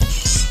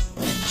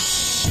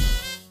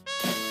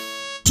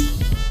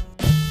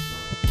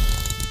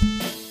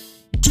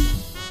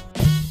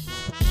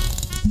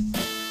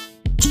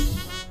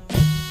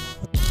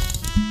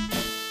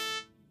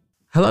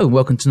Hello and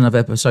welcome to another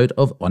episode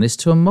of Honest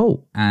to a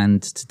Malt.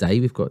 And today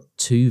we've got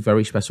two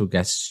very special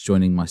guests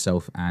joining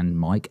myself and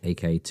Mike,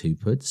 aka Two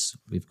Puds.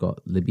 We've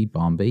got Libby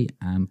Barnby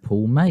and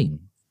Paul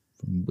Main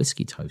from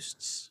Whiskey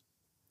Toasts.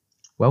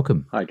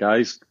 Welcome. Hi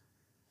guys.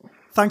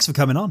 Thanks for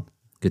coming on.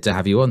 Good to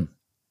have you on.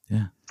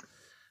 Yeah.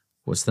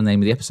 What's the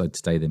name of the episode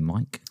today then,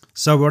 Mike?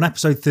 So we're on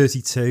episode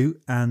 32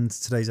 and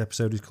today's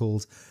episode is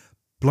called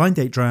Blind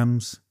Date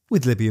Drams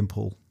with Libby and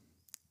Paul.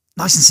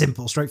 Nice and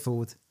simple,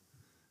 straightforward.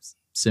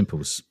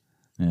 Simples.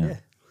 Yeah.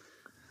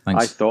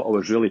 Thanks. I thought I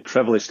was really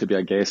privileged to be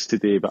a guest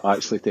today, but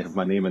actually to have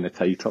my name in the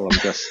title, I'm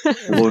just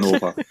blown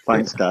over.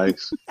 Thanks,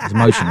 guys. It's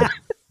emotional.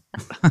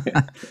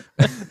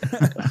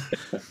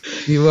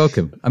 You're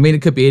welcome. I mean,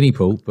 it could be any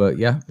Paul, but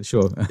yeah,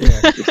 sure.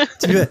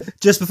 Yeah.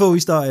 Just before we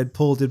started,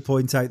 Paul did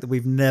point out that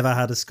we've never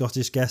had a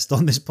Scottish guest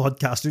on this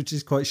podcast, which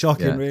is quite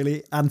shocking,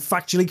 really, and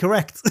factually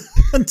correct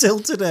until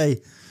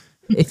today.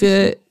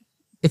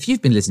 If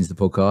you've been listening to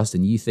the podcast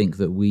and you think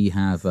that we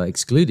have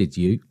excluded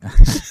you,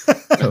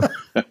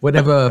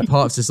 whatever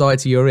part of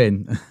society you're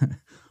in,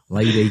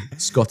 lady,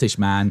 Scottish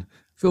man,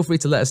 feel free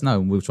to let us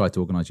know and we'll try to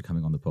organise you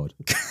coming on the pod.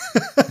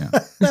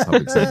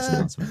 Public service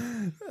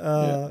announcement.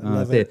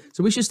 Love it.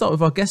 So we should start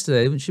with our guest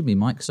today, shouldn't we,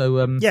 Mike?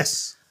 So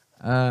yes.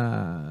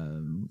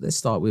 Let's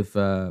start with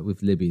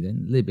Libby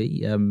then.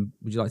 Libby,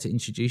 would you like to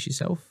introduce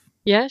yourself?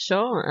 Yeah,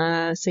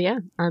 sure. So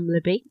I'm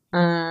Libby.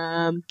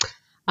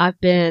 I've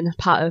been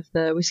part of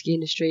the whiskey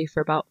industry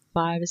for about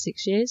 5 or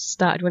 6 years.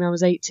 Started when I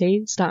was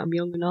 18, started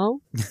young and all.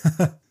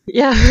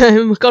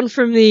 I've gone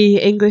from the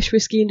English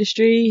whiskey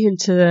industry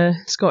into the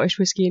Scottish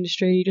whiskey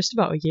industry just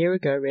about a year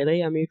ago,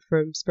 really. I moved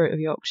from Spirit of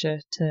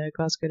Yorkshire to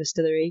Glasgow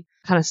Distillery.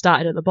 Kind of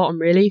started at the bottom,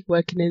 really,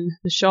 working in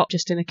the shop,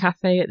 just in a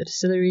cafe at the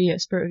distillery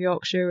at Spirit of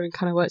Yorkshire, and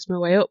kind of worked my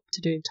way up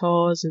to doing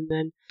tours and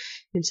then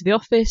into the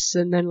office,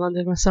 and then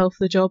landed myself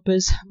the job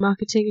as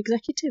marketing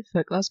executive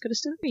for Glasgow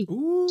Distillery.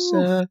 Ooh.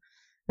 So...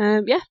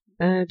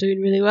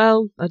 doing really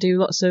well. I do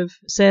lots of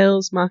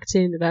sales,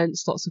 marketing,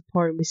 events, lots of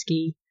pouring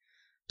whiskey,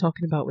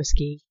 talking about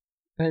whiskey.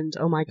 And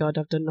oh my God,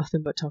 I've done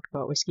nothing but talk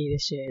about whiskey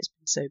this year. It's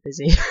been so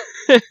busy.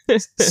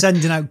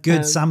 Sending out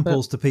good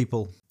samples to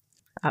people.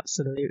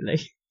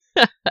 Absolutely.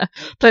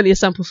 Plenty of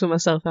samples for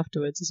myself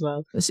afterwards as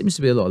well. There seems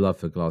to be a lot of love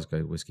for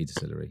Glasgow Whiskey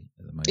Distillery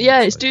at the moment.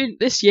 Yeah, it's doing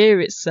this year.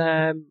 It's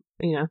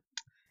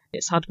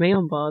it's had me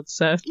on board,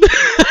 so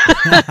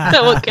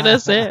what can I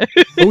say?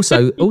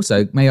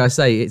 Also, may I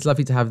say, it's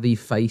lovely to have the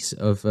face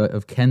of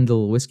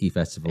Kendal Whiskey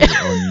Festival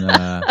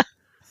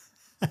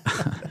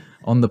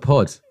on the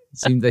pod.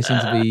 There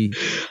seems to be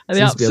a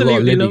lot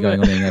of Libby going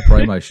on in their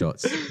promo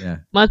shots. Yeah,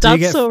 my dad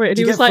saw it and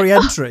he was like, free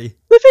entry?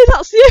 Libby,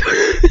 that's you.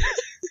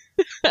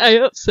 I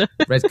hope so.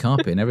 Red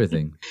carpet and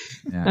everything.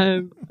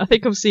 Yeah. I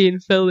think I'm seeing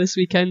Phil this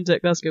weekend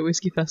at Glasgow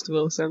Whiskey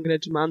Festival, so I'm going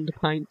to demand a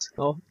pint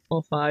or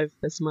 5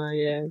 as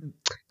my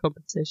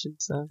compensation.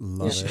 So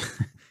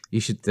you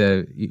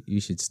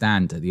should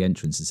stand at the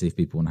entrance and see if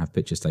people want to have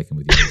pictures taken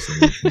with you. So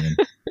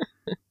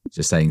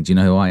just saying, do you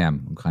know who I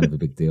am? I'm kind of a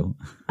big deal.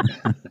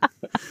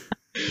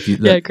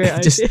 Great idea.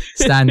 Just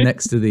stand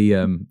next to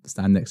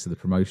the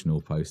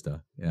promotional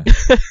poster. Yeah.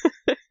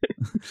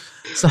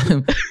 So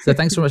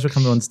thanks very much for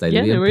coming on today,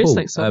 Libby. Yeah, no worries. Paul,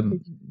 thanks.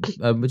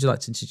 would you like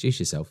to introduce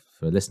yourself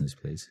for listeners,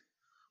 please?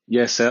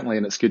 Yes, certainly,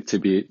 and it's good to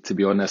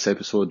be on this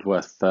episode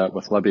with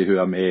Libby, who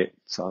I met.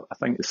 So I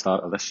think the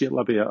start of this year,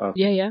 Libby, at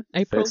a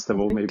April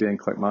festival, maybe in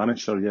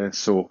Clickmannishire. Yeah,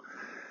 so.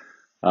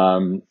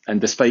 And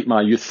despite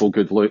my youthful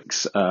good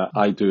looks,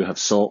 I do have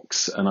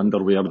socks and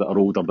underwear that are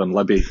older than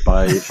Libby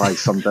by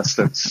some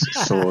distance.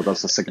 So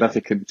there's a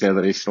significant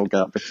generational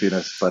gap between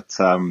us. But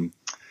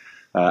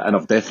and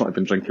I've definitely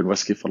been drinking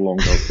whiskey for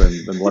longer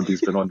than Libby's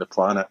been on the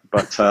planet.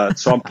 But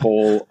so I'm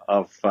Paul.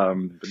 I've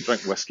been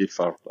drinking whiskey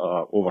for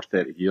over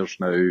 30 years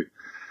now.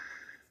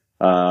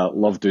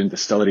 Love doing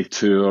distillery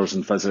tours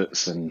and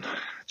visits, and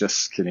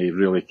just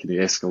really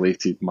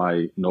escalated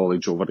my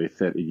knowledge over the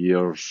 30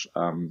 years.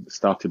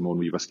 Started my own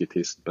wee whiskey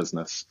tasting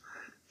business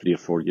 3 or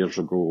 4 years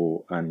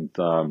ago, and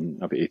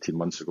about 18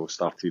 months ago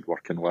started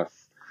working with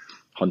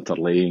Hunter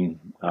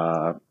Lane,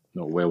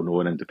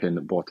 well-known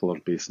independent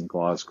bottlers based in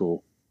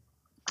Glasgow.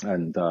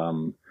 And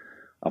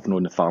I've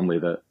known the family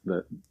that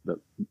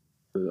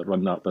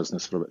run that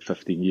business for about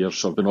 15 years.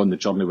 So I've been on the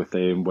journey with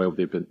them while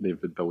they've been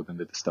building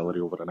the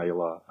distillery over in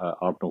Islay at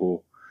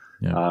Ardnahoe.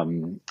 Yeah.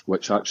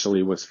 Which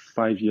actually was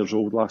 5 years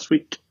old last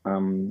week.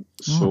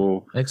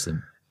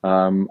 Excellent.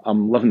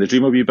 I'm living the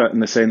dream a wee bit in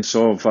the sense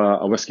of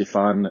a whiskey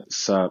fan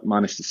that's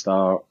managed to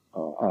start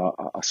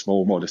a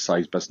small,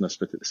 modest-sized business,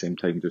 but at the same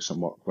time do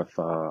some work with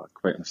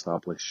quite an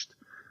established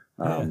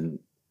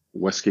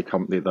whiskey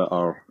company that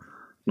are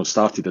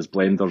started as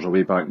blenders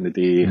way back in the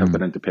day, have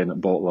been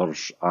independent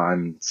bottlers,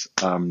 and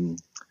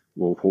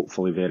will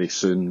hopefully very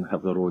soon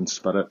have their own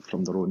spirit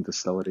from their own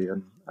distillery.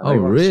 Oh,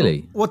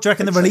 really? So, what do you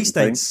reckon the release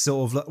dates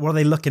sort of, what are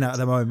they looking at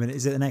the moment?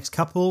 Is it the next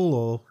couple,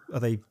 or are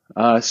they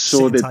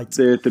so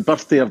the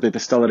birthday of the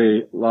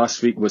distillery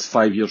last week was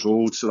 5 years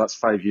old, so that's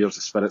 5 years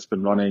the spirit's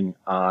been running,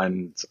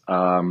 and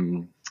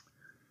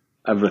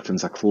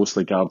everything's a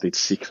closely guarded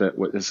secret.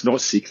 It's not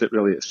secret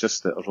really, it's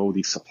just that there's all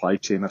these supply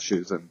chain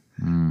issues, and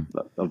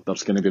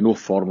there's going to be no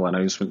formal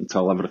announcement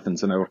until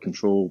everything's in our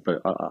control.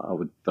 But I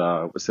would,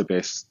 what's the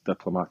best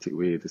diplomatic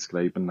way of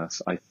describing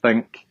this? I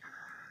think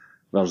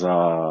in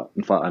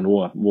fact I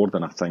know more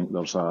than I think,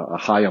 there's a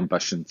high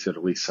ambition to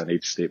release an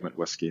age statement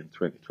whisky in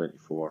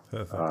 2024.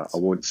 I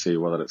won't say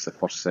whether it's the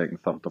first,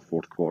 second, third or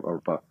fourth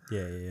quarter, but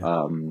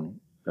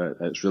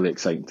it's really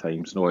exciting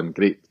times. No, and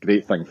great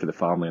thing for the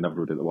family and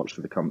everybody that works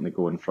for the company,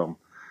 going from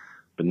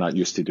being that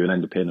used to doing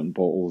independent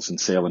bottles and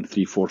selling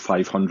 300,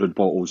 400, 500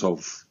 bottles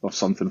of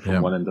something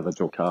from one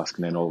individual cask,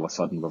 and then all of a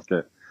sudden we've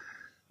got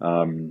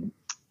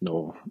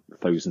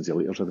thousands of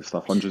litres of the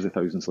stuff, hundreds of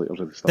thousands of litres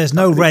of the stuff. There's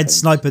no red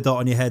sniper dot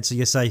on your head, so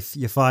you're safe,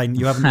 you're fine.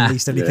 You haven't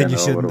released anything you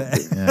shouldn't.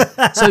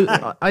 So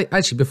I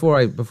actually, before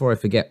I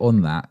forget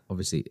on that,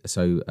 obviously,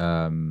 so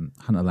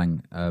Hunter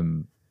Lang,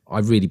 I'm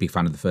really big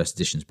fan of the first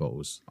editions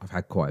bottles. I've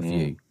had quite a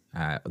few.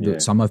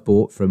 Some I've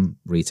bought from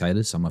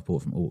retailers, some I've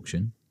bought from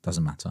auction.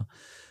 Doesn't matter.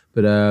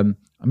 But I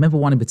remember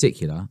one in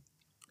particular.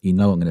 You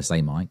know, I'm going to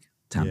say Mike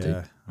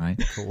Tamdu, right?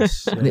 Of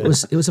course. And it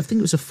was. I think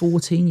it was a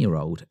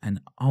 14-year-old,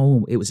 and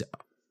it was.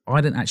 I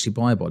didn't actually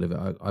buy a bottle of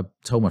it. I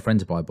told my friend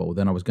to buy a bottle.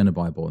 Then I was going to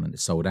buy a bottle, and then it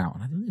sold out.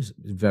 And I think it was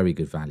very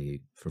good value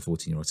for a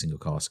 14-year-old single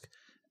cask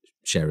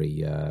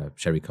sherry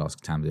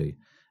cask Tamdu,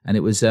 and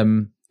it was.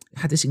 It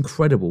had this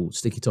incredible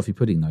sticky toffee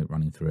pudding note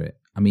running through it.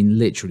 I mean,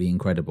 literally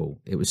incredible.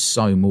 It was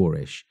so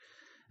Moorish.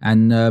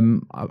 And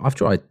I've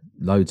tried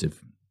loads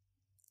of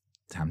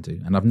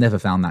Tamdu, and I've never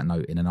found that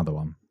note in another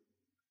one,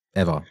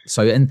 ever.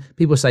 So, and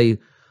people say,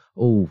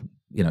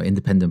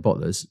 independent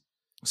bottlers,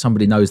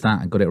 somebody knows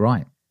that and got it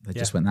right. They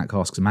just went, that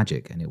cask's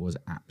magic, and it was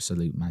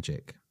absolute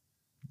magic.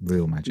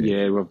 Real magic.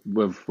 Yeah,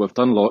 we've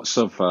done lots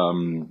of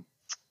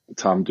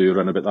Tamdu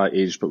around about that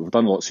age, but we've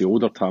done lots of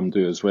older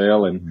Tamdu as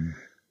well, and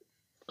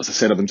as I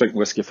said, I've been drinking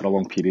whiskey for a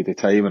long period of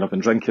time, and I've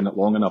been drinking it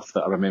long enough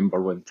that I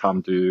remember when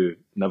Tamdu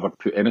never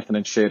put anything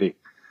in sherry.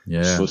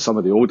 Yeah. So some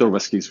of the older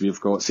whiskies we've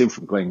got, same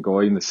from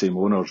Glengoyne, the same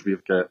owners,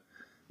 we've got,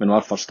 when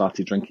I first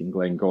started drinking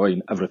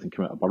Glengoyne, everything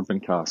came out of bourbon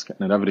cask, and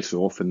then every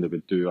so often they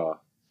would do a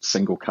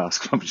single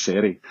cask from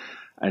sherry.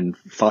 And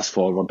fast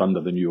forward under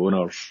the new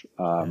owners,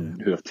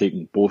 who have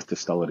taken both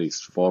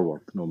distilleries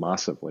forward,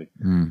 massively.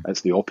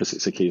 It's the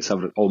opposite's the case.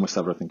 Almost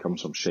everything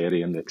comes from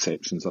sherry, and the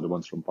exceptions are the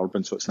ones from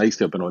bourbon. So it's nice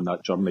to have been on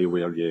that journey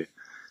where you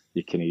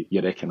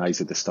recognise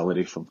the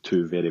distillery from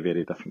two very,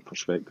 very different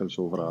perspectives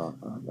over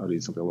a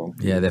reasonably long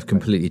period. Yeah, they've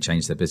completely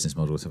changed their business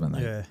models, haven't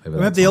they? Yeah.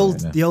 Remember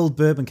the old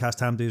bourbon cask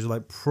Tamdus were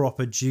like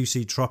proper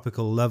juicy,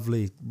 tropical,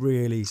 lovely,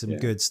 really some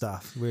good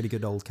stuff. Really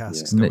good old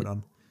casks going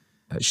on.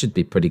 It should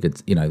be pretty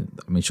good,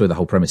 sure the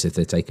whole premise is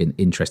they take an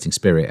interesting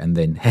spirit and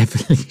then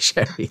heavily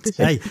sherry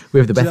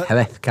with the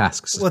best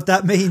casks. What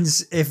that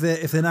means, if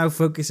they're now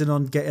focusing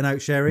on getting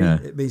out sherry,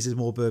 it means there's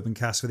more bourbon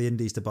casks for the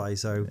indies to buy.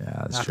 So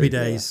happy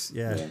days.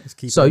 Yeah.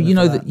 Keep so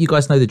you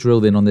guys know the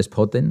drill then on this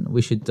pod. Then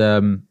we should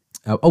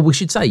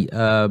say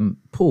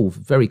Paul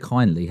very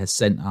kindly has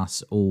sent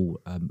us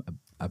all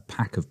a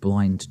pack of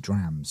blind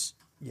drams.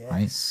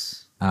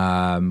 Yes.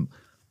 Right?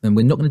 And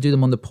we're not going to do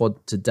them on the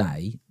pod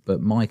today,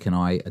 but Mike and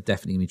I are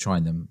definitely going to be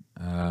trying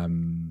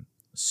them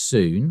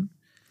soon.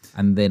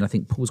 And then I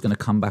think Paul's going to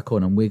come back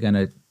on, and we're going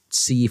to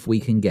see if we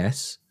can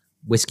guess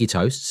whiskey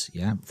toasts,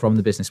 from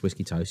the business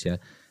whiskey toast, We're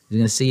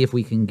going to see if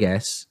we can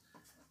guess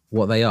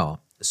what they are.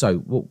 So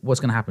what's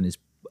going to happen is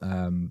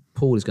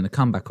Paul is going to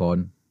come back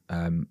on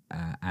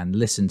and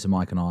listen to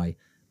Mike and I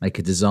make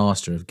a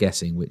disaster of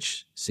guessing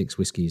which 6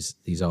 whiskies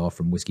these are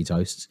from whiskey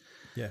toasts.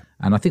 Yeah.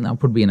 And I think that'll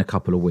probably be in a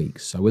couple of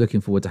weeks. So we're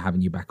looking forward to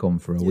having you back on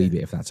for a wee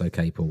bit, if that's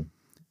okay, Paul.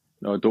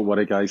 No, don't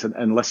worry, guys.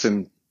 And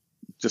listen,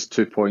 just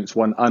 2 points.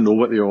 One, I know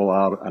what they all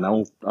are, and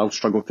I'll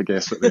struggle to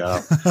guess what they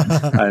are.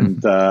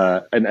 And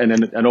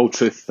in all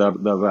truth,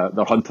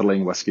 they're Hunter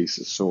Lang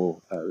whiskies.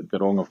 So it would be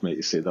wrong of me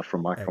to say they're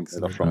from my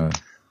company.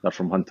 They're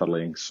from Hunter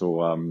Lang.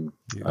 So I'm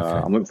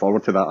looking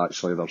forward to that.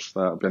 Actually,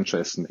 that'll be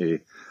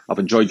interesting. I've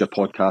enjoyed your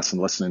podcast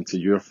and listening to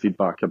your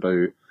feedback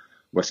about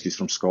whiskies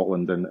from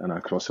Scotland and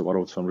across the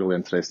world, so I'm really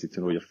interested to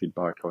know your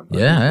feedback on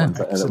and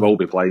it will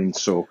be blind.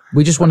 So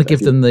we just want to give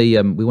them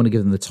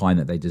the time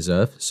that they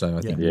deserve. So I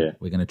think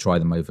we're going to try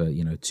them over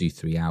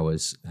 2-3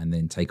 hours, and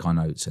then take our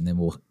notes, and then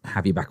we'll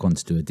have you back on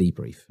to do a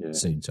debrief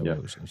soon. So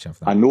we'll shove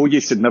that. I know you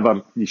should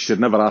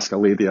never ask a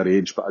lady her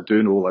age, but I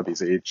do know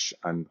Libby's age,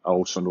 and I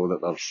also know that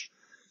there's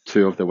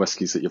 2 of the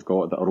whiskies that you've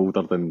got that are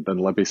older than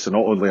Libby. So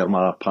not only are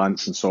my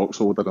pants and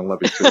socks older than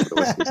Libby, 2 of the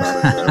whiskies are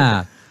as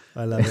well.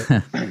 I love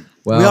it.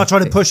 Well, we are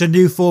trying to push a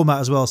new format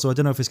as well, so I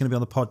don't know if it's going to be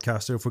on the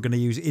podcast or if we're going to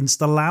use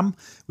Instalam,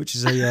 which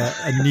is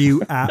a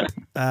new app.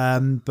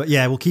 But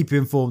yeah, we'll keep you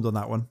informed on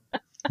that one.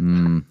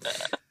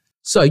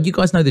 So you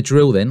guys know the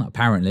drill then,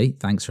 apparently.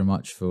 Thanks very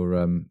much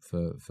for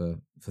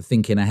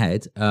thinking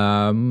ahead.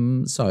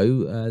 So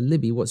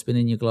Libby, what's been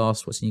in your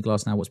glass? What's in your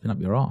glass now? What's been up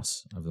your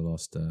arse over the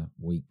last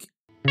week?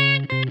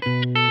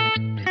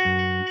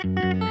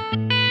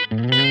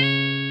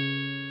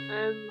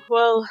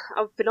 Well,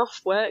 I've been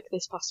off work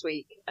this past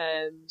week,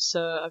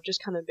 so I've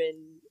just kind of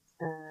been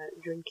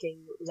drinking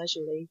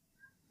leisurely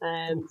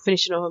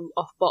finishing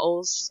off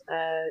bottles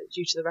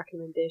due to the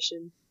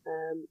recommendation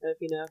of,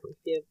 if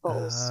your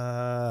bottles.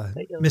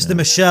 Mr.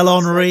 Michel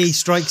Henry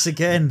strikes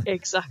again.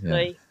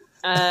 Exactly.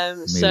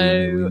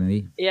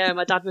 Yeah.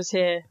 My dad was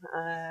here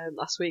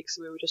last week,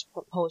 so we were just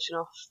polishing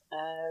off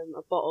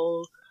a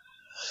bottle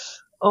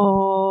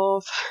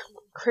of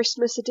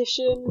Christmas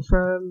edition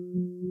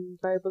from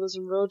Berry Brothers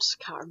and Rudd.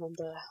 Can't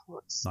remember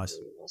what's nice.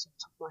 It was off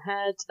the top of my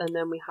head. And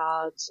then we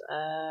had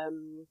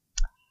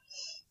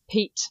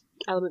peat,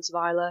 elements of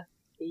Isla,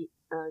 peat.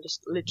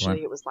 Just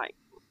literally, It was like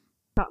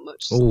that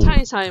much,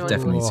 tiny one.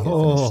 Definitely.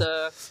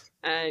 So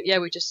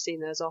we've just seen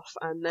those off,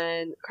 and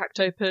then cracked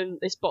open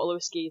this bottle of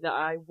whiskey that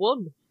I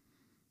won.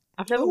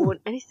 I've never won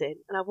anything,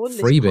 and I won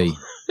this freebie.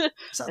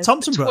 Is that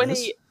Thompson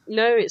Brothers?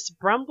 No, it's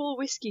Bramble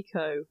Whiskey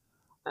Co.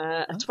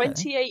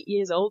 28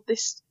 years old.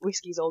 This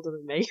whiskey's older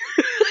than me.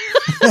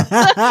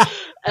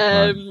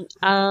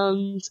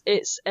 And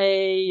it's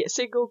a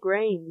single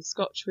grain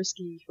Scotch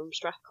whiskey from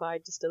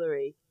Strathclyde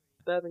Distillery,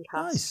 bourbon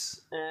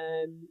cask.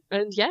 Nice.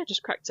 And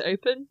just cracked it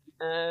open.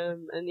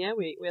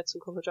 We had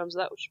some couple of drams of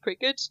that, which is pretty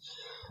good.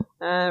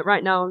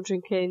 Right now I'm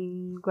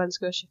drinking Glen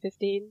Scotia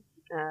 15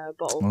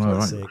 bottle,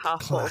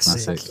 half bottle from the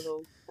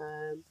festival.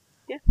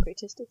 Pretty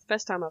tasty.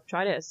 First time I've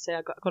tried it. As I say,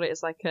 I got it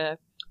as like a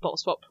bottle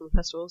swap from the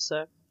festival,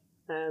 so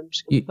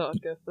thought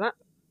I'd go for that.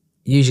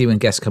 Usually when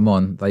guests come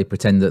on, they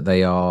pretend that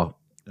they are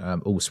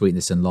all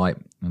sweetness and light,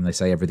 and they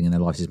say everything in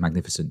their life is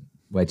magnificent.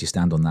 Where do you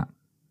stand on that?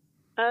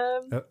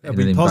 Are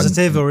we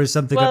positive, or is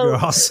something up your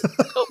ass?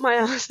 Up my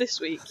ass this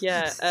week,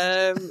 yeah.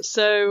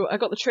 So I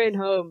got the train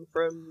home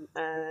from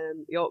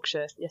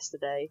Yorkshire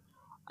yesterday,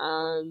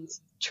 and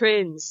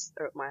trains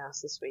are up my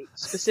ass this week,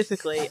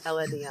 specifically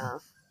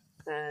LNER.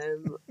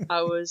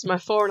 My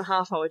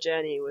 4.5 hour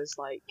journey was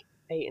like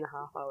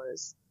 8.5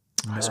 hours.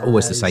 It's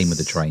always the same with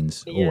the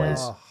trains, always.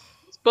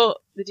 But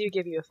they do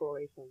give you a full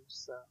refund,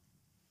 so.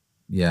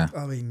 Yeah.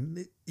 I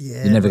mean,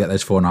 yeah. You never get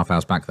those 4.5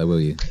 hours back, though, will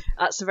you?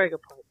 That's a very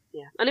good point.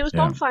 Yeah, and it was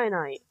bonfire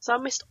night, so I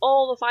missed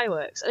all the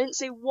fireworks. I didn't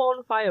see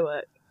one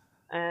firework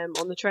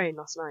on the train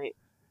last night.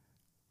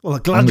 Well,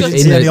 I'm glad we didn't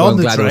see any on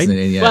the train.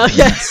 Well,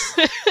 yeah.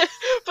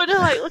 But no,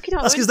 looking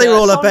out. That's because they were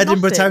all up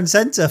Edinburgh Town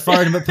Centre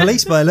firing them at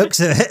police by the looks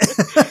of it.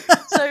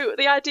 So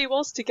the idea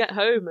was to get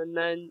home and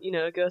then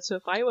go to a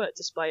firework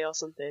display or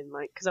something,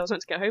 because I was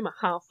meant to get home at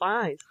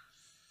 5:30,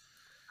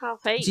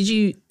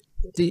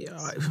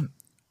 8:30.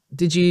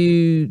 Did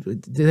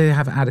they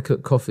have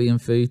adequate coffee and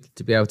food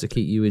to be able to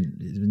keep you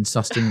in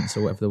sustenance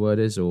or whatever the word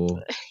is,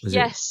 or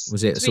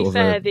was it sort of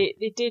a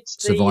they did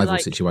survival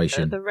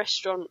situation? The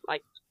restaurant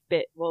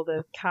bit, well,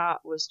 the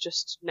cart was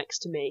just next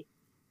to me,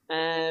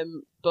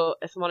 but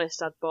if I'm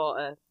honest, I'd bought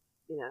a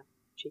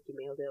cheeky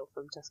meal deal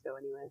from Tesco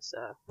anyway,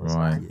 so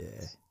right.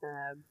 Yeah.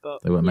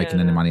 But they weren't making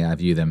any money out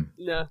of you then.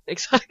 No,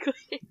 exactly.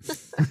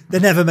 They're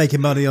never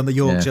making money on the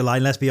Yorkshire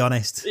line. Let's be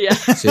honest. Yeah.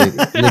 So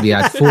Libby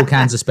had 4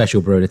 cans of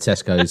special brew at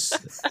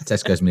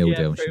Tesco's meal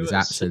deal. She was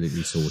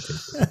absolutely sorted.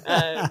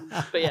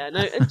 But yeah, no.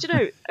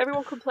 And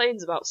everyone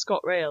complains about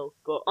ScotRail,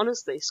 but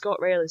honestly,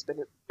 ScotRail has been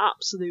an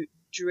absolute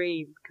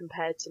dream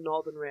compared to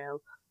Northern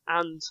Rail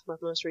and my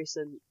most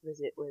recent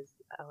visit with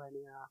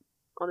LNER.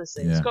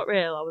 Honestly,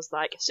 ScotRail, I was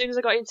like, as soon as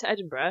I got into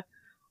Edinburgh,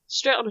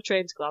 straight on a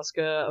train to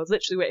Glasgow. I was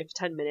literally waiting for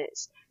 10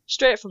 minutes.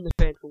 Straight from the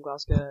train from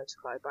Glasgow to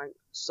Clydebank,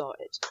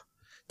 sorted.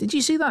 Did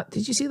you see that?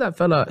 Did you see that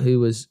fella who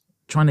was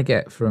trying to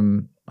get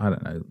from, I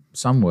don't know,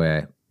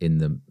 somewhere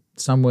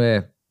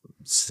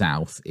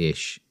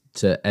south-ish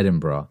to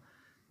Edinburgh,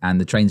 and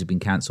the trains have been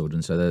cancelled,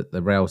 and so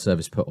the rail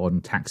service put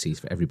on taxis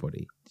for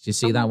everybody? Did you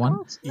see that one?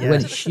 Yeah. It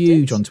went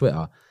huge on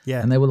Twitter.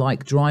 Yeah. And they were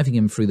driving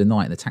him through the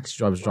night. The taxi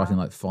driver was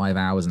driving 5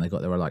 hours, and they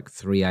got there at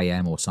 3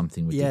 a.m. or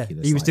something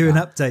ridiculous. Yeah, he was doing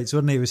updates,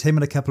 wasn't he? It was him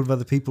and a couple of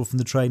other people from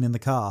the train in the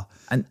car.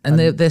 And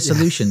their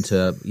solution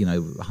to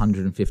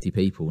 150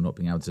 people not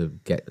being able to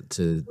get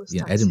to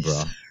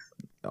Edinburgh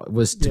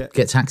was to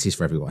get taxis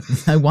for everyone.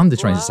 No wonder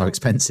trains are so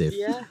expensive.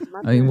 Yeah,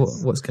 I mean,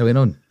 what's going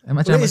on?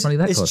 Imagine how much money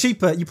that costs. It's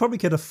cheaper. You probably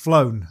could have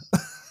flown.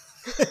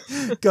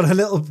 Got a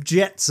little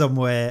jet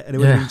somewhere, and it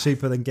would have been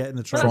cheaper than getting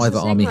the train. Private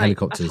army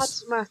helicopters.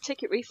 I've had my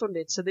ticket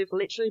refunded, so they've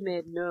literally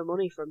made no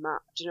money from that.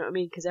 Do you know what I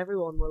mean? Because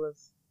everyone will have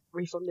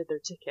refunded their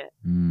ticket.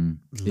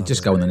 You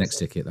just go on the next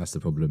ticket. That's the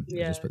problem.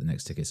 You just put the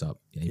next tickets up.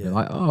 You'd be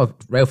like, oh,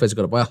 rail fares have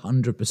got up by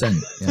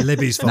 100%.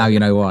 Libby's fault. Now you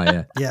know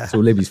why. Yeah, it's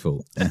all Libby's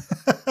fault. Yeah.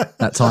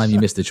 That time you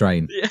missed the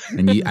train,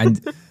 and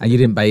you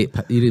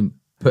didn't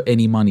put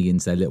any money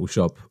into their little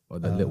shop or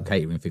the little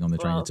catering thing on the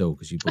train at all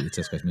because you bought your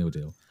Tesco's meal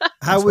deal.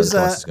 How is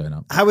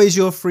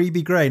your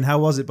freebie grain? How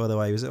was it, by the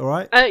way? Was it all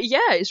right?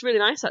 Yeah, it's really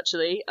nice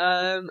actually.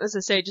 As I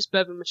say, just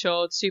bourbon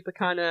matured, super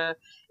kind of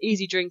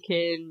easy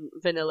drinking,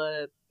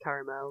 vanilla,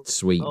 caramel,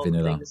 sweet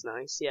vanilla. Things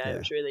nice. Yeah, it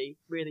was really,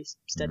 really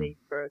steady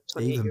for a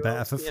 28-year-old. Even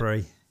better for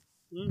free.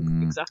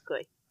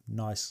 Exactly.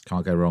 Nice.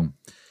 Can't go wrong.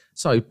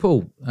 So,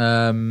 Paul,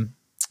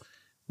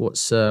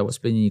 what's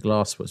been in your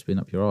glass? What's been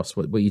up your arse?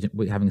 What are you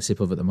having a sip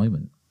of at the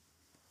moment?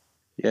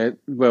 Yeah,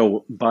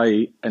 well,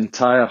 by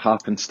entire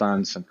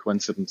happenstance and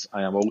coincidence,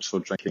 I am also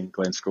drinking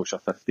Glen Scotia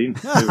 15.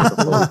 Who would have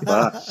thought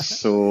that?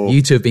 So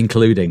You two have been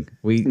colluding.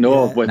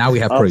 Now we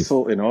have proof.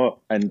 Absolutely not.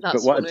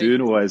 But what I do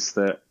know is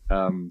that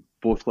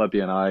both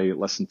Libby and I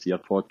listened to your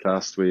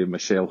podcast with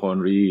Michelle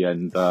Henry,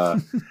 and I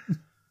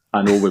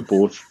know we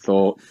both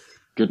thought,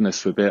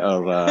 goodness, we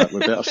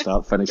better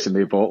start finishing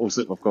the bottles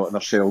that we've got on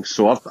our shelves.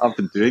 So I've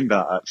been doing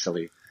that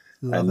actually.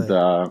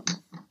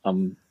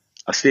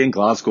 I stay in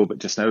Glasgow, but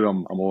just now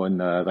I'm on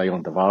the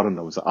island of Arran.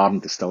 I was at Arran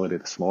Distillery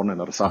this morning,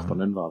 or this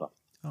afternoon rather.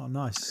 Oh,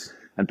 nice.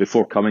 And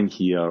before coming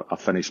here, I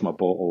finished my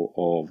bottle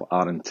of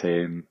Arran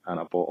 10 and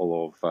a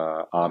bottle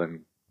of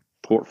Arran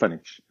Port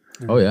Finish.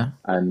 Oh, yeah.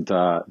 And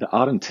the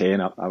Arran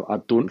 10, I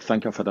don't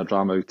think I've had a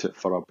dram out it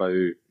for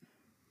about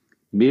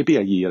maybe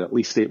a year, at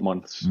least 8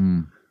 months.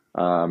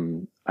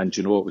 And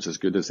you know, it was as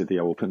good as the day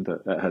I opened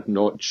it. It had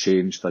not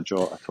changed a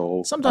jot at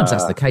all. Sometimes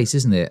that's the case,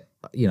 isn't it?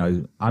 You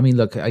know, I mean,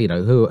 look, you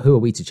know, who are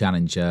we to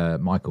challenge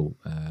Michael?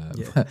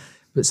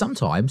 But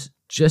sometimes,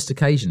 just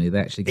occasionally, they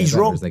actually get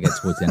better as they get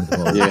towards the end of the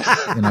bottle.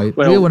 Yeah. You know,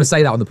 we don't want to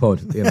say that on the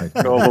pod. You know,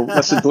 no, well,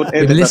 listen, don't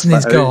edit he'd be listening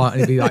this to his car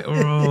and he'd be like,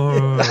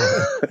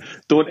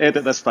 don't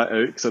edit this bit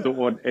out because I don't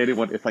want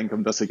anyone to think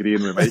I'm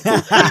disagreeing with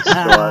Michael.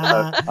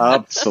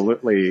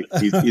 Absolutely,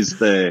 he's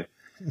the.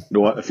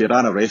 No, if you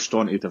ran a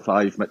restaurant, he'd have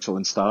 5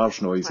 Michelin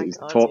stars. No, he's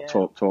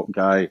the top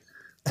guy.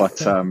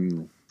 But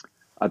I'm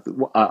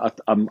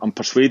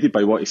persuaded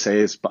by what he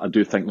says, but I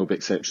do think there'll be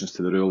exceptions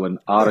to the rule. And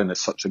Arran is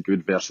such a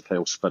good,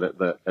 versatile spirit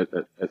that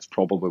it's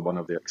probably one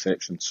of the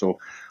exceptions. So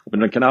I've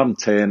been drinking Arran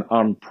 10,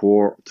 Arran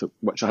Port,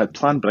 which I had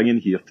planned bringing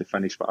here to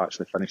finish, but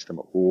actually finished them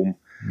at home.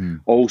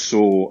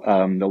 Also,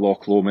 the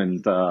Loch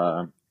Lomond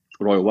Royal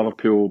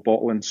Liverpool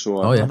bottling.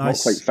 So I've not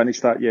quite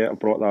finished that yet. I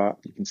brought that.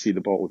 You can see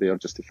the bottle there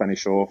just to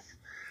finish off.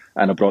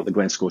 And I brought the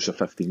Glen Scotia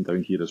 15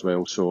 down here as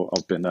well. So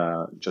I've been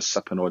just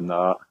sipping on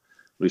that.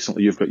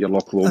 Recently, you've got your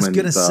Loch Lomond. I was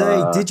going to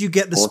say, did you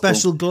get the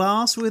special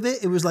glass with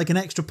it? It was like an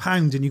extra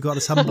 £1 and you got a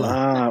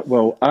tumbler.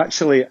 Well,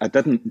 actually, I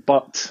didn't.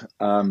 But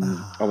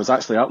I was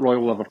actually at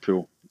Royal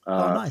Liverpool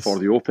for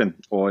the Open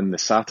on the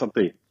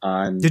Saturday.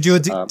 And did you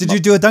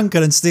do a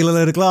dunker and steal a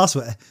load of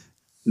glassware?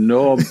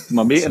 No,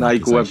 my mate and I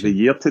go every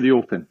year to the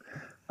Open.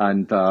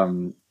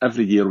 And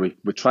every year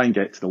we try and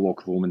get to the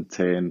Loch Lomond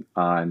 10,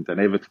 and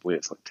inevitably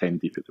it's like 10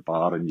 deep at the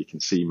bar, and you can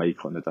see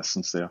Michael in the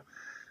distance there.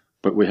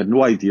 But we had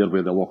no idea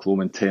where the Loch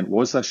Lomond tent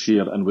was this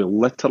year, and we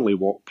literally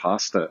walked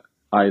past it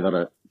either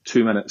at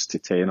 2 minutes to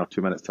 10 or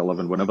 2 minutes to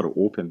 11 whenever it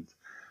opened,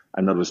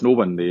 and there was no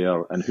one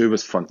there, and who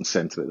was front and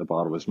centre at the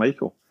bar was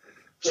Michael.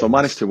 So I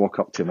managed to walk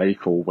up to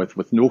Michael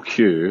with no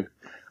queue,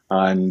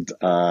 and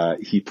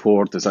he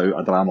poured us out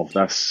a dram of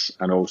this,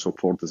 and also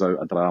poured us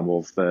out a dram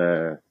of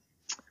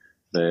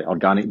the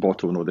organic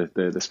bottle,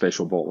 the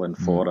special bottling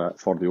for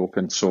the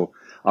Open. So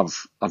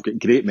I've got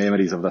great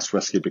memories of this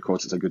whiskey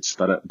because it's a good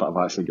spirit, but I've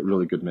actually got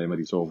really good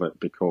memories of it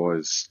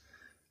because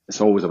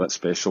it's always a bit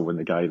special when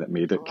the guy that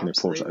made it kind of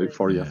pours it out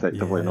for you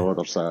effectively. No,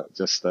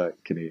 there's that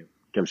kind of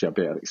gives you a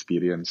better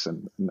experience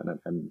and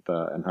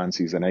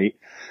enhances the night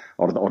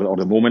or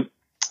the moment.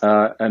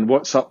 And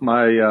what's up,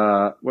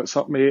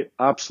 mate?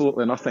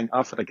 Absolutely nothing.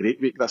 I've had a great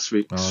week this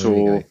week.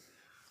 So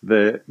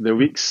the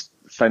week's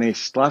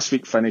finished. Last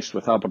week finished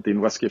with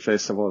Aberdeen Whisky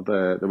Festival,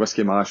 the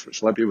Whisky Mash,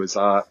 which Libby was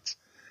at.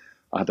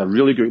 I had a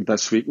really good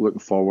this week, looking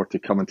forward to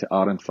coming to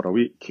Arran for a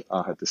week.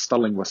 I had the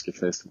Stirling Whisky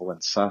Festival on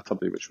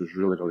Saturday, which was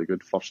really, really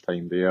good. First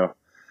time there.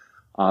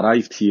 I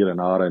arrived here in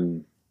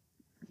Arran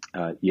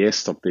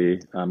yesterday,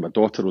 and my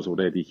daughter was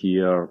already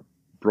here,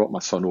 brought my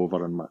son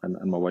over and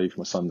my wife,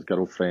 my son's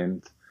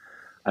girlfriend.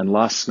 And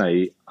last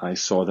night I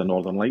saw the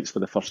Northern Lights for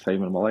the first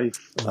time in my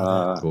life.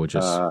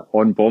 Gorgeous.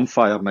 On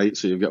bonfire night.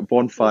 So you've got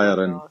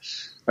bonfire and out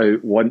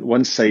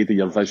one side of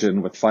your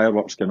vision with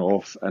fireworks going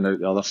off, and out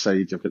the other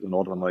side you've got the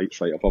Northern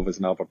Lights right above us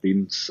in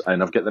Aberdeen.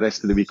 And I've got the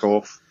rest of the week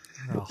off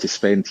to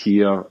spend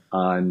here,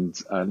 and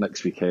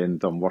next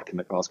weekend I'm working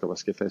at Glasgow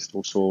Whisky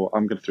Festival, so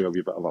I'm going through a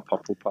wee bit of a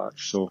purple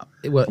patch. So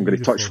I'm going to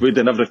touch wood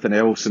and everything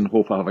else and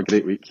hope I have a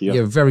great week here.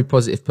 You're a very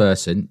positive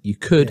person. You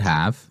could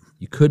have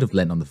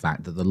lent on the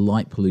fact that the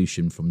light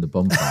pollution from the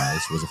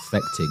bonfires was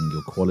affecting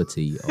your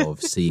quality of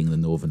seeing the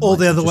Northern Lights. Or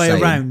the other way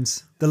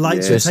around. The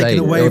lights were taken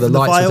away from the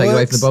fireworks. Lights were taken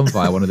away from the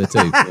bonfire, one of the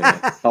two.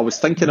 Yeah. I was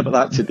thinking about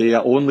that today.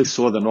 I only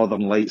saw the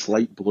Northern Lights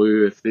light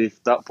blue. If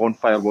that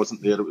bonfire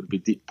wasn't there, it would be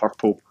deep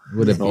purple.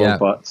 Would have,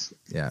 But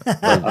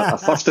a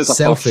first is a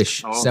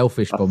selfish, first.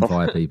 Selfish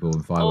bonfire people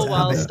and fireworks. All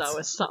whilst I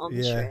was sat on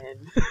the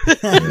train.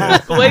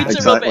 Way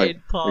to rub it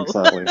in, Paul.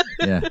 Exactly.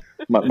 Yeah.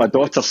 My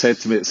daughter said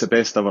to me it's the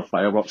best ever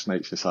fireworks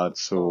night she's had,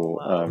 so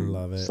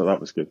love it. So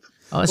that was good.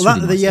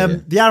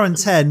 The Arran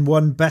 10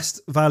 won Best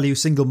Value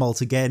Single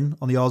Malt again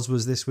on the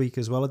Oswars this week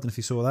as well. I don't know if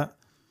you saw that.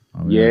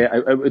 I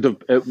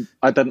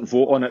didn't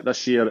vote on it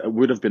this year. It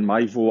would have been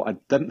my vote. I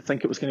didn't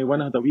think it was going to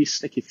win. I had a wee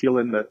sneaky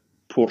feeling that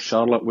Port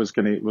Charlotte was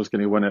going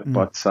to win it,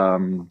 but I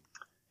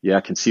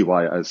can see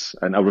why it is.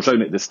 And I was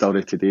down at the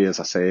distillery today,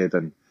 as I said,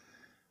 and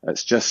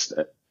it's just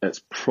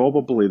it's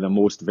probably the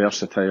most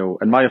versatile,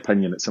 in my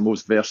opinion, it's the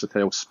most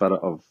versatile spirit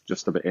of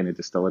just about any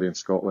distillery in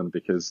Scotland,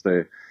 because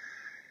they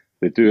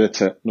do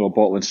it at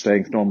bottling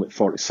strength, normally at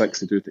 46.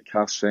 They do it at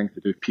cask strength.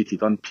 They do peated,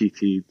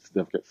 unpeated.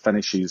 They've got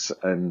finishes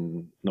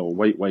in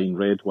white wine,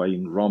 red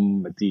wine,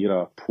 rum,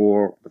 Madeira,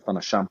 port. They've done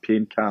a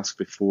champagne cask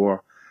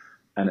before,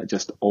 and it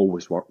just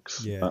always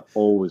works. Yeah. It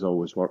always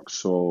works.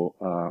 So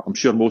I'm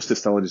sure most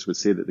distilleries would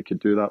say that they could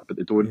do that, but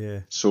they don't. Yeah.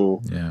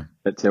 So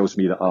it tells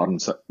me that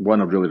Arden's one,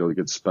 a really, really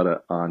good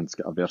spirit, and it's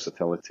got a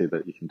versatility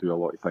that you can do a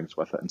lot of things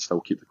with it and still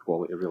keep the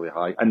quality really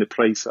high and the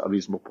price at a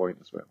reasonable point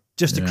as well.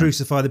 Just to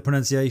crucify the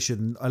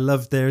pronunciation, I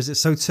love is it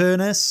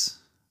Sauternes?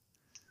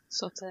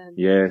 Sauternes.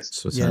 Yes.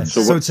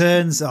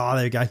 Sauternes. Oh,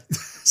 there you go.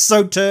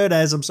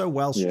 Sauternes. I'm so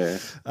Welsh. Yeah.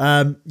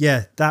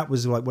 That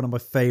was like one of my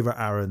favourite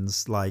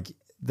Arons. Like,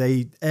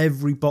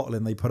 every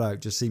bottling they put out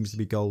just seems to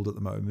be gold at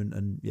the moment,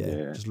 and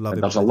just love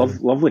it. There's a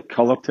lovely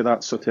colour to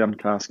that Sauternes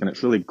cask, and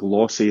it's really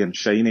glossy and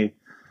shiny,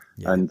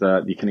 and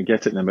you can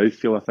get it in the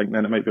mouthfeel. I think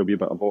then it might be a wee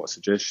bit of a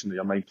suggestion that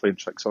your mind playing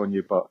tricks on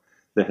you, but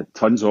they had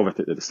tons of it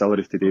at the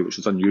distillery today, which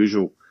is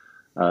unusual.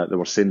 They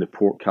were saying the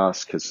port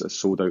cask has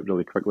sold out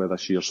really quickly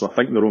this year, so I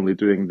think they're only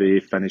doing the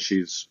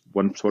finishes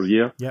once per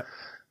year. Yeah.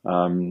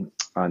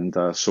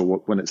 So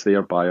when it's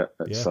there, buy it.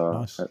 It's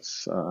nice.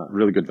 It's a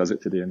really good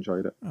visit today.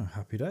 Enjoyed it. Oh,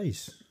 happy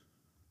days.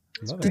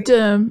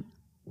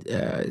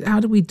 How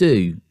did we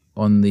do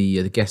on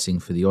the guessing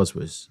for the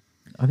Oswers?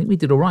 I think we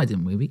did all right,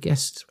 didn't we? We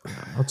guessed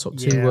our top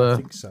two. I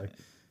think so.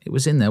 It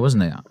was in there,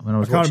 wasn't it? When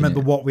I can't remember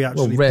what we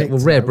actually picked.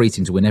 Rare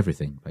breeding to win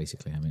everything,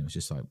 basically. I mean, it was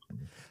just like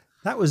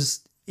that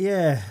was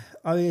I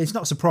mean, it's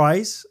not a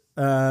surprise,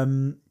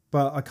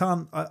 but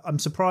I'm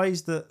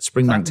surprised that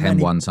Springbank 10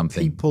 won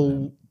something.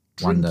 People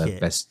won the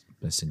best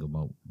single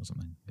malt or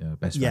something.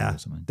 Best value or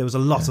something. There was a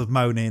lot of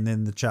moaning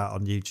in the chat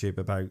on YouTube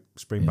about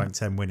Springbank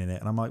 10 winning it,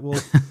 and I'm like,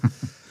 well,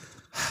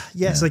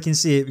 yes, I can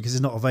see it because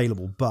it's not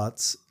available,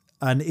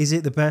 and is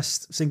it the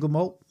best single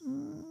malt?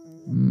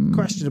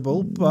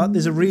 Questionable, but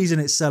there's a reason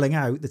it's selling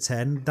out. The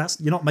 10,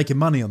 you're not making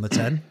money on the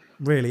 10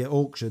 really at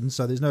auction,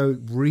 so there's no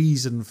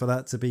reason for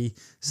that to be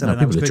selling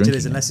out as quick as it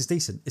is unless it's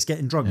decent. It's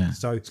getting drunk,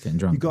 so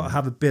you've got to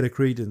have a bit of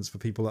credence for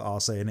people that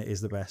are saying it is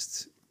the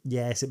best.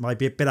 Yes, it might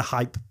be a bit of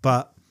hype,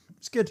 but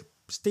it's good.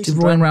 It's decent.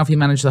 Did Roy and Ralphie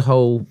manage the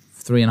whole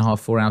 3.5,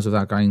 4 hours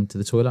without going to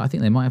the toilet? I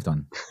think they might have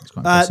done. It's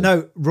quite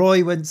no,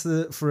 Roy went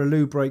for a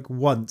loo break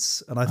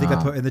once, and I think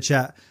I put in the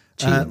chat,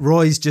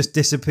 Roy's just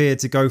disappeared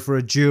to go for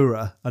a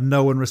Jura, and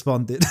no one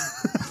responded.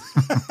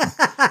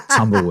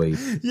 Tumbleweed.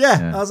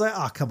 Yeah, I was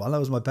like, come on, that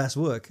was my best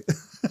work.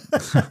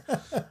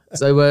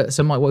 So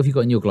Mike, what have you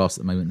got in your glass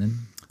at the moment then?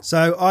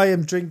 So I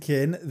am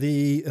drinking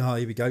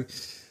here we go,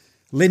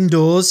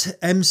 Lindor's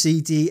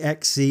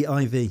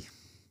MCDXCIV.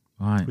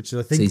 Right. Which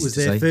I think was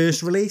their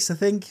first release, I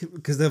think,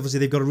 because obviously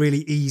they've got a really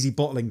easy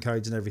bottling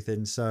codes and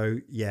everything. So,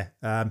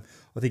 I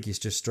think it's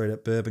just straight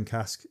up bourbon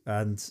cask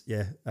and,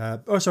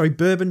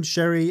 bourbon,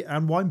 sherry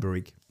and wine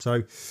barrique.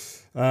 So,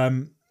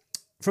 from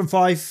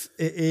 5,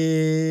 it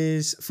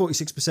is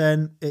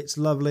 46%. It's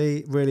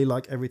lovely. Really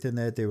like everything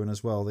they're doing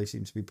as well. They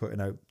seem to be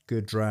putting out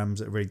good drams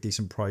at a really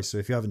decent price. So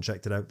if you haven't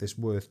checked it out, it's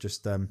worth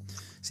just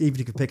see if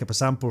you can pick up a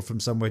sample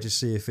from somewhere, just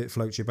see if it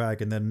floats your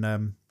bag, and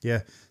then,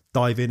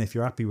 dive in if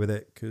you're happy with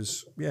it,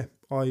 because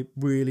I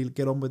really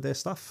get on with their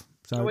stuff.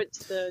 So I went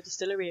to the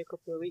distillery a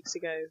couple of weeks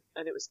ago,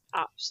 and it was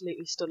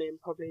absolutely stunning.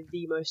 Probably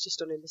the most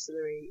stunning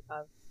distillery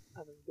I've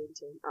ever been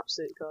to.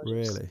 Absolutely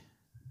gorgeous. Really.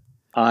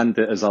 And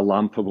it is a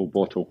lampable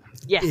bottle.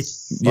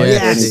 Yes. By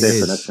any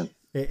definition.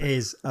 It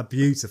is a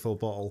beautiful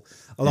bottle.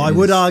 Although I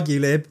would argue,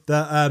 Lib,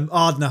 that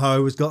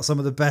Ardnahoe has got some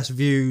of the best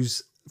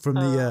views from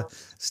the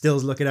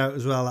stills looking out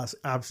as well. That's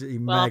absolutely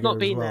mega. Well, I've not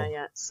been there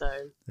yet, so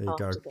there you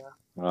go.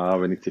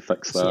 We need to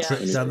fix that.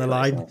 Trips down the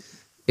line.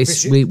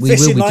 We will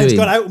fishing be line's doing.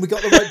 got out and we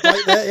got the right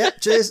bite there. Yeah,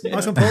 cheers.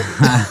 Nice one, Paul.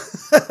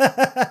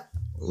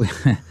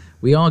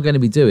 We are going to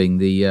be doing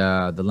the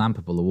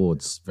Lampable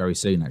Awards very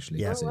soon,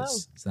 actually. Yeah.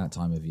 It's that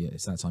time of year.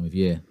 It's that time of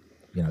year.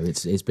 You know,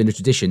 it's been a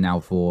tradition now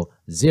for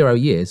 0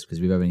 years,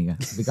 because we've only been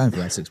going for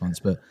about 6 months,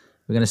 but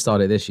we're going to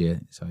start it this year.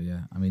 So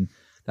I mean,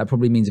 that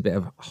probably means a bit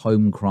of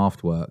home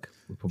craft work.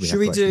 Should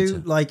we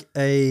do like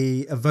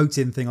a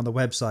voting thing on the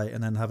website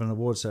and then have an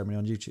award ceremony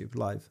on YouTube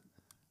live?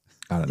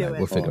 I don't know.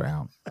 We'll figure it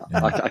out.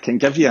 Yeah. I can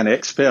give you an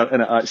expert in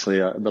it, actually.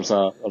 There's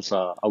a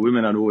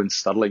woman I know in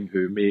Stirling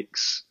who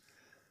makes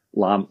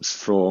lamps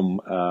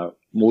from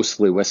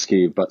mostly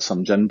whiskey but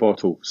some gin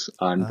bottles,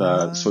 and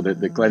so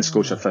the Glen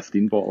Scotia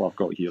 15 bottle I've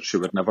got here, she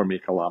would never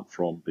make a lamp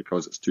from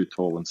because it's too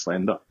tall and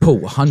slender.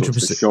 Paul,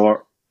 100%.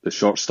 So the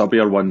short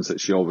stubbier ones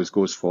that she always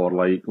goes for,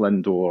 like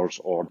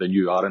Lindor's or the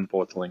new Arran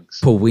bottlings.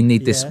 Paul, we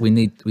need this. We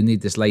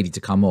need this lady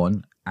to come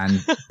on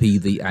and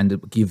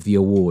give the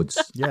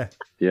awards. Yeah.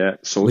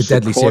 So we're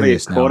deadly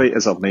serious now. Corrie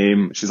is her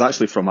name. She's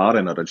actually from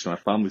Arran originally.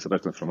 Her family's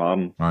originally from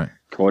Arran. Right.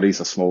 Corrie's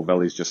a small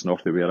village just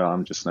north of where I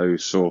am just now.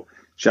 So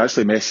she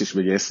actually messaged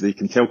me yesterday. You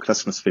can tell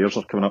Christmas fairs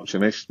are coming up. She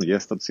messaged me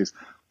yesterday and says,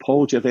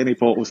 "Paul, do you have any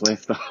bottles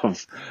left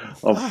of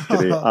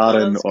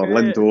Arran or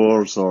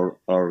Lindor's or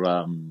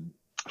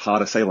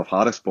Isle of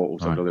Harris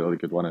bottles are a really, really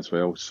good one as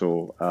well.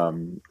 So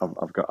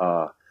I've got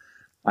a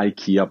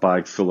IKEA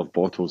bag full of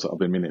bottles that I've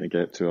been meaning to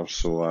get to her.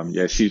 So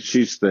yeah,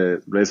 she's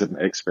the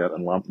resident expert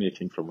in lamp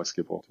making from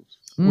whiskey bottles.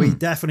 We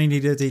definitely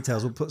need her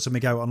details. We'll put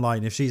something out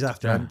online. If she's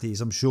after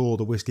empties, I'm sure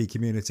the whiskey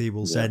community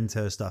will send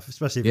her stuff,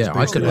 especially if it's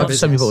I could have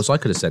so many bottles I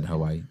could have sent her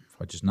away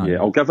if I just know. Yeah,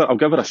 I'll give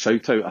her a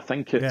shout out. I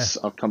think it's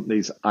our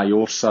company's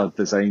Iorsa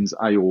Designs,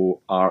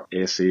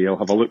 IORSA. I'll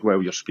have a look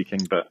while you're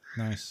speaking, but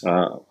nice.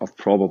 I've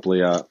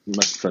probably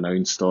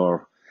mispronounced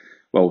or.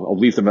 Well, I'll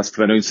leave the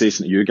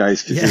mispronunciation to you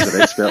guys because you're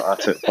the expert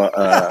at it. But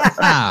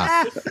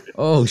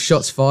oh,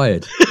 shots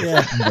fired!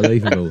 Yeah,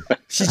 unbelievable.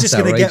 She's just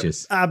going to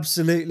get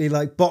absolutely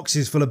like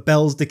boxes full of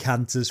Bell's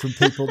decanters from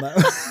people now.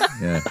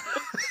 Yeah,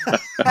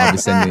 I'll be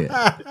sending it.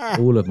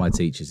 All of my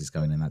teachers is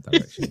going in that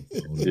direction.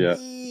 Yeah,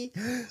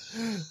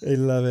 I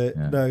love it.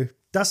 Yeah. No,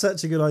 that's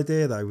such a good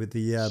idea though. With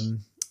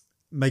the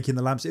making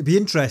the lamps, it'd be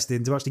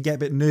interesting to actually get a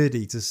bit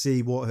nerdy to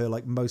see what her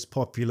like most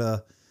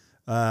popular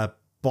bottle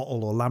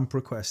or lamp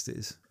request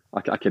is.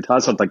 I could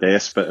hazard a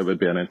guess, but it would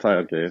be an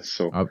entire guess.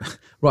 So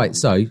right.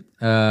 So,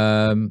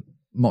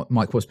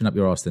 Mike, what's been up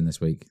your arse then this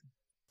week?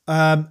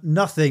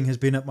 Nothing has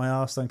been up my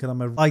arse, Duncan.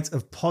 I'm a light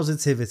of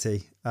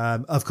positivity.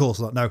 Of course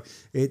not. No,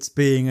 it's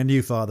being a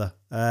new father.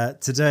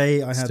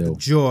 Today I had the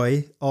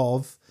joy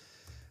of,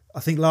 I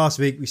think last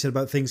week we said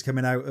about things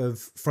coming out of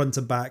front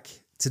and back.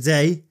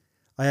 Today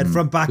I had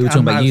front, back, we were and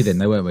talking mouth about you then,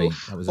 though, weren't we?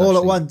 That was all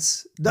at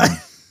once.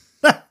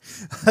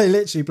 I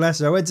literally, bless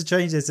her. I went to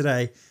change her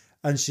today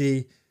and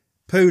she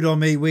pooed on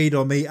me, weed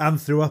on me, and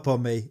threw up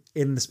on me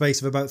in the space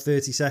of about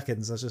 30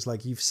 seconds. I was just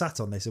like, you've sat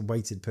on this and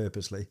waited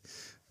purposely.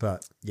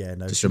 But yeah,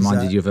 no. Just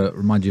reminded you of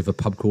a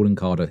pub crawl in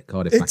Cardiff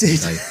back in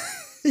the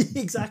day.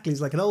 Exactly.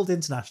 It's like an old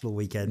international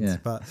weekend. Yeah.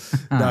 But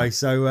no,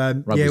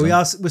 so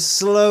we're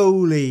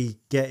slowly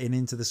getting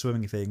into the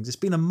swimming things. It's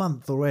been a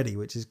month already,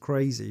 which is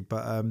crazy.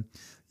 But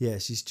yeah,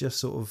 she's just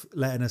sort of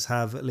letting us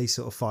have at least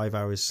sort of 5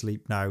 hours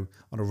sleep now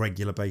on a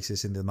regular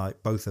basis in the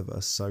night, both of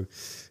us. So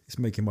it's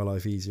making my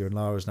life easier. And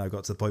Lara's now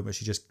got to the point where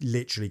she just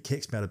literally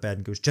kicks me out of bed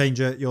and goes, change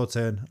her, your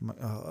turn. I'm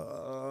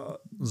like,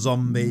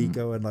 zombie,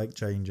 go and like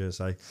change her.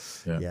 So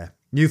yeah,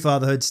 new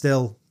fatherhood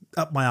still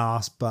up my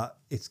arse, but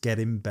it's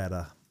getting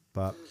better.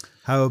 But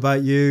how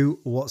about you?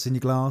 What's in your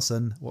glass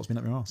and what's been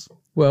up your arse?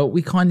 Well,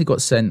 we kindly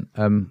got sent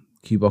Cubocken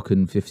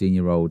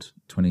 15-year-old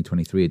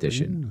 2023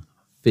 edition.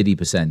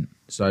 50%.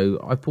 So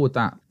I poured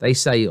that. They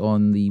say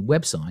on the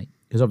website,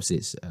 because obviously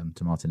it's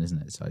tomatin,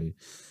 isn't it? So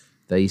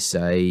they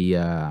say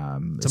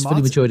it's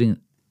fully matured in.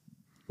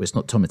 Well, it's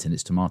not tomatin,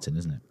 it's tomatin,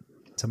 isn't it?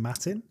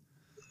 Tomatin?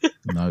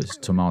 No, it's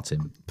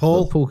tomatin.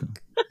 Paul?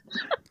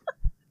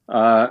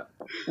 Well,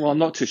 I'm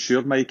not too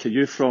sure, Mike. Are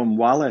you from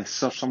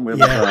Wallace or somewhere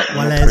like that?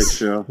 I'm not quite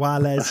sure.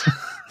 Wallace.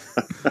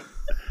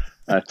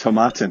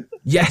 Tomatin.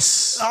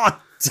 Yes.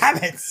 Oh, damn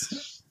it.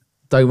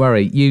 Don't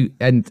worry, you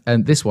and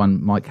this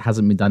one, Mike,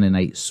 hasn't been done in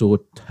a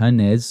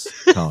Sauternes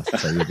cast,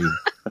 so you'll be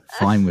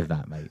fine with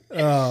that, mate.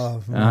 Oh,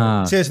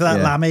 cheers for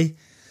that, Lammy.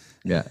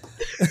 Yeah,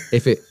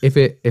 if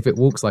it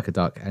walks like a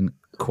duck and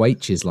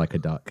quaches like a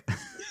duck,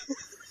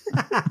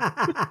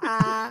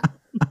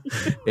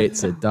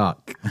 it's a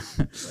duck.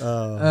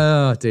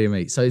 Oh dear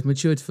me! So it's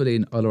matured fully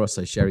in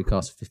Oloroso sherry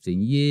cask for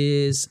 15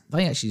 years.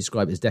 They actually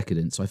describe it as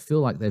decadent, so I feel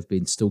like they've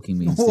been stalking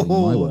me and stealing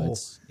my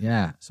words.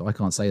 Yeah, so I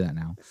can't say that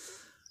now.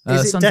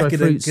 Is it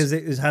decadent because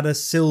it has had a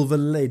silver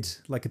lid,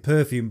 like a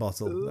perfume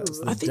bottle?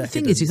 I think the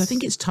thing is, I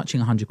think it's touching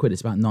 100 quid.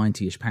 It's about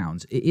 90-ish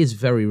pounds. It is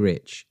very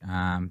rich.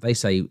 They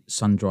say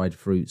sun-dried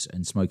fruits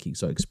and smoky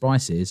exotic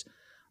spices.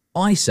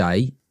 I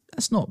say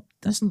that's not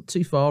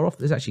too far off.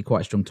 There's actually quite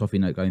a strong toffee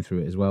note going through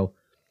it as well.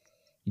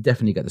 You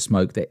definitely get the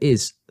smoke. There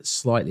is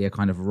slightly a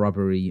kind of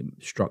rubbery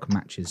struck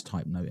matches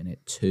type note in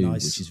it too,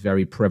 which is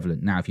very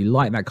prevalent. Now, if you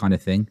like that kind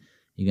of thing,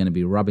 you're going to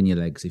be rubbing your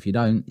legs. If you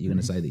don't, you're going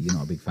to say that you're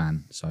not a big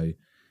fan. So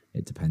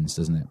it depends,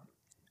 doesn't it?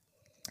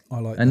 I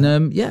like that.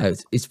 And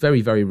it's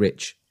very, very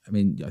rich. I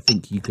mean, I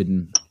think you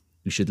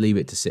should leave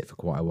it to sit for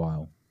quite a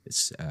while.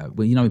 It's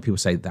when people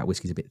say that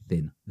whiskey's a bit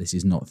thin. This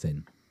is not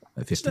thin.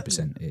 At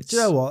 50%, it's. Do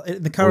you know what?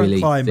 In the current oily,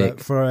 climate, thick.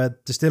 For a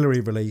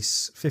distillery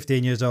release,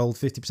 15 years old,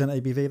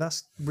 50% ABV,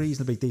 that's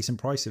reasonably decent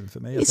pricing for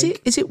me. Is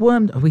it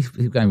worm?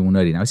 We're going more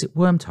nerdy now. Is it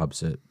worm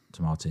tubs at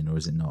Tomatin or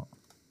is it not?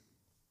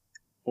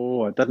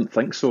 Oh, I didn't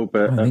think so,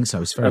 but I don't think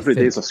so. It's very every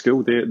thick. day's a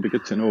school day. It'd be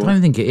good to know. I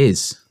don't think it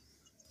is.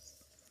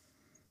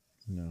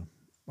 No.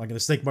 I'm going to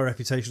stake my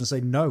reputation and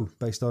say no,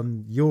 based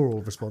on your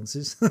all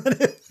responses.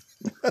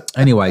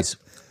 Anyways,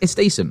 it's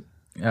decent.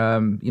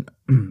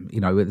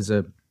 There's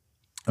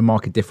a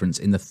marked difference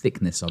in the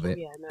thickness of it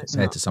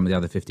compared to some of the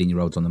other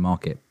 15-year-olds on the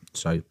market.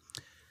 So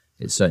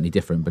it's certainly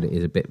different, but it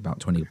is a bit about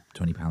 20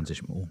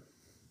 pounds-ish more.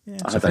 Yeah.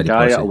 I had a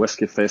guy at a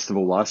whiskey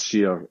festival last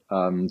year,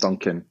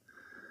 Duncan.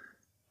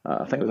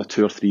 I think it was a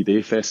 2 or 3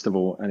 day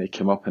festival, and he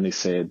came up and he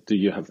said, "Do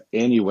you have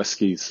any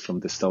whiskies from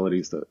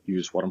distilleries that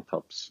use worm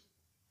tubs?"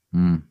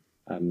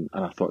 And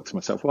I thought to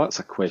myself, well, that's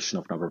a question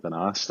I've never been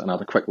asked. And I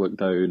had a quick look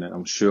down, and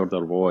I'm sure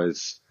there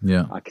was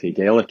a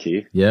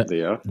Craigellachie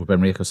there, with Ben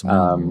Rick or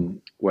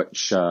something,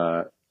 which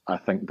I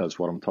think does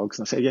Worm Tugs.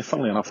 And I say, yeah,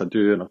 funnily enough, I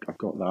do, and I've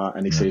got that.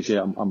 And he says,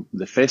 yeah, I'm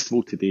the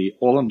festival today,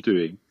 all I'm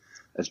doing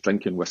is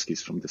drinking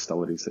whiskies from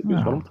distilleries that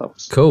use worm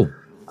tubs. Cool.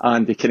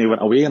 And he kind of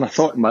went away, and I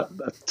thought,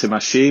 to my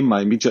shame,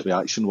 my immediate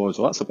reaction was,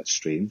 well, that's a bit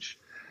strange.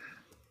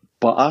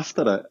 But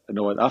after that,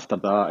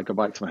 I go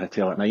back to my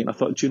hotel at night, and I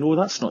thought, do you know,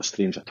 that's not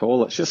strange at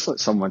all. It's just like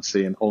someone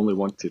saying, only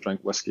want to drink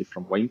whiskey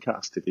from wine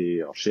casks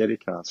today, or sherry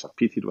casks, or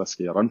peated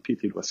whiskey, or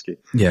unpeated whiskey.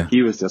 Yeah.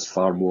 He was just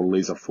far more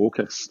laser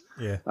focused.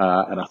 Yeah.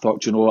 And I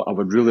thought, do you know what, I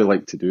would really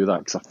like to do that,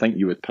 because I think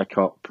you would pick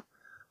up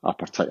a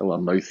particular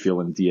mouthfeel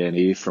and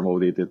DNA from all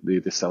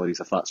the distilleries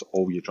if that's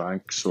all you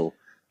drank. So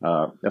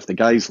if the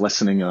guy's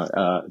listening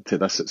to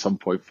this at some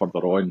point further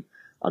on,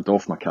 I'd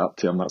off my cap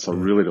to him. That's a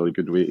really, really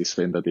good way to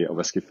spend a day at a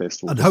whiskey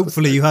festival. And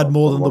hopefully you had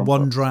more than the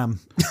one dram.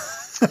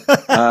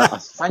 I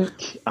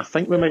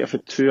think we might have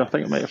had two. I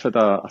think we might have had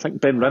I think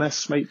Ben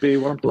Rennis might be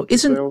Worm Tub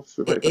as well.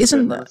 So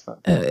isn't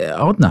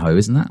Ardnahoe,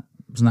 isn't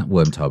that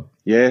Worm Tub?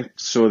 Yeah,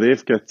 so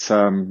they've got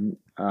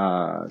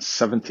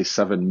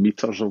 77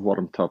 metres of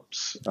worm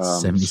tubs.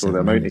 So the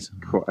amount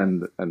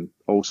and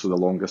also the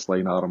longest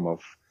line arm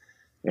of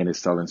any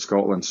still in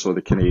Scotland. So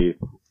the kind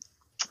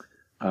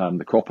of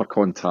the copper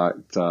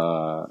contact.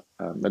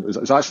 It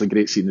was actually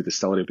great seeing the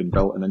distillery being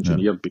built and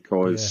engineered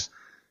because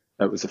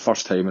it was the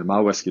first time in my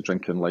whiskey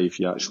drinking life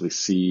you actually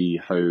see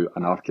how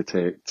an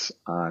architect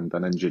and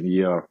an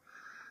engineer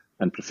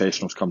and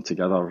professionals come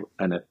together,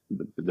 and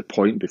the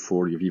point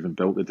before you've even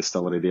built the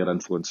distillery, their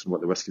influence on what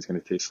the whiskey's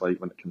going to taste like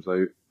when it comes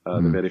out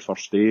the very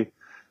first day.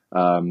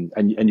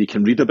 And you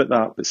can read about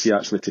that, but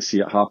to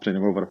see it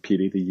happening over a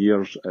period of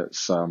years,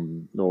 it's a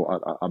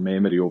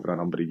memory over a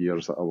number of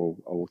years that I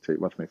will take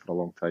with me for a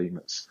long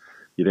time.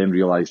 You then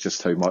realise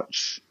just how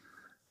much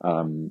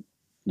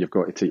you've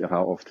got to take your hat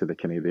off to the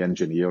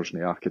engineers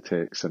and the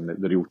architects and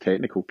the real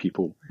technical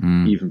people,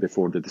 even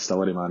before the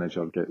distillery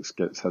manager gets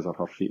his or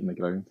her feet in the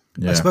ground.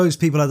 I suppose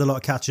people had a lot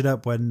of catching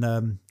up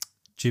when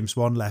Jim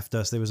Swan left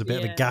us. There was a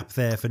bit of a gap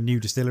there for new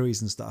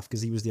distilleries and stuff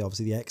because he was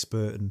obviously the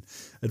expert and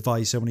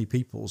advised so many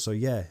people. So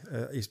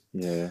it's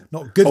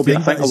not a good thing.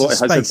 I think a lot of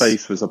his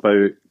advice was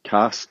about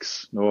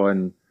casks,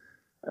 and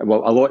a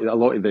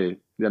lot of the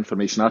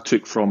information I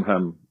took from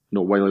him,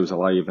 while he was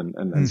alive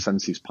and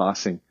since his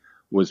passing,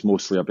 was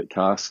mostly about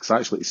casks.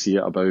 Actually, to see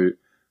it about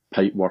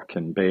pipe work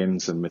and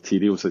bends and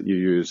materials that you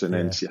use, and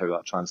then see how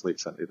that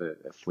translates into the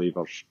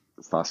flavours.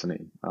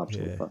 Fascinating,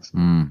 absolutely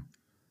fascinating.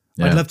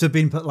 Yeah. I'd love to have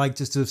been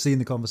just to have seen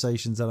the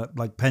conversations at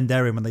like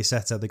Penderyn when they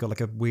set out. They got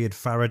like a weird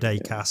Faraday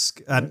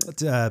cask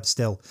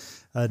still,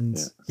 and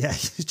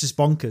it's just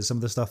bonkers some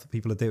of the stuff that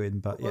people are doing.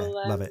 But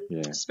love it.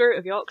 Yeah. Spirit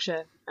of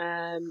Yorkshire,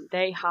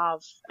 they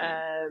have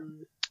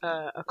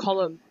a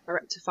column, a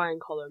rectifying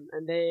column,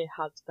 and they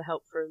had the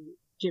help from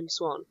Jim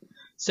Swan.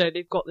 So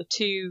they've got the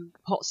two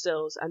pot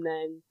stills, and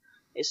then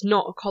it's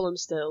not a column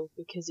still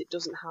because it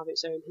doesn't have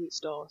its own heat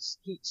source.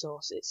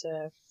 It's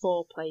a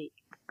 4-plate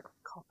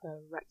copper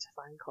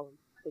rectifying column.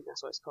 I think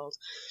that's what it's called.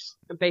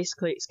 And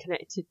basically it's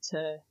connected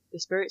to the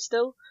spirit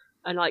still.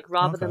 And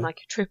rather than a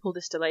triple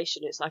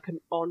distillation, it's like an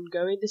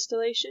ongoing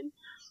distillation.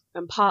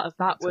 And part of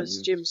that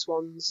was Jim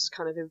Swan's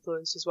kind of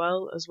influence as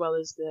well as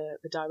the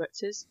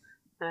directors.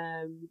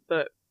 So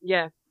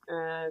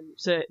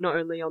not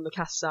only on the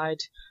cast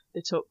side,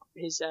 they took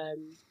his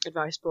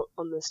advice, but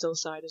on the still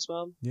side as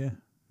well. Yeah,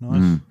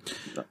 nice.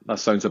 That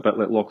sounds a bit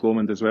like Loch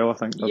Lomond as well, I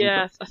think.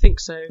 Yeah, I think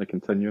so. The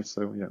continuous,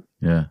 so yeah.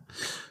 Yeah.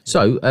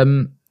 So,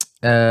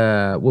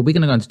 we're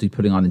going to go into do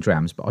putting on in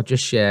Drams, but I'll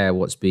just share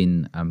what's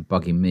been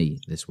bugging me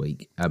this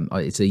week.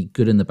 It's a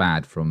good and the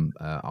bad from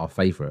our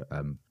favourite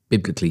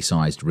biblically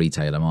sized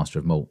retailer, Master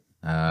of Malt.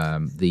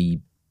 The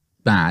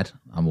bad,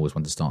 I'm always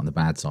one to start on the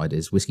bad side,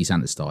 is Whiskey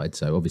Santa's died.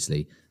 So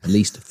obviously at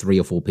least 3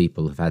 or 4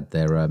 people have had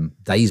their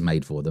days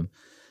made for them,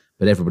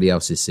 but everybody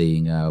else is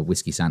seeing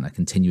Whiskey Santa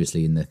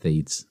continuously in their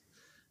feeds.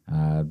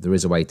 There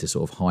is a way to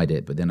sort of hide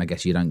it, but then I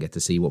guess you don't get to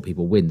see what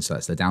people win, so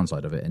that's the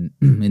downside of it. And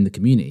in the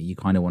community, you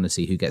kind of want to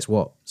see who gets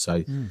what, so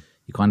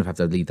you kind of have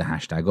to leave the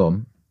hashtag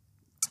on.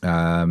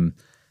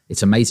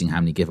 It's amazing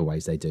how many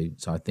giveaways they do,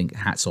 so I think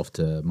hats off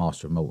to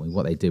Master of Malt.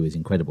 What they do is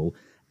incredible.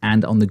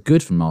 And on the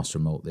good from Master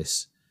of Malt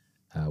this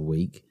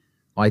week,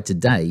 I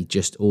today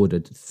just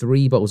ordered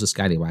 3 bottles of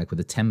Scallywag with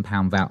a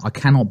 £10 voucher. I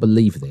cannot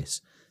believe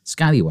this.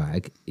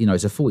 Scallywag,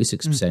 it's a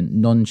 46%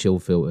 non-chill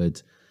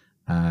filtered,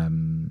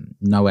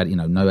 no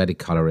added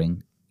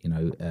colouring,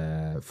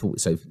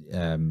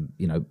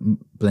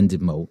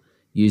 blended malt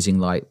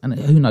using and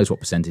who knows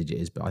what percentage it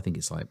is, but I think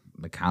it's like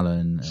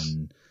Macallan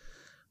and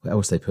what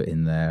else they put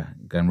in there,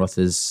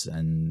 Glenrothes,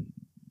 and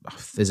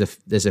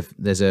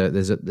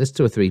there's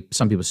 2 or 3.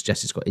 Some people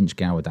suggest it's got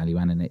Inchgow or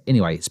Dalluan in it.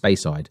 Anyway, it's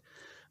Bayside,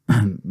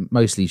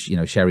 mostly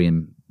sherry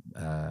and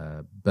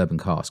bourbon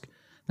cask.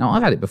 Now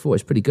I've had it before.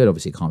 It's pretty good.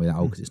 Obviously, it can't be that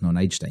old because it's not an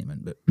age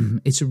statement, but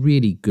it's a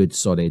really good,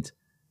 solid.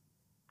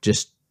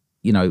 Just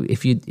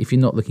if you're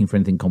not looking for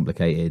anything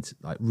complicated,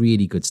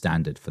 really good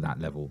standard for that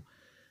level.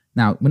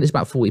 Now, when it's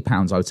about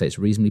 £40, I would say it's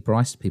reasonably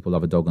priced. People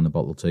love a dog on the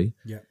bottle too.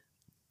 Yeah,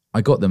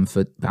 I got them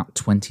for about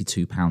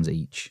 £22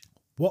 each.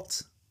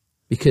 What?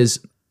 Because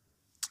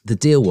the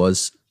deal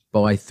was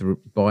buy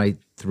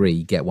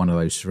 3, get one of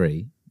those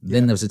free.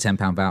 Then there was a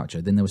 £10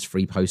 voucher. Then there was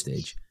free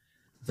postage.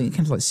 I think it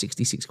came to like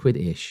 66 quid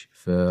ish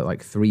for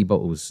like 3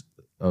 bottles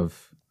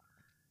of.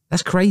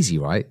 That's crazy,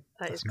 right?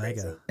 That is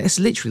crazy. Mega. It's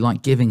literally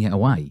like giving it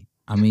away.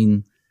 I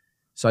mean,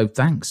 so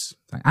thanks.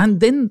 And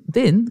then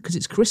because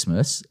it's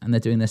Christmas and they're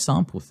doing their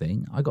sample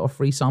thing, I got a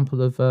free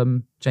sample of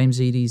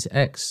James Eady's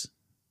X.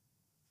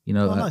 You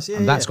know, nice.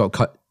 and that's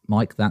got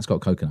Mike. That's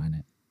got coconut in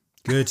it.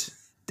 Good.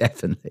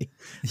 Definitely.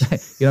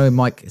 You know,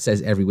 Mike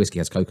says every whiskey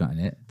has coconut in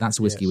it. That's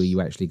a whiskey where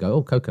you actually go,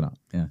 oh, coconut.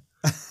 Yeah.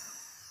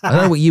 I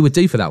don't know what you would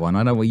do for that one.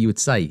 I know what you would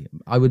say.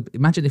 I would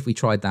imagine if we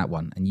tried that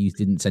one and you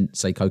didn't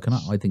say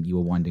coconut, I think you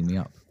were winding me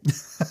up.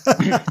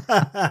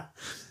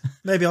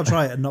 Maybe I'll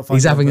try it and not find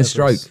He's it on having a purpose.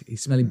 stroke.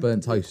 He's smelling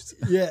burnt toast.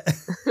 Yeah.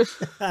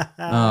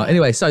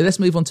 Anyway, so let's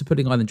move on to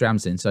Pudding Island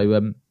Drams then.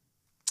 So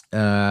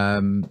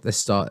let's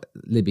start,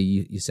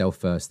 Libby, yourself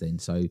first then.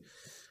 So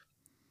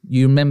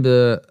you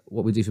remember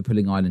what we do for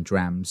Pudding Island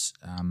Drams.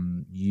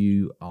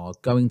 You are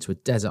going to a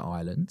desert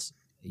island.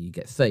 You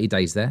get 30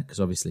 days there because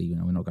obviously, you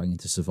know, we're not going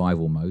into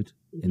survival mode,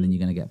 and then you're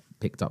going to get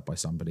picked up by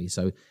somebody.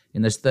 So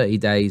in those 30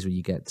 days where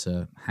you get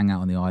to hang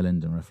out on the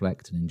island and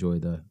reflect and enjoy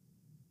the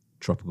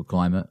tropical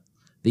climate,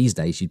 these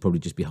days you'd probably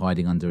just be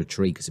hiding under a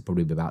tree because it'd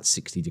probably be about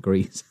 60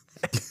 degrees.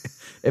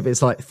 If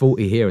it's like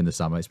 40 here in the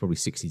summer, it's probably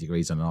 60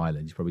 degrees on an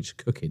island. You're probably just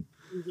cooking.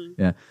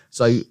 Yeah.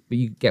 So but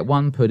you get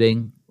one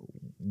pudding,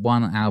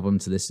 one album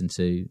to listen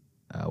to,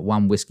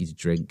 one whiskey to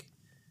drink,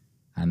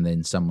 and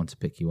then someone to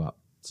pick you up.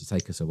 So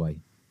take us away.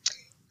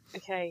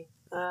 Okay,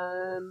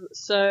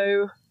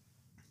 so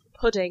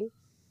pudding,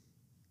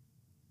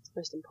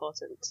 most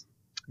important.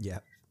 Yeah.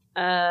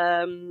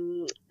 A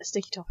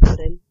sticky toffee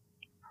pudding,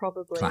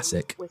 probably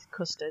Classic. with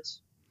custard.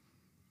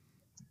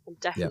 I'm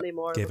definitely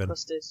more given. of a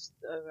custard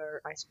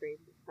over ice cream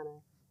kind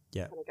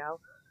of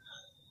gal.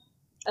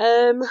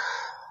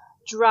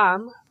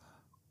 Dram.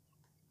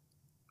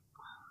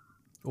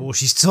 Oh,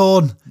 she's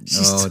torn.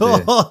 She's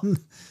torn.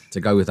 To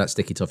go with that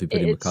sticky toffee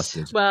pudding with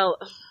custard. Well,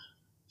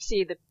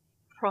 see, the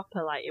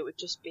proper, like, it would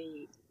just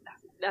be,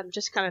 I'm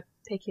just kind of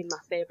picking my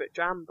favourite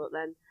dram, but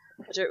then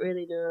I don't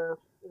really know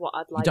what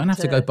I'd like. You don't have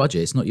to go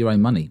budget. It's not your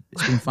own money.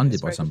 It's been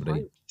funded by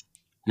somebody.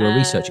 You're a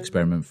research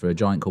experiment for a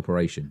giant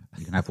corporation.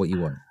 You can have what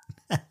you want.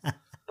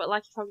 But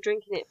like, if I'm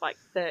drinking it for like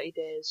 30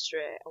 days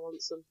straight, I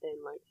want something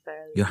like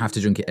fairly. You'll have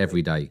to drink it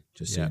every day,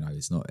 just so you know.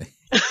 It's not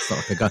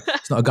like a gun.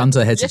 It's not a gun to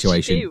the head Yes,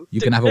 situation. you do.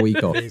 You can have a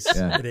week off. It is.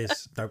 Yeah. It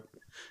is. Don't.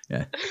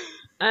 Yeah.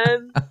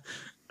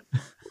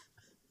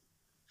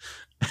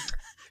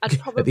 I'd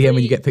probably... At the end,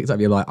 when you get picked up,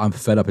 you're like, I'm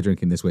fed up of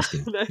drinking this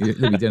whiskey.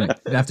 You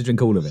don't have to drink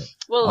all of it.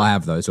 Well, I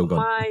have though. It's all gone.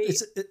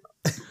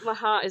 My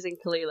heart is in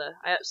Kalila.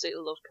 I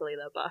absolutely love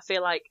Kalila, but I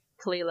feel like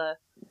Kalila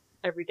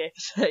every day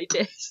for 30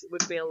 days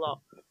would be a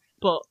lot.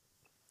 But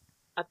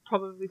I'd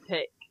probably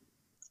pick,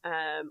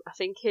 I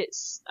think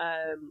it's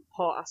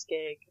Port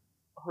Askeig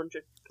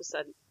 100%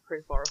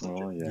 proof or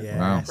 100%. Oh, yeah. Yes.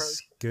 Wow.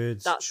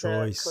 Good That's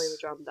choice. a Kalila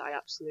dram that I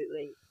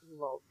absolutely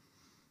love.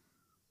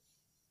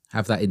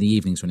 Have that in the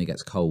evenings when it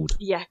gets cold.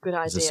 Yeah, good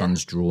idea. As the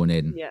sun's drawn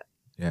in. Yeah.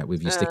 Yeah,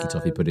 with your sticky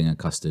toffee pudding and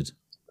custard.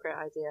 Great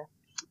idea.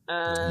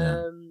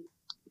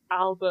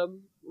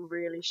 Album,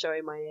 really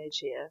showing my age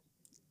here,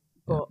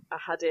 but I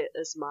had it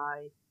as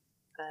my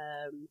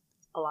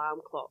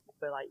alarm clock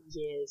for like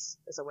years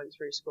as I went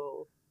through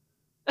school.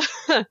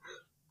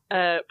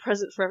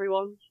 Present for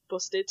Everyone,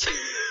 Busted.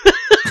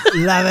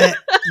 Love it.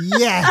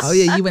 Yes. Oh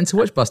yeah, you went to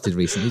watch Busted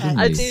recently, didn't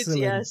you? I did,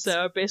 yeah.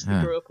 So I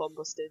basically grew up on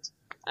Busted.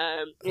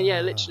 And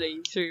yeah, literally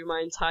through my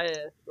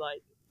entire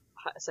like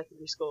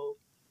secondary school,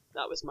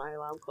 that was my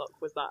alarm clock.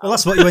 Was that? Well,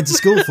 that's what you went to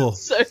school for.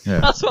 So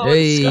that's what I went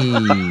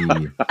to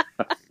school.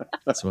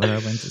 That's what I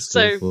went to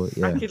school for.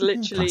 Yeah. I could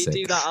literally Classic.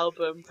 do that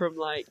album from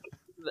like,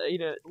 you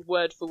know,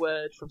 word for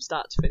word from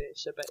start to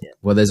finish. I bet you.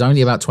 Well, there's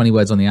only about 20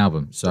 words on the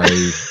album, so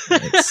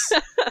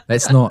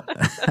let's not.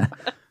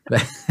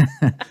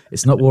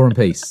 It's not War and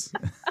Peace.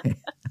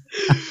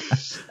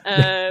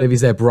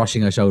 Libby's there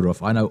brushing her shoulder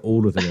off. I know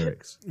all of the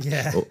lyrics.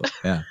 Yeah. Oh,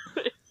 yeah.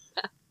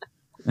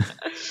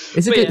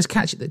 It's a good, it's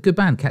catchy, good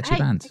band, catchy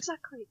band.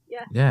 Exactly.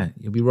 Yeah. Yeah,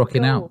 you'll be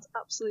rocking Gold,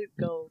 out. absolute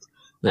gold.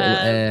 Little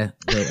air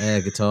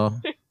guitar.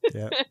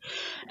 Yeah.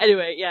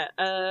 Anyway, yeah.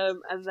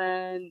 And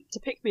then to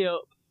pick me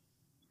up.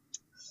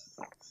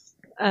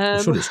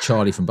 I'm sure it's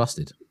Charlie from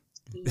Busted.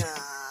 Nah.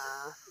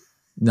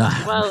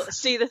 Nah. Well,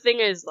 see, the thing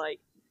is, like,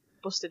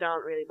 Busted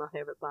aren't really my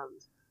favourite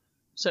band.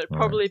 So it'd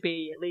probably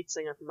be lead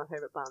singer from my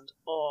favourite band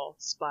or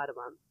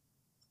Spider-Man.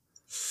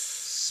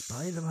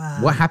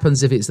 Spider-Man. What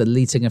happens if it's the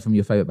lead singer from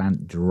your favourite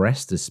band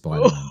dressed as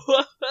Spider-Man?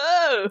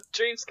 Oh,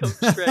 dreams come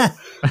true.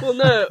 Well,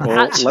 no, Well,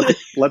 actually...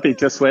 Libby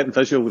just went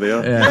visual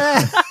there.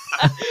 Yeah.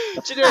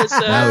 Do you know,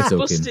 Now so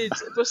we're talking.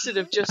 Busted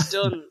have just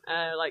done,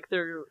 like,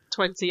 their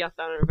 20th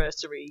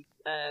anniversary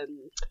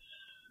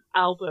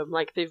album.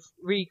 Like, they've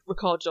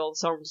re-recorded all the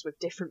songs with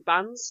different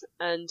bands,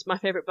 and my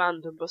favourite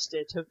band and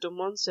Busted have done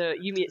one. So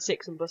You Me at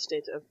Six and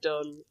Busted have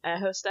done Air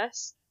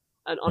Hostess,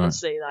 and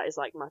honestly, that is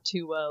like my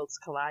two worlds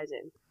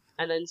colliding.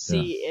 and then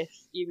see if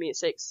You Me at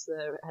 6,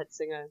 the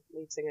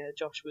lead singer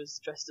Josh was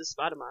dressed as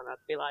Spider-Man, I'd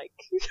be like,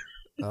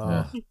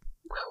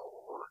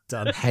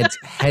 done.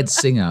 Head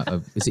singer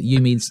of, is it You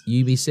Me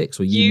 6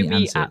 or You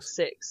Me at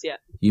 6? Yeah.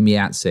 You Me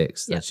at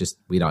 6. That's just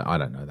I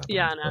don't know that.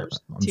 Yeah, band, no,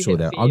 I'm sure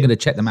they're. I'm going to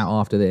check them out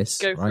after this.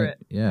 Go for it.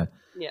 Yeah.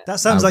 That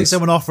sounds like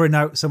someone offering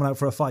someone out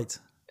for a fight.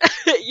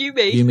 You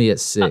Me at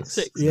 6.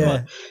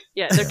 Yeah.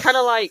 Yeah, they're kind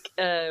of like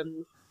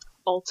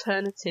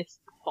alternative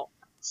pop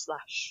 /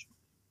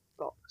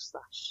 rock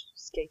 /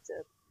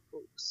 skater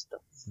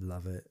stuff.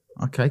 Love it.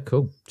 Okay,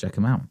 cool. Check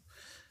them out.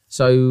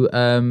 So,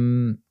 are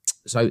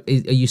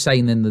you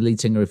saying then the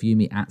lead singer of You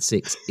Me at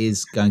 6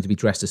 is going to be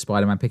dressed as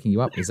Spider-Man picking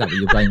you up? Is that what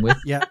you're going with?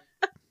 Yeah.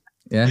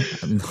 Yeah.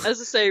 I mean, as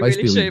I say,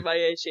 really showing my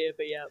age here,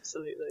 but yeah,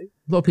 absolutely.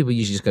 A lot of people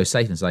usually just go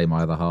safe and say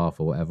my other half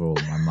or whatever, or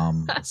my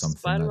mum or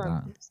something like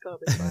that. It's gotta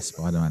be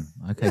Spider-Man.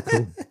 Okay,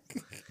 cool.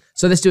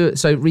 So let's do it.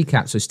 So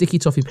recap. So sticky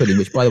toffee pudding,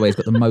 which by the way has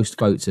got the most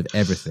votes of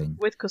everything.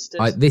 With custard.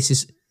 This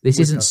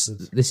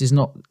is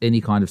not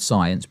any kind of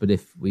science, but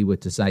if we were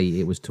to say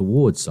it was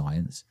towards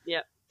science,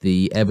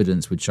 the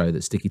evidence would show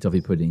that sticky toffee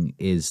pudding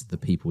is the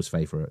people's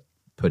favourite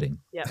pudding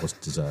or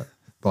dessert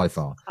by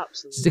far.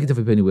 Absolutely. So sticky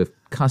toffee pudding with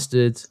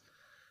custard,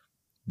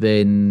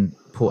 then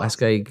Port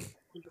Ascaic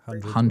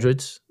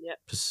 100.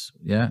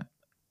 Yeah.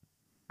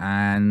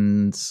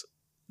 And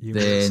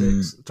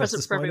then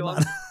Present for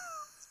Everyone.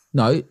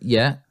 No,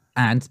 yeah.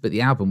 But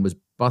the album was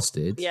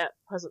busted. Yeah,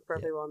 Present for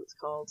Everyone it's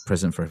called.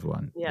 Present for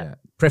Everyone. Yeah.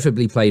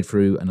 Preferably played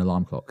through an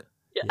alarm clock.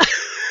 Yeah.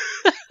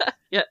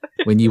 Yeah.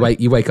 When you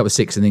wake up at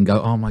 6 and then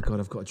go, oh my God,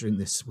 I've got to drink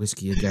this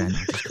whiskey again.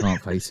 I just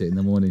can't face it in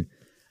the morning.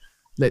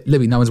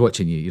 Libby, no one's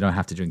watching you. You don't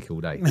have to drink it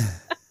all day.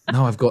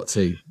 No, I've got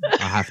to.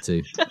 I have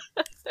to.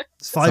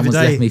 It's 5 a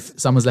day.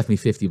 Someone's left me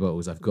 50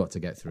 bottles. I've got to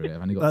get through it.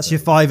 I've only got That's 30.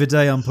 your 5 a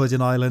day on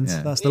Pudding Island.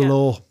 Yeah. That's the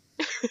law.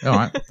 All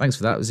right. Thanks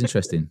for that. It was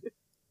interesting.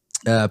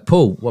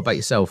 Paul, what about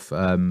yourself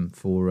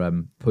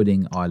for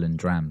Pudding Island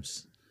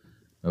Drams?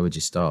 Where would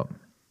you start?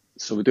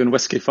 So we're doing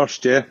whiskey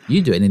first, yeah?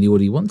 You do it in any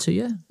order you want to,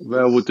 yeah?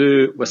 Well, we'll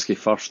do whiskey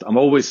first. I'm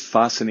always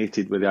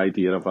fascinated with the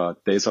idea of a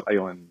desert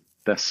island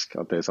disc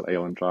or desert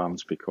island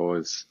drams,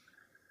 because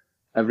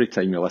every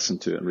time you listen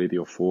to it on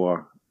Radio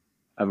 4,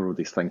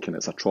 everybody's thinking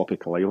it's a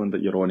tropical island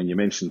that you're on, and you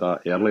mentioned that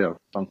earlier,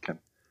 Duncan.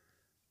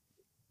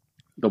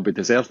 There'll be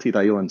deserted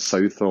islands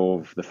south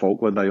of the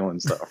Falkland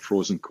Islands that are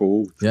frozen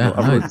cold. Yeah,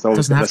 everyone's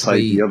always got this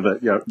idea that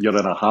you're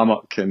in a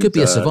hammock. And could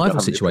be a survival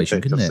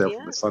situation, couldn't it?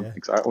 From the sun.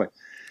 Exactly.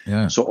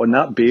 Yeah. So on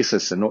that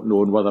basis, and not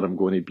knowing whether I'm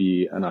going to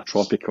be in a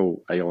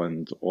tropical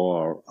island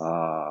or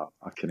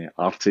a kind of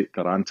Arctic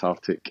or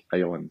Antarctic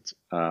island,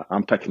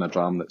 I'm picking a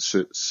dram that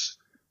suits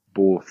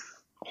both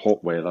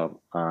hot weather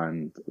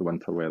and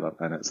winter weather,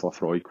 and it's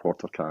Lafroy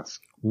Quarter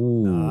Cask.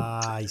 Ooh,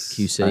 nice.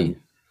 QC. And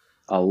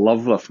I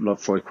love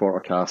Lafroy Quarter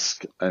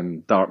Cask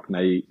and dark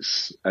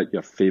nights at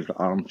your favourite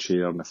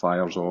armchair and the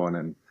fire's on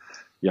and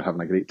you're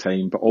having a great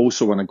time. But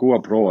also when I go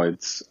abroad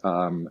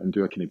and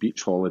do a kind of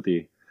beach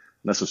holiday,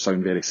 and this will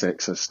sound very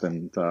sexist,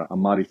 and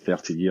I'm married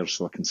 30 years,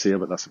 so I can say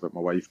about this about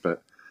my wife,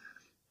 but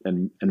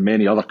and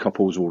many other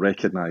couples will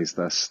recognise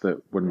this,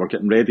 that when we're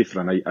getting ready for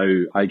a night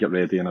out, I get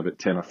ready in about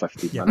 10 or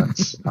 15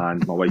 minutes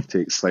and my wife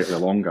takes slightly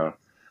longer.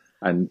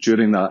 And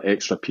during that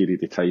extra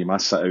period of time, I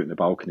sit out in the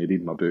balcony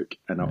reading my book,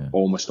 and I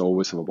almost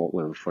always have a bottle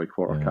of Lafroy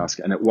Quarter Cask,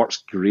 and it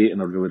works great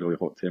in a really, really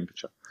hot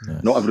temperature.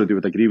 Yes. Not everybody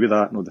would agree with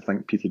that. No, they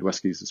think peated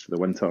whiskies is for the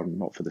winter and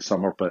not for the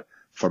summer, but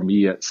for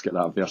me, it's got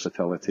that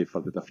versatility for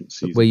the different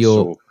seasons. Where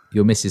your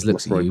missus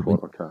looks at you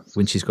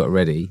when she's got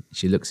ready,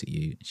 she looks at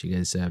you, she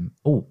goes,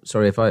 "Oh,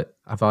 sorry, if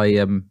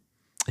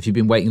you've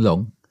been waiting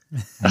long,"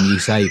 and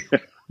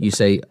you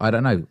say, "I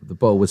don't know, the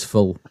bottle was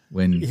full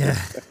when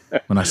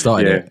I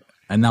started it."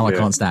 And now I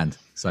can't stand.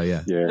 So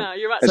yeah. No,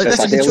 you're actually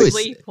going to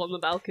sleep on the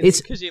balcony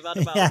because you've had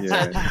a balcony.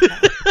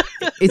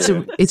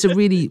 It's a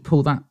really,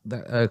 Paul,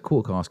 that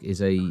quarter cask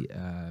is I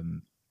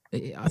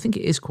think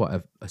it is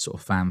quite a sort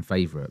of fan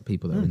favourite.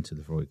 People that are into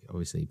the Lafroy,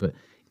 obviously, but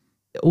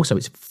also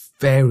it's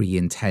very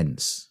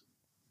intense.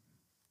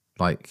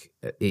 Like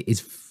it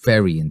is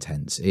very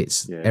intense.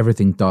 It's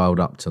everything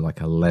dialed up to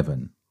like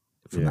 11.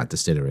 From that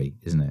distillery,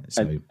 isn't it?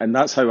 So, and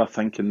that's how I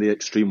think in the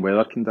extreme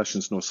weather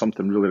conditions,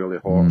 something really, really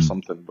hot or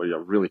something where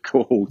you're really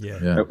cold,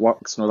 it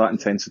works. That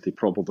intensity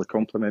probably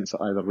complements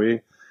it either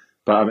way.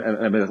 But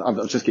I mean,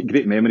 I've just got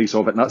great memories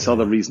of it, and that's the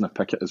other reason I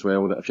pick it as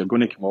well, that if you're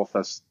going to come off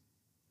this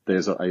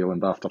desert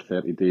island after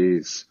 30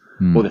 days,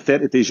 well, the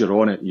 30 days you're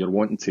on it, you're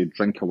wanting to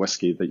drink a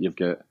whiskey that you've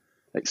got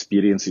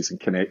experiences and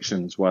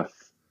connections with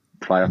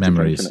prior to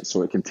drinking it,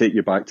 so it can take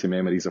you back to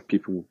memories of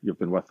people you've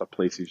been with or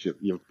places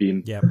you've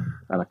been,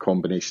 and a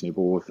combination of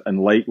both. And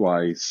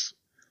likewise,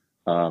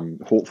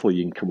 hopefully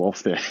you can come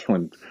off the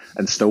island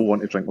and still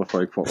want to drink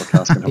Lafroy Quarter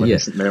Cask and have a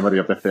decent memory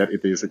of the 30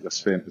 days that you've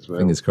spent as well.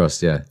 Fingers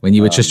crossed, when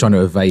you were just trying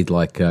to evade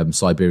like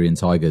Siberian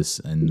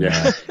tigers and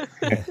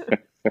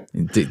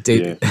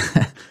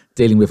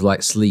dealing with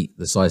like sleet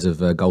the size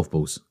of golf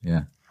balls.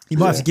 You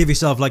might have to give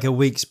yourself like a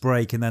week's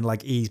break and then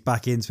like ease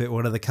back into it.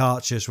 One of the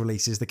Karchers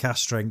releases, the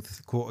cask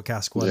strength quarter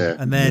cask one,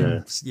 and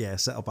then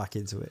settle back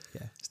into it.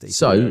 Yeah.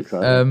 So,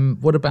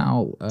 what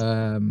about do you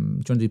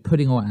want to do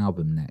pudding or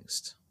album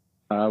next?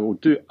 We'll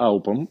do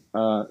album.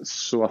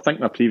 So I think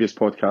my previous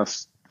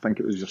podcast, I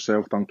think it was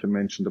yourself, Duncan,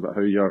 mentioned about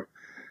how you're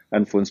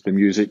influenced by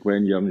music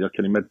when you're in your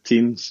kind of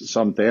mid-teens. So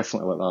I'm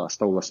definitely like that. I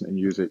still listen to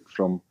music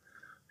from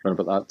around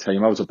about that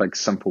time. I was a big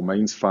Simple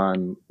Minds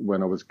fan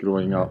when I was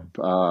growing up,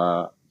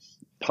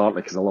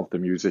 partly because I loved the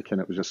music and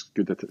it was just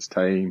good at its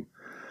time.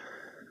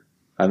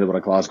 And they were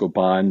a Glasgow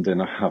band,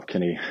 and I've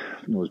kind of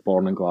was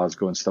born in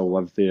Glasgow and still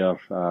lived there.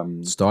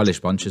 Stylish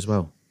bunch as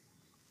well.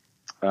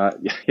 I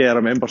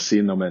remember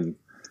seeing them in,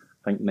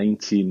 I think,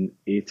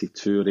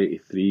 1982 or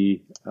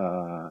 83,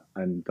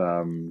 and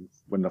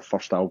when their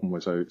first album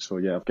was out. So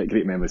yeah, I've got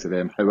great memories of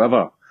them.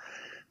 However,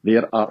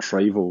 their arch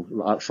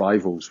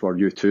rivals were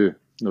U2.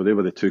 They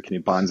were the two kind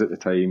of bands at the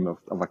time of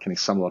a kind of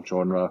similar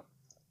genre.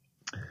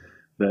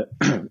 That,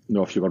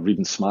 if you were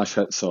reading smash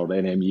hits or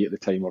NME at the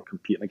time or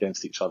competing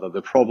against each other,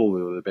 they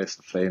probably were the best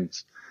of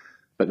friends.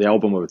 But the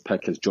album I would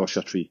pick is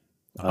Joshua Tree.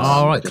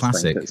 Right,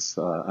 classic. It's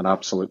an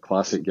absolute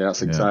classic. Yeah,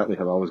 that's exactly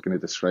how I was going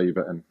to describe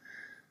it. And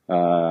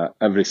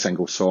every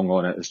single song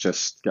on it has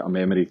just got a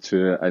memory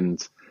to it. And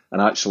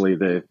actually,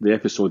 the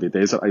episode of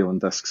Desert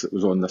Island Discs that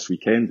was on this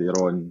weekend, they're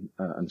on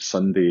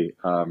Sunday.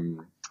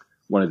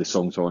 One of the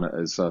songs on it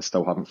is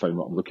Still Haven't Found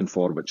What I'm Looking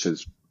For, which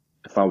is,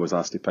 if I was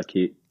asked to pick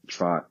 8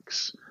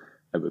 tracks,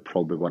 it would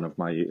probably be one of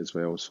my 8 as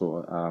well.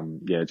 So,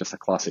 just a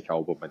classic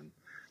album, and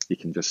you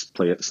can just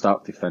play it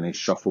start to finish,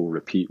 shuffle,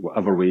 repeat,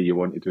 whatever way you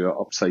want to do it,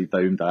 upside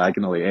down,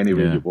 diagonally, any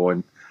way you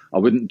want. I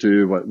wouldn't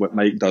do what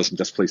Mike does and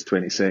just plays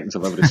 20 seconds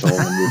of every song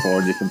and move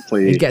on. You can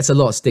play. He gets a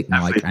lot of stick,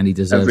 Mike, and he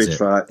deserves every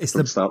track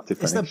from start to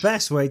It's finish. the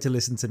best way to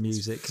listen to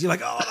music, because you're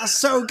like, oh, that's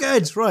so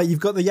good. Right, you've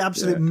got the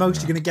absolute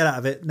most you're going to get out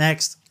of it.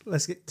 Next.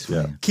 Let's keep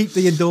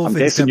the endorphins. I'm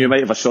guessing you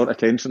might have a short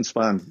attention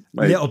span.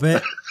 Mike. A little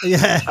bit,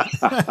 yeah.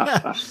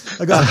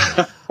 I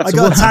got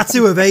a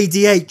tattoo of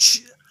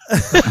ADH.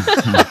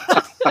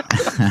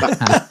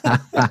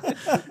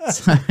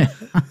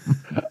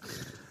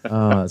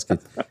 That's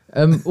good.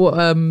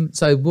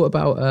 So what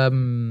about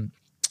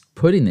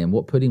pudding then?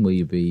 What pudding will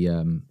you be,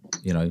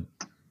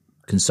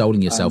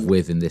 consoling yourself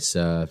with in this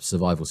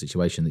survival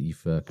situation that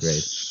you've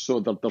created? So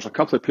there's a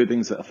couple of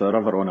puddings that if they're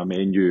ever on a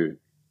menu,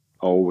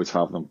 I always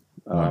have them.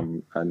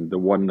 And the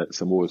one that's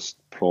the most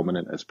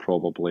prominent is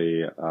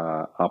probably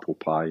apple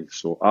pie.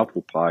 So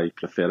apple pie,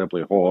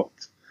 preferably hot,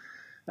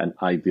 and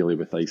ideally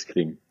with ice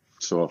cream.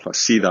 So if I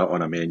see that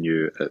on a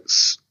menu,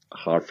 it's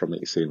hard for me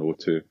to say no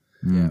to.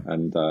 Yeah.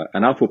 And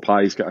apple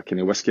pie's got a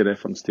kind of whiskey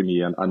reference to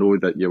me, and I know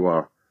that you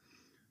were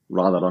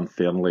rather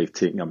unfairly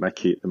taking the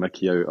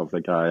mickey out of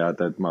the guy I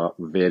did my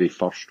very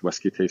first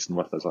whiskey tasting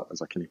with as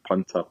a kind of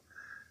punter,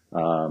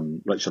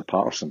 Richard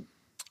Patterson.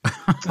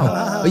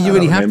 You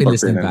really have been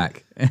listening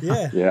back.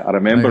 Yeah, I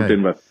remember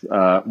being with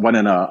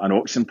winning an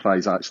auction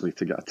prize actually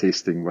to get a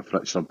tasting with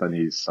Richard in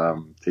his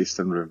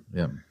tasting room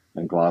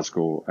in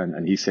Glasgow,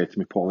 and he said to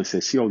me, Paul, he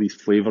says, see all these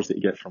flavours that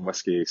you get from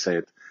whiskey. He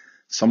said,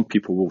 some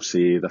people will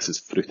say this is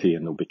fruity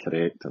and they'll be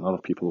correct, and other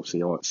people will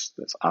say, oh, it's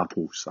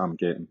apples I'm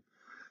getting,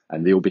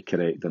 and they'll be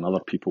correct, and other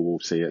people will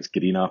say it's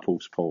green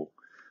apples, Paul.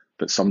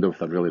 But somebody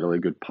with a really, really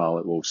good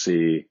palate will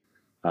say,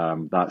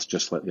 that's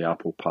just like the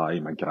apple pie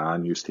my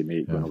gran used to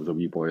make when I was a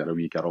wee boy or a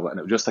wee girl. And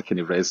it was just a kind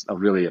of a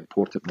really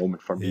important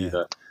moment for me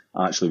that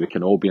actually we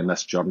can all be in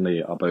this journey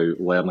about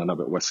learning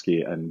about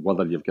whiskey, and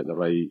whether you've got the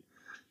right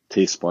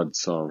taste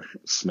buds or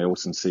smell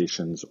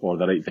sensations or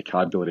the right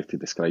vocabulary to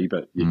describe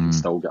it, you can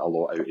still get a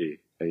lot out of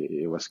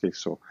whiskey.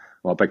 So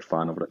I'm a big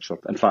fan of Richard.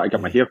 In fact, I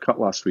got my hair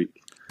cut last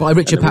week. By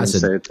Richard Patterson?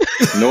 Said,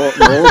 no,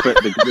 but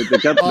the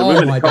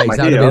woman that cut my hair,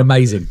 that would have been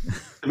amazing.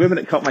 The woman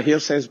that cut my hair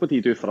says, what do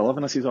you do for a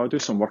living? I says, I do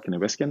some work in the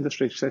whiskey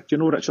industry. She said, do you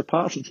know Richard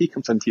Patterson? He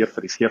comes into here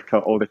for his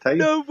haircut all the time.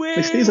 No way.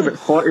 He stays about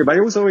 40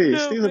 miles away.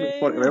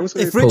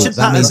 If Richard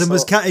Patterson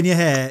was cutting your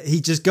hair,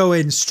 he'd just go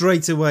in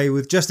straight away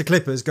with just the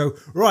clippers, go,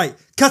 right,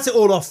 cut it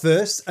all off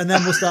first, and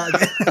then we'll start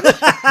again.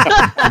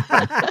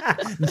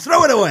 And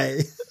throw it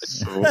away.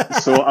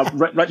 So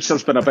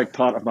Richard's been a big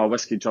part of my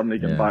whiskey journey,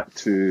 getting back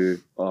to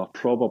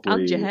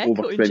probably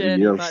over 20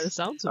 years. By the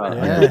sounds of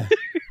it.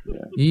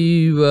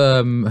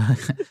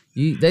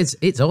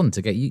 It's on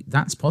to get you.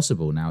 That's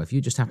possible now. If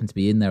you just happen to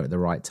be in there at the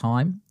right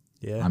time,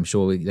 I'm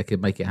sure they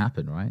could make it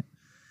happen, right?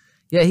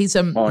 Yeah, he's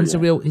a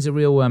real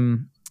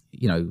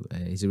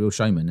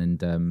showman,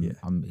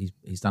 and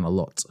he's done a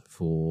lot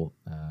for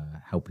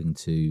helping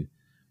to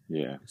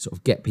sort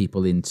of get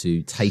people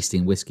into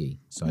tasting whiskey.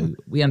 So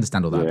we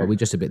understand all that, but we're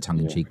just a bit tongue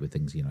in cheek with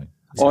things, you know.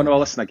 So, oh no,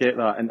 listen, I get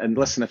that, and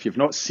listen, if you've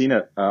not seen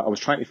it, I was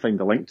trying to find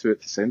a link to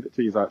it to send it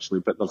to you actually,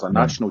 but there's a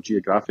National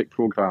Geographic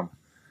programme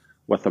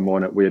with him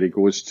on it where he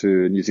goes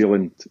to New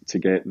Zealand to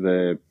get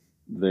the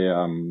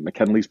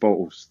McKinley's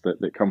bottles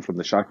that come from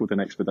the Shackleton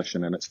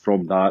expedition, and it's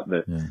from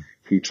that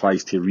he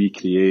tries to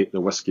recreate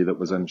the whiskey that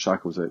was in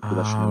Shackleton's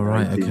expedition in the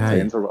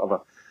 1910s or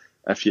whatever.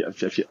 If you,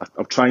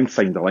 I'll try and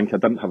find the link. I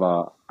didn't have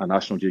a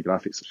National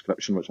Geographic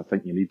subscription, which I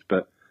think you need,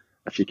 but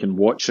if you can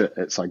watch it,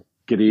 it's a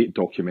great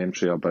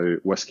documentary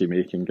about whiskey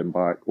making going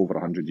back over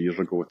 100 years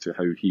ago to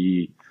how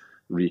he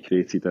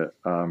recreated it.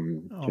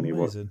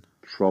 Amazing.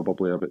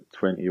 Probably about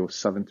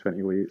 2007,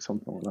 2008,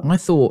 something like that. I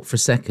thought for a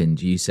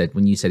second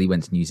when you said he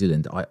went to New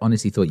Zealand, I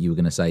honestly thought you were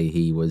going to say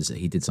he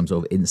did some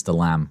sort of Insta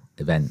Lamb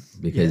event,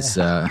 because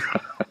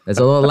there's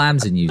a lot of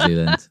lambs in New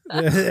Zealand.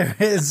 Yeah, there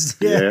is.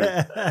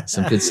 Yeah.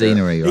 Some good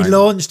scenery, right? He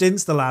launched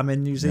Insta Lamb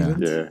in New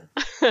Zealand.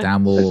 Yeah.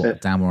 Down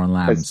more on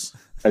lambs.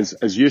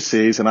 As you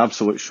say, he's an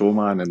absolute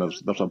showman, and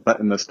there's a bit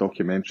in this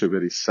documentary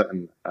where he's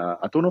sitting.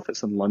 I don't know if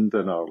it's in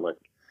London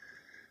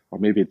or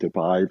maybe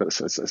Dubai, but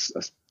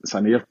it's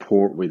an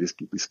airport where he's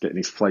getting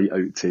his flight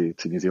out to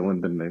New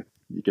Zealand, and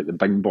you get the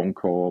bing bong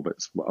call, but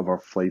it's whatever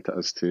flight it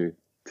is to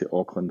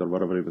Auckland or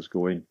wherever he was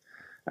going,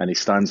 and he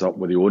stands up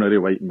with the owner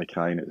of White and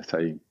Mackay at the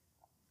time,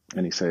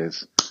 and he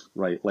says,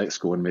 "Right, let's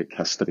go and make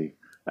history."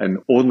 And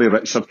only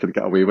Richard could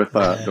get away with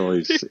that. No,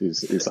 he's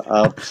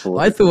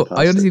absolutely.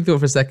 I honestly thought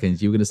for a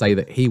second you were going to say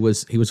that he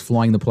was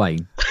flying the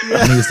plane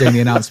and he was doing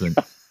the announcement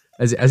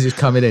as he was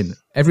coming in.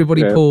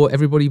 Everybody pour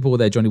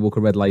their Johnny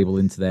Walker Red Label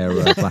into their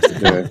plastic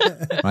cup.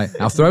 Right,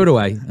 I'll throw it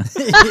away.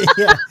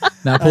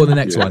 Now pour the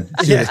next one.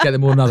 Let's get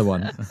them all another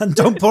one. And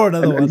don't pour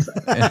another one.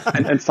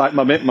 And in fact,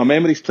 my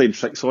memory's playing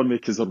tricks on me,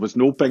 because there was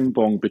no bing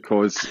bong,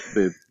 because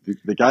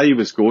the guy he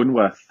was going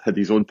with had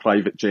his own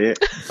private jet.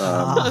 He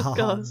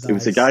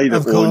was the guy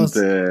that owned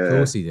of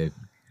course he did.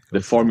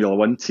 The Formula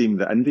One team,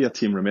 the India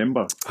team.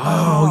 Remember?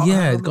 Oh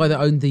yeah, the guy that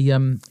owned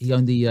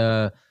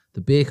the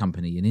beer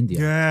company in India.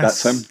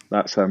 Yes.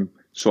 That's him.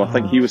 So I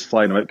think he was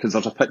flying out, because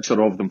there's a picture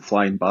of them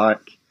flying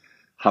back,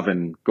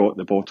 having got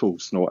the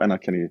bottles, in a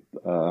kind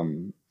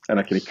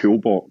of cool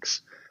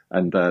box,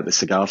 and the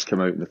cigars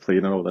come out in the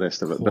plane and all the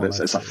rest of it. But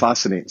it's a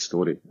fascinating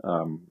story.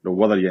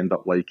 Whether you end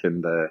up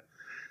liking the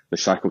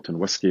Shackleton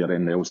whiskey or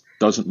anything else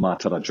doesn't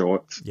matter a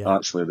jot. Yeah.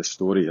 Actually, the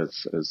story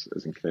is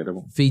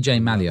incredible.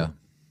 Vijay Mallya.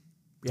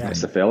 Yeah.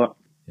 That's the fella.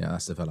 Yeah,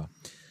 that's the fella.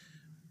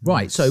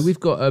 Right, so we've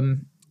got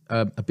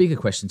a bigger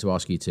question to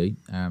ask you two.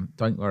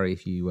 Don't worry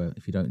if you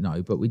don't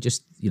know, but we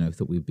just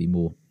thought we'd be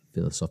more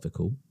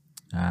philosophical.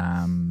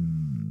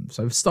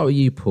 So we'll start with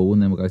you, Paul,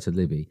 and then we'll go to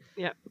Libby.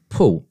 Yeah.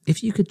 Paul,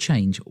 if you could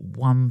change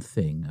one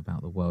thing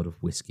about the world of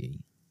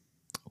whiskey,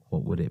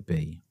 what would it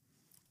be?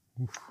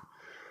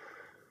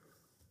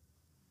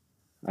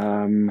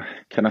 Can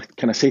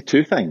I say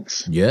two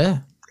things? Yeah.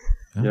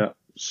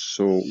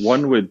 So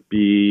one would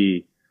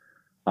be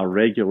a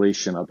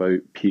regulation about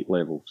peat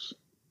levels.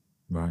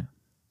 Right.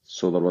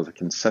 So there was a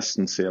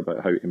consistency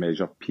about how to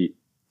measure peat,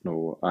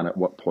 and at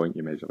what point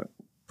you measure it.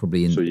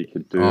 Probably so you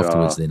could do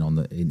afterwards. Then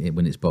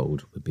when it's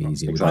bottled would be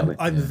easier. Exactly.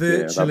 I'm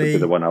virtually that would be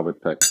the one I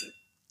would pick.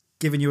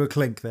 Giving you a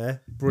clink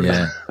there.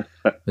 Brilliant.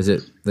 Yeah.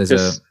 There's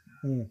a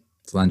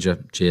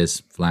flanger.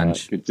 Cheers,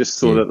 flange. Just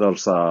so that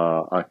there's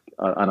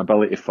an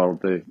ability for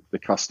the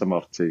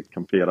customer to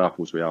compare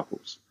apples with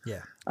apples.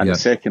 Yeah. And the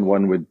second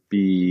one would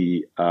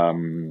be,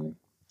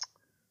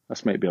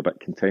 this might be a bit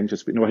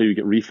contentious, but you know how you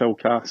get refill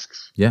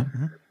casks? Yeah.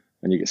 Mm-hmm.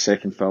 And you get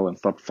second fill and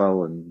third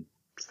fill and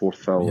fourth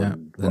fill. Yeah.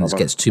 And then it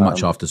gets too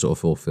much after sort of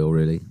fourth fill,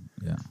 really.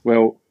 Yeah.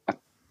 Well,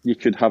 you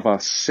could have a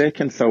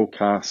second fill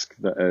cask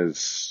that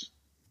is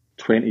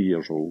 20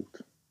 years old,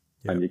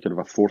 and you could have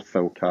a fourth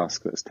fill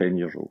cask that is 10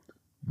 years old.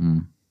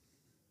 Mm.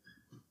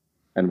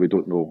 And we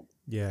don't know.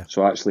 Yeah.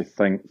 So I actually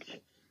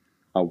think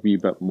a wee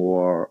bit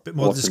more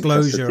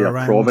disclosure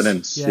around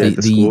provenance. Yeah.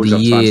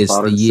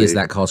 The years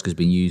that cask has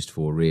been used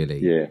for,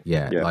 really.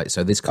 Yeah. Like,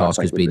 so this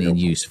cask has been in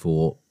use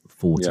for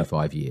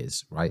 45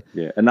 years, right?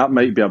 Yeah, and that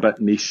might be a bit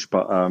niche,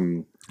 but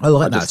I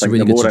like that. It's a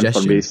really good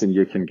suggestion. The more information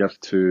you can give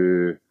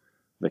to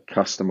the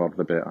customer,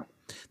 the better.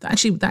 That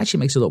actually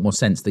makes a lot more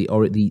sense. The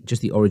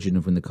origin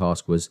of when the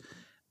cask was,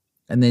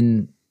 and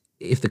then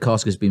if the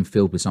cask has been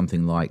filled with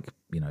something like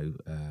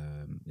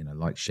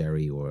like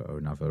sherry or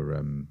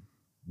another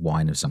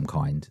wine of some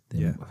kind,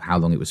 then how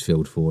long it was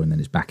filled for, and then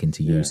it's back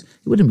into use.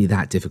 It wouldn't be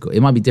that difficult.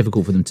 It might be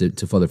difficult for them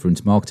to follow through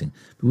into marketing,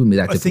 but it wouldn't be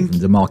that difficult for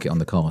them to market on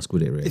the cask,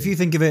 would it? Really, if you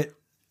think of it,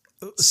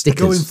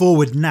 stickers going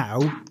forward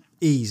now,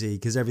 easy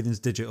because everything's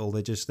digital.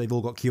 They've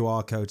all got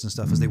QR codes and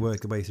stuff as they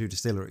work their way through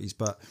distilleries,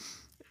 but.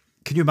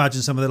 Can you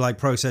imagine some of the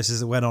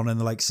processes that went on in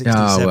the 60s,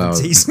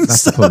 70s? And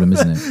that's stuff? the problem,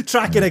 isn't it?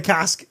 Tracking a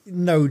cask,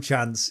 no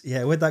chance.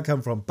 Yeah, where'd that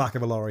come from? Back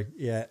of a lorry.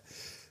 Yeah,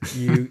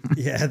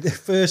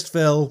 the first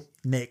fill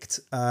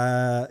nicked.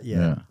 No,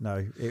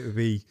 it would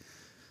be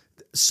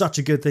such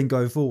a good thing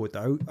going forward.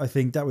 Though I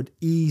think that would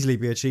easily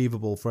be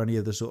achievable for any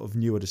of the sort of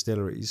newer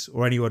distilleries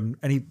or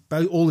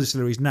all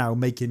distilleries now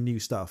making new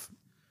stuff.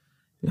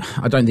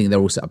 I don't think they're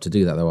all set up to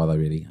do that, though, are they?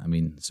 Really? I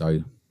mean, so.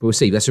 But we'll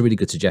see. That's a really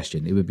good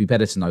suggestion. It would be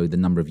better to know the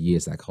number of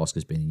years that cask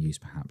has been in use,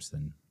 perhaps,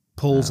 than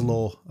Paul's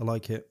law. I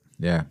like it.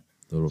 Yeah,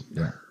 law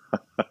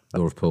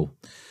of Paul.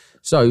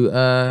 So,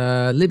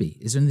 Libby,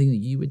 is there anything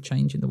that you would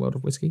change in the world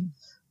of whiskey?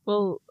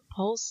 Well,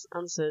 Paul's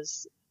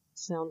answers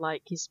sound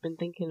like he's been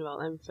thinking about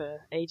them for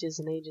ages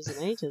and ages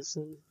and ages.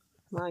 And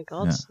my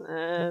God,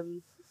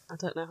 I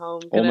don't know how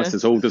I'm gonna. Almost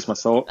as old as my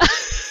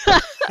socks.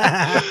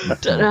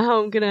 Don't know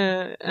how I'm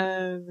gonna,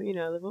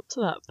 live up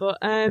to that. But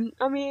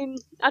I mean,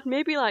 I'd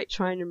maybe like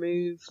try and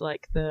remove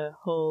like the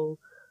whole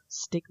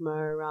stigma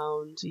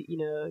around,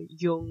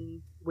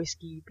 young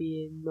whiskey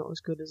being not as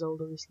good as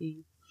older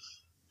whiskey.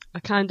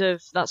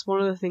 That's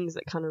one of the things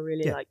that kind of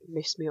really like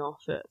miss me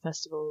off at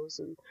festivals,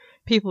 and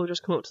people will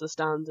just come up to the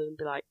stand and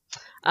be like,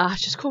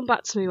 just come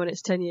back to me when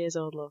it's 10 years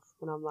old, love.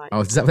 And I'm like,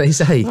 oh, is that what they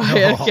say?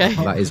 Right, okay.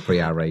 Oh, that is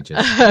pretty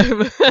outrageous.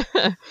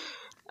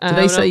 Do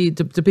they say,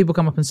 do people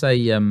come up and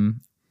say,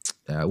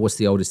 what's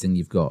the oldest thing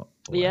you've got?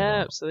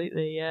 Yeah,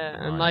 absolutely. Yeah.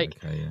 And right,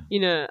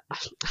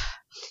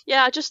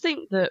 I just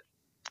think that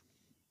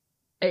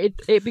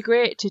it'd be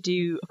great to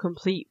do a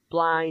complete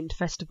blind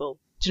festival.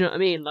 Do you know what I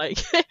mean? Like,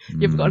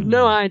 you've got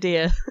no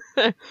idea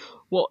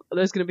what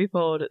there's going to be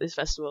poured at this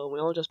festival, and we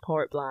all just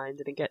pour it blind,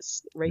 and it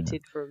gets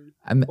rated from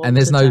and 1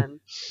 there's to no 10.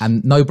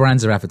 And no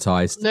brands are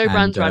advertised. No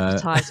brands are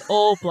advertised.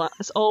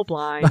 It's all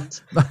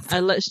blind,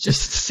 and let's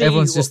just see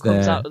what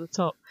comes out of the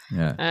top.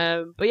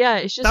 Yeah. But yeah,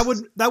 it's just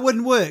that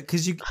wouldn't work,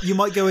 because you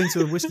might go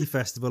into a whiskey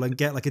festival and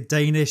get like a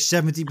Danish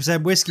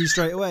 70% whiskey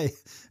straight away.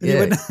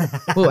 Yeah.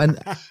 Well, and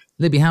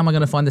Libby, how am I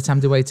going to find the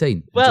Tamdhu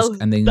 18? Well,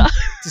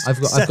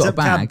 I've got a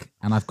bag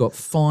and I've got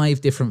 5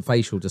 different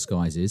facial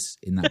disguises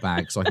in that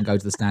bag, so I can go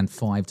to the stand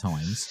 5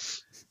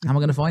 times. How am I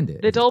going to find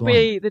it? They'd all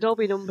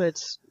be numbered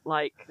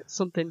like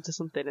something to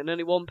something, and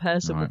only one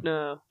person would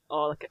know,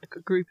 or like a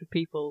group of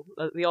people,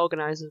 the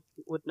organisers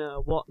would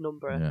know what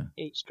number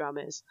each dram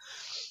is.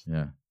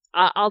 Yeah.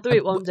 I'll do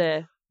it one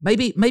day.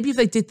 Maybe if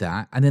they did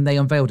that and then they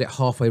unveiled it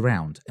halfway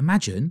round.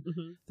 Imagine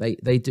they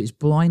do it's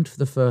blind for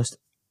the first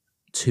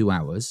 2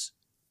 hours,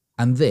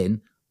 and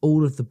then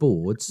all of the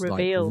boards, revealed.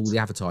 like with all the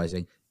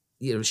advertising,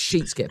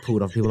 sheets get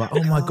pulled off. People are like,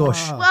 oh my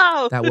gosh,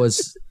 wow. that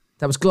was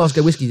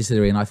Glasgow Whiskey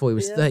Distillery, and I thought it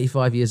was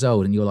 35 years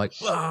old, and you're like,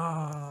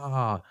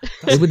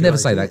 they would never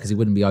say that because it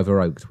wouldn't be over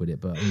oaked, would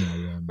it? But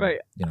right.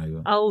 I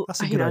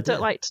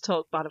don't like to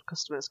talk bad of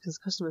customers, because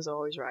customers are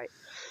always right.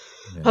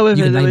 Yeah.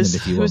 However, there was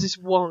this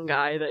one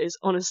guy that is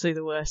honestly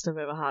the worst I've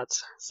ever had.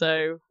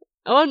 So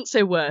I wouldn't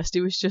say worst.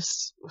 It was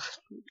just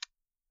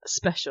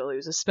special. He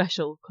was a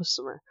special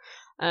customer.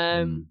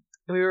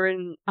 We were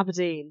in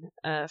Aberdeen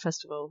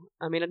festival.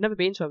 I mean, I'd never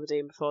been to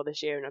Aberdeen before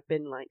this year, and I've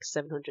been like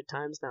 700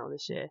 times now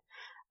this year.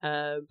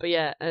 But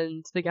yeah,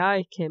 and the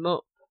guy came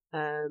up.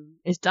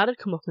 His dad had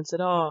come up and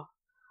said, "Oh,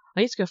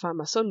 I need to go find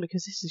my son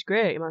because this is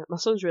great. My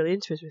son's really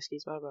into his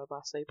whiskies, blah blah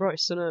blah." So he brought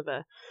his son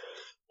over.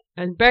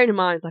 And bearing in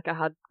mind, like, I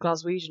had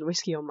Glaswegian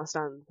whiskey on my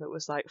stand that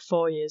was like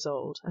 4 years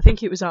old. I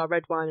think it was our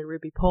red wine and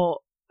ruby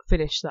port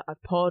finish that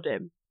I'd poured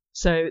him.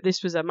 So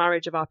this was a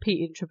marriage of our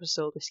peaty and triple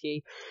distilled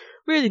whiskey.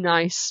 Really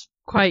nice,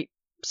 quite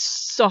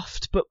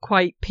soft, but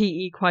quite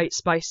peaty, quite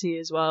spicy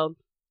as well.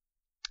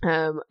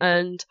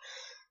 And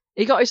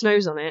he got his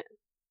nose on it.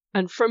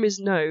 And from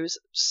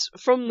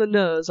the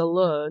nose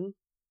alone,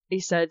 he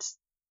said,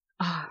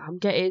 I'm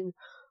getting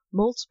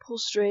multiple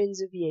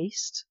strains of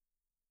yeast.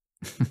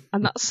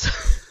 And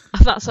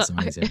that's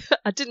amazing.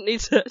 I didn't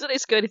need to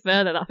go any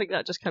further. I think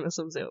that just kind of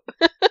sums it up.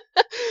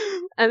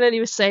 And then he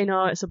was saying,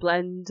 it's a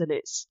blend, and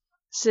it's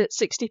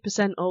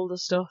 60% older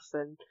stuff,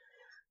 and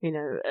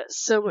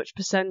so much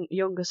percent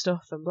younger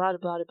stuff, and blah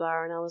blah blah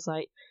blah. And I was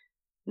like,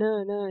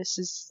 no, this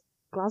is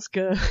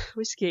Glasgow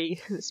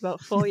whiskey. It's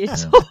about 4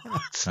 years old.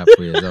 About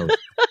 4 years old.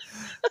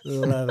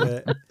 Love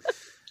it.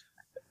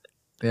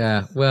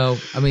 Yeah. Well,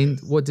 I mean,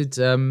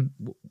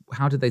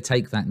 how did they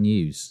take that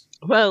news?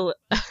 Well,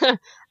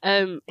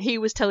 he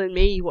was telling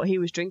me what he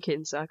was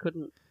drinking, so I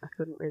couldn't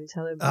really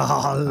tell him.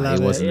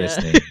 He wasn't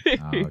listening.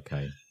 Oh,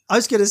 okay. I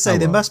was going to say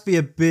there must be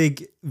a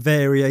big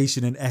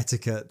variation in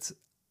etiquette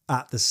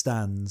at the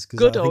stands.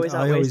 Good always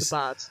outweighs the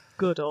bad.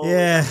 Good always.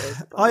 Yeah,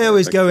 I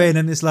always go in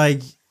and it's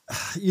like,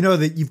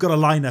 that you've got a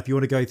lineup you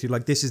want to go through.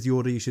 Like, this is the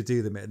order you should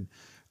do them in.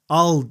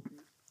 I'll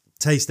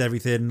taste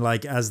everything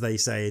like as they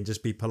say and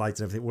just be polite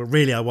and everything. Well,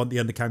 really, I want the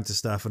under-counter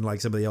stuff and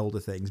like some of the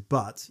older things.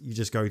 But you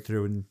just go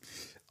through and.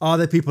 Are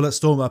there people that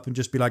storm up and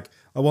just be like,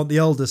 I want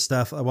the older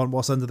stuff, I want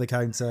what's under the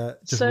counter?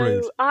 Just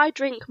rude. I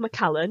drink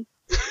Macallan.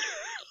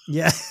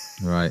 Yeah.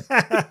 Right.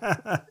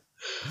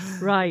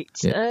 Right.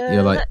 Yeah,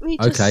 you're like, let me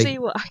just see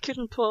what I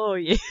can pour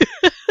you.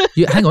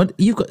 Hang on.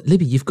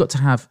 Libby, you've got to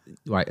have,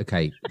 right,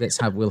 okay,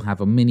 we'll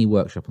have a mini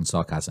workshop on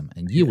sarcasm.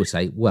 And you will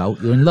say, well,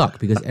 you're in luck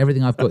because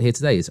everything I've got here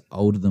today is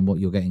older than what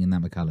you're getting in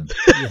that Macallan.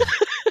 Yeah.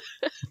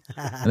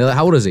 And they're like,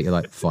 how old is it? You're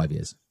like, 5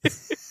 years.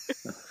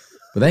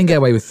 But then get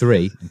away with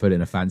 3 and put it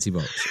in a fancy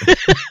box.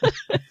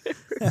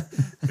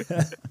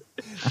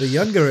 The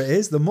younger it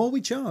is, the more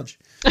we charge.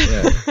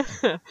 Yeah.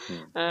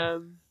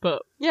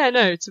 But yeah,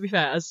 no. To be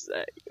fair, as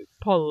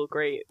Paul will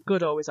agree,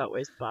 good always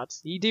outweighs the bad.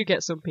 You do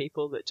get some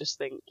people that just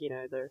think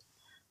they're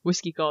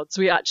whiskey gods.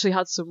 We actually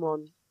had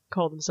someone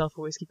call themselves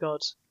a whiskey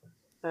god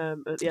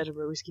at the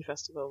Edinburgh Whiskey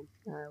Festival.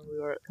 We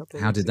were at a couple.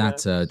 How did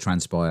that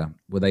transpire?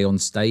 Were they on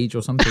stage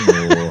or something,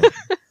 or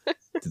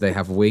did they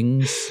have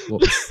wings?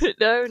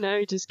 No.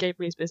 He just gave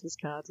me his business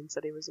card and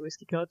said he was a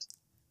whiskey god.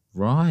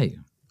 Right.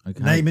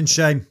 Okay. Name and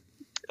shame.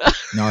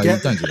 No,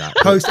 don't do that.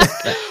 Post.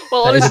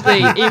 Well,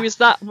 honestly, he was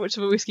that much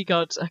of a whiskey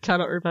god. I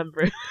cannot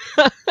remember him.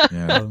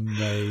 Yeah.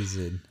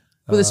 Amazing.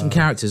 Well, there's some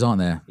characters, aren't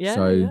there? Yeah,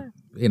 So, yeah.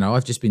 you know,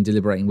 I've just been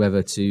deliberating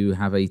whether to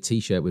have a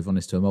T-shirt with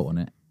Honest to a Malt on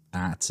it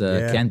at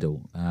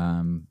Kendall.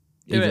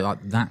 Even like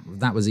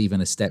that was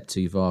even a step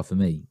too far for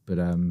me. But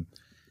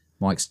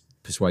Mike's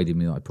persuaded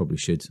me that I probably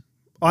should.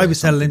 I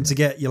was telling him to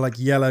get your like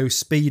yellow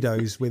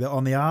Speedos with it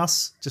on the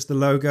arse, just the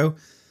logo.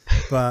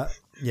 But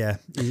yeah,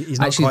 he's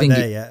not quite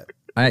there yet.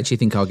 I actually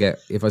think I'll get,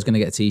 if I was going to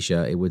get a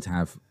T-shirt, it would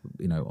have,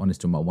 you know,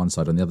 Honest to a Malt on one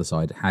side, on the other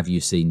side, have you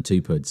seen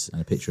Two Puds,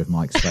 and a picture of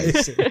Mike's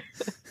face.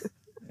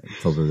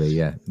 Probably,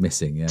 yeah,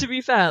 missing, yeah. To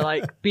be fair,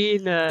 like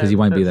being he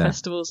won't be there.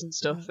 festivals and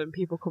stuff, and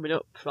people coming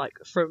up like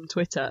from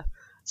Twitter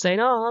saying,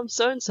 "Oh, I'm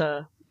so and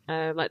so,"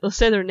 like they'll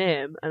say their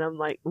name, and I'm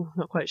like, "Oh,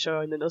 not quite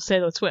sure," and then they'll say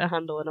their Twitter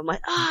handle, and I'm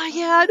like,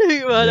 yeah, I know who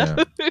you are.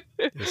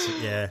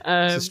 Yeah.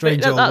 It's a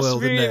strange old that's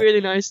world, really, isn't it?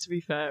 really nice. To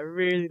be fair,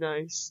 really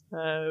nice.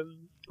 I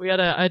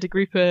had a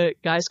group of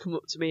guys come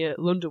up to me at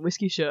London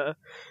Whiskey Show,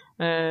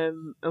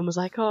 and was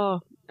like,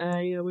 "Oh,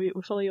 you know, we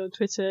follow you on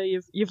Twitter.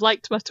 You've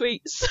liked my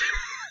tweets."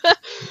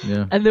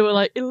 Yeah. And they were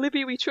like, "In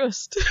Libby we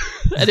trust,"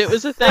 and it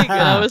was a thing, and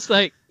I was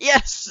like,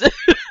 "Yes."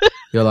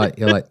 You're like,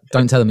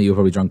 don't tell me you were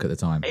probably drunk at the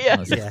time.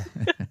 Yeah.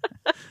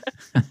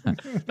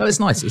 No, it's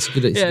nice. It's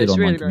good. It's a good it's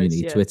online really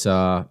community. nice, yeah.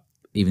 Twitter,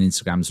 even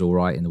Instagram's all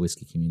right in the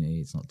whiskey community.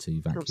 It's not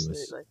too vacuous.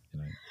 Absolutely. You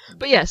know.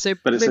 But yeah, so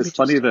But it's maybe just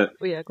funny that.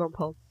 Oh yeah, go on,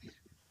 Paul.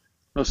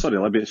 No, sorry,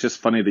 Libby. It's just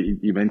funny that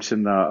you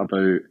mentioned that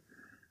about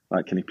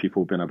that kind of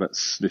people being a bit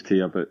snooty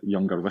about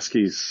younger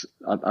whiskies.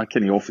 I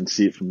kind of often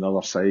see it from the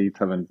other side,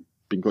 having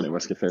been going to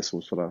whiskey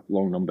festivals for a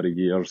long number of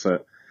years,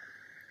 that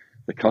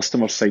the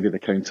customer side of the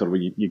counter, where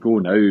you go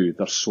now,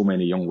 there's so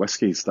many young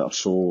whiskies that are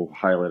so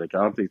highly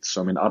regarded.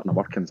 So, I mean,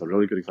 Ardnamurchan's a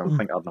really good example. I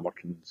think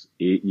Ardnamurchan's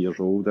 8 years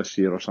old this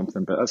year or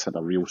something, but it's had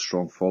a real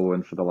strong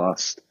following for the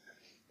last,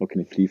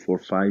 looking at 3, 4,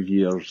 5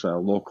 years.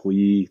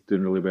 Lochlee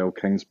doing really well,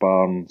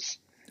 Kingsbarns,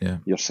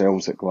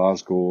 yourselves at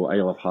Glasgow,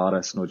 Isle of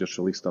Harris, just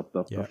released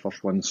their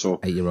first one. So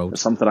 8-year-old.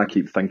 It's something I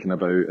keep thinking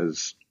about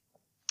is,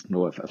 you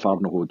know, if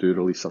Ardnahoe do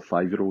release a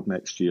 5-year-old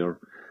next year,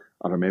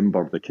 I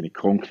remember the kind of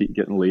concrete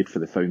getting laid for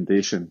the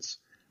foundations.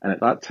 And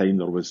at that time,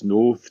 there was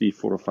no 3,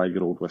 4 or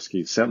 5-year-old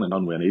whiskies, certainly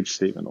none with an age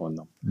statement on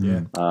them.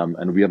 Yeah.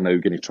 And we're now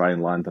going to try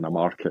and land in a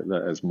market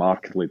that is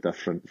markedly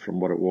different from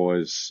what it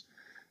was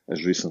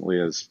as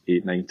recently as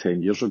 8, 9,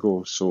 10 years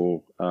ago.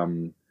 So,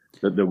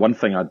 the one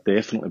thing I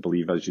definitely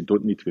believe is you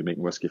don't need to be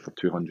making whiskey for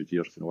 200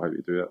 years to know how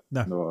to do it.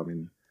 No. I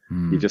mean,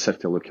 you just have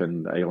to look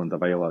in the island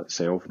of Islay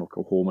itself.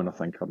 Kilhoman, I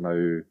think, are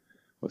now,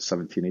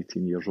 17,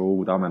 18 years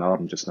old. I'm in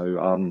Arden just now.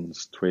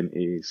 Arden's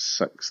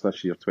 26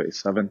 this year,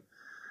 27.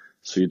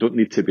 So you don't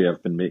need to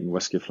have been making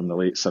whiskey from the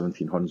late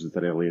 1700s to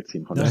the early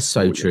 1800s. That's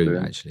so true,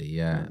 actually,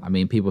 yeah. I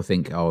mean, people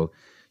think, oh,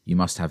 you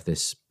must have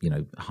this,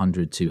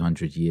 100,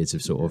 200 years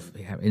of sort of,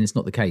 and it's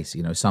not the case.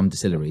 Some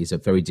distilleries are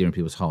very dear in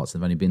people's hearts.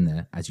 They've only been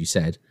there, as you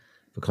said,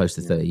 for close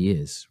to 30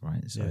 years,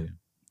 right? So,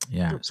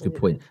 yeah, it's a good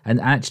point. And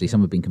actually,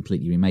 some have been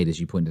completely remade, as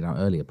you pointed out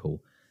earlier,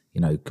 Paul.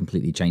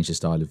 Completely changed the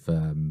style of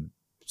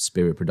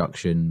spirit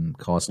production,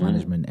 cask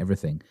management,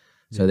 everything.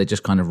 So they're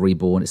just kind of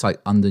reborn. It's like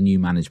under new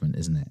management,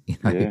 isn't it?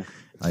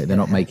 Like they're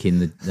not making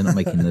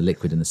the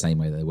liquid in the same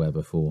way they were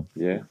before.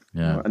 Yeah.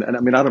 And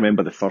I mean, I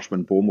remember the first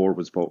when Bowmore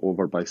was bought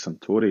over by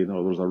Suntory.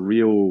 There was a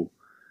real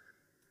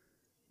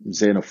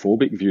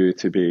xenophobic view,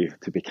 to be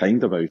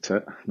kind about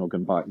it.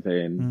 Going back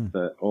then,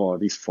 that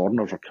these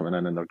foreigners are coming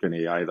in and they're going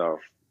to either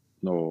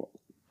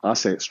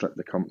asset strip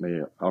the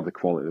company or the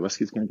quality of the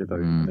whiskey is going to go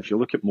down. And if you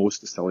look at most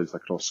distilleries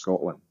across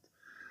Scotland,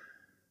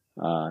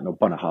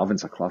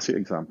 Bunnahabhain's a classic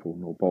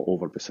example, bought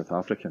over by South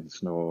Africans,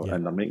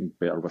 and they're making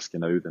better whiskey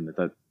now than they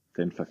did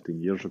 10, 15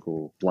 years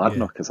ago.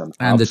 Bladnoch is an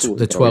and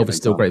absolutely the 12 is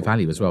still example. great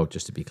value as well,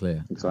 just to be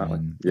clear. Exactly.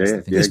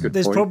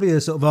 There's probably a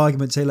sort of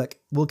argument to say, like,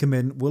 we'll come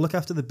in, we'll look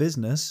after the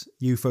business,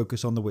 you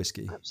focus on the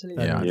whiskey.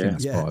 Absolutely. I think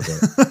that's part of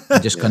it.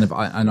 And just kind of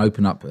and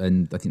open up,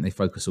 and I think they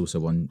focus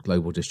also on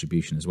global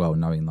distribution as well,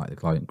 knowing like the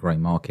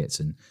growing markets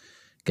and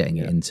getting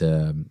it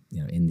into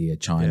India,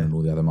 China, and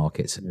all the other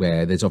markets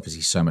where there's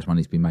obviously so much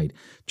money to be made.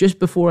 Just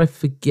before I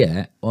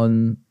forget,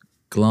 on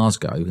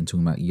Glasgow and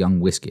talking about young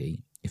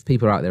whiskey, if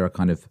people out there are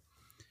kind of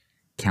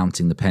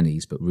counting the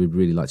pennies, but would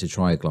really like to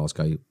try a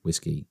Glasgow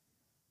whiskey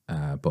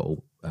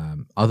bottle,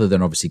 other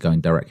than obviously going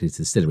directly to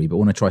the distillery, but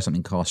want to try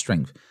something cask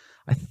strength,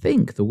 I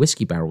think the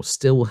whiskey barrels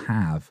still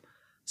have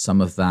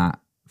some of that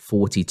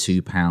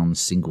 42-pound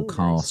single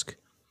cask,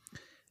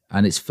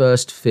 and it's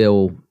first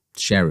fill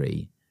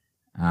sherry.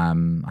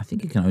 I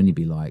think it can only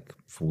be like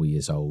 4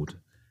 years old,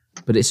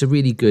 but it's a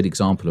really good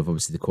example of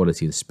obviously the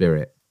quality of the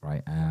spirit,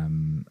 right?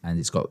 And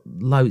it's got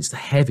loads,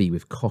 heavy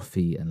with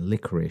coffee and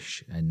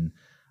licorice and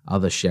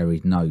other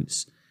sherried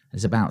notes.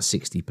 It's about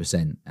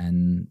 60%,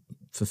 and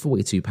for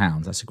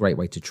 £42, that's a great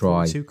way to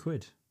try.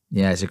 £42.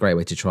 Yeah, it's a great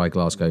way to try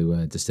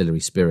Glasgow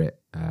distillery spirit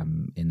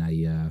in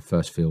a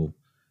first fill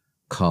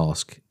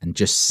cask and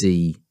just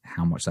see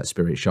how much that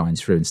spirit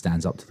shines through and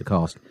stands up to the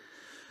cask.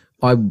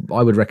 I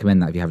would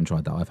recommend that if you haven't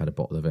tried that. I've had a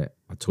bottle of it.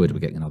 I toyed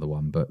with getting another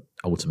one, but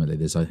ultimately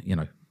there's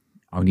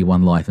only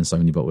one life and so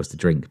many bottles to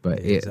drink.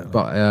 But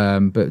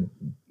but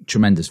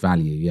tremendous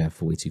value. Yeah,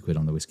 42 quid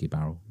on the whiskey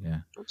barrel. Yeah,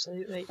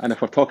 absolutely. And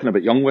if we're talking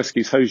about young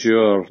whiskies, how's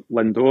your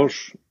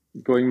Lindors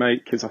going,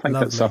 Mike? Because I think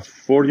it's a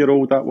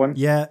 4-year-old, that one.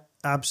 Yeah,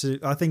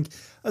 absolutely. I think,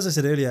 as I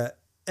said earlier,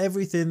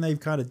 everything they've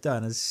kind of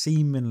done is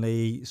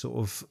seemingly sort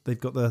of, they've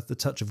got the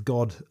touch of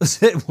God,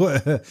 as it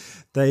were.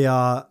 They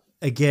are,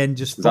 again,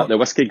 just... Is that the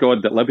whiskey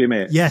god that Libby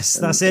made? Yes,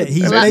 that's it.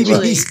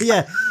 Lindors,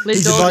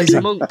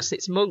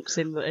 it's monks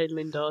in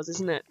Lindors,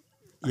 isn't it?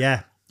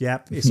 Yeah,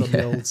 it's on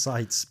the old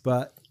sites.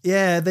 But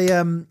yeah, they,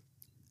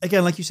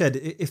 again, like you said,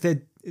 if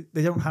they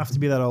don't have to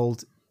be that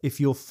old. If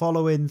you're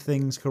following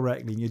things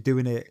correctly and you're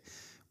doing it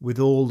with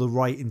all the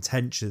right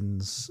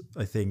intentions,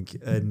 I think,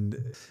 and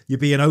you're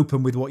being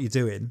open with what you're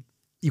doing,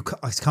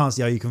 I can't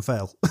see how you can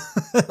fail,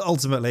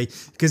 ultimately,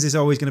 because it's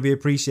always going to be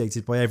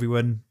appreciated by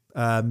everyone,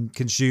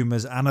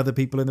 consumers and other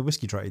people in the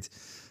whiskey trade.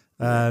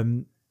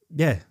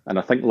 Yeah. And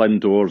I think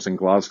Lindors in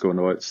Glasgow,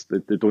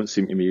 they don't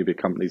seem to me to be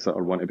companies that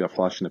are want to be a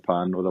flash in the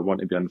pan, or they want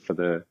to be in for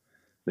the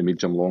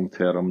medium long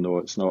term. No,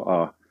 it's not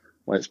a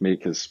let's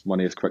make as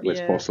money as quickly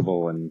as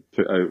possible and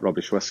put out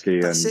rubbish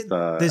whiskey.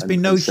 There's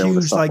been no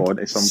huge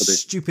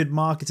stupid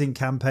marketing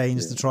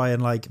campaigns to try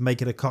and like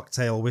make it a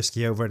cocktail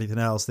whiskey over anything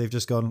else. They've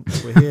just gone,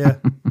 we're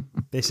here,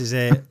 this is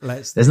it.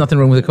 There's nothing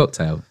wrong with a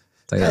cocktail.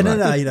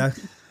 No,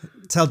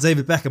 tell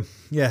David Beckham.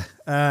 Yeah.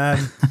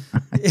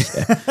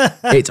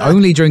 It's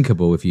only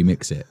drinkable if you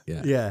mix it.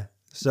 Yeah.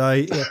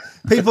 So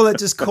people that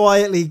just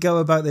quietly go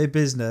about their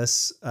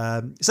business,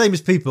 same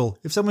as people.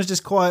 If someone's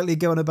just quietly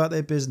going about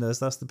their business,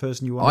 that's the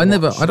person you want.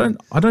 I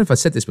don't know if I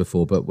said this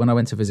before, but when I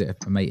went to visit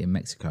a mate in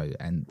Mexico,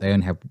 and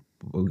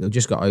we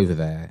just got over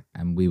there,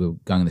 and we were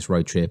going on this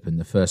road trip, and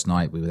the first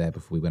night we were there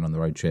before we went on the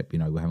road trip,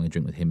 we're having a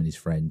drink with him and his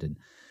friend, and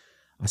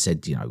I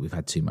said, we've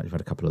had too much, we've had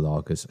a couple of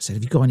lagers. I said,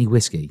 have you got any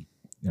whiskey?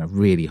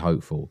 Really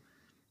hopeful,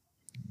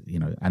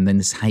 and then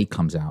this Hay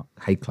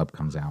Club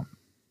comes out.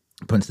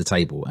 Put into the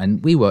table, and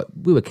we were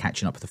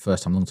catching up for the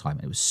first time in a long time.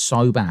 It was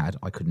so bad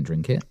I couldn't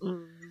drink it.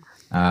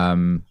 So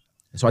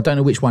I don't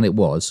know which one it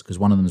was, because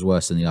one of them was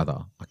worse than the other.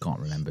 I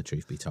can't remember,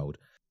 truth be told.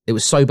 It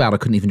was so bad I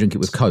couldn't even drink it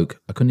with Coke.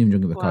 Coke.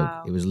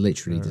 It was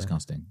literally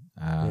disgusting.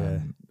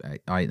 And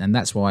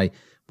that's why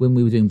when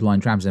we were doing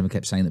blind drams, everyone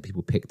kept saying that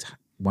people picked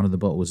one of the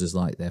bottles as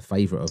like their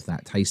favourite of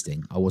that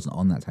tasting. I wasn't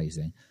on that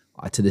tasting.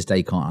 I to this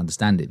day can't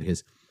understand it,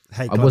 because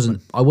I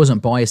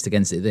wasn't biased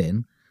against it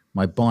then.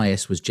 My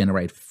bias was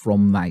generated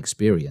from that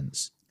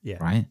experience,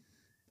 right?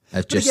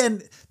 But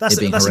again, that's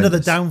another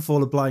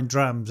downfall of blind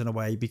drams in a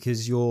way,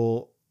 because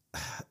you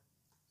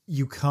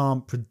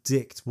can't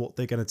predict what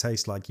they're going to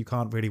taste like. You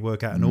can't really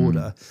work out an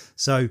order.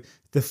 So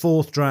the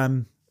fourth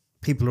dram,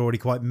 people are already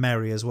quite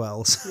merry as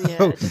well.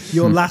 So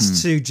your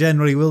last two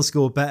generally will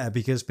score better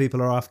because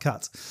people are half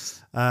cut.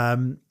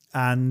 And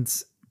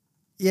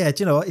yeah,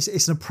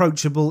 it's an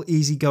approachable,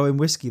 easygoing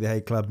whiskey, the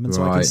Hay Club. And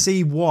so I can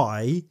see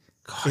why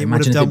it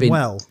would have done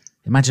well.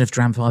 Imagine if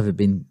Dram 5 had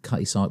been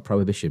Cutty Sark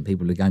Prohibition.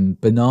 People are going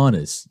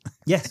bananas.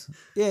 Yes.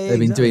 Yeah, They've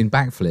been doing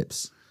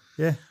backflips.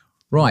 Yeah.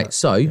 Right,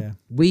 so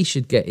we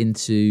should get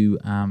into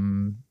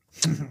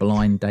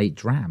blind date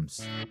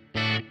drams.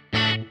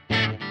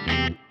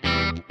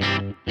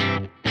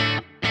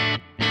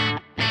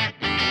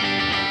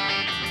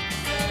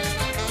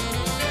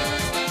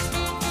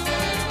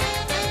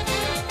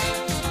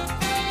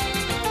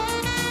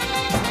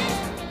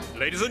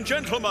 Ladies and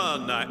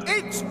gentlemen,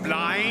 it's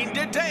Blind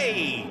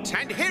Date,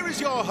 and here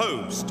is your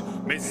host,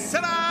 Miss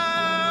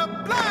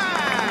Sarah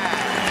Black.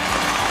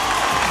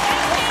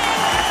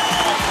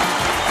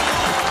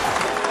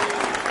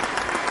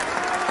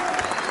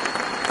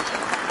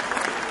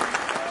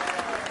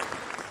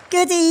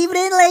 Good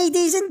evening,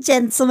 ladies and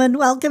gentlemen.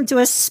 Welcome to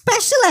a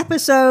special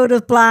episode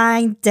of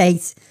Blind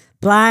Date.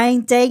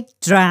 Blind Date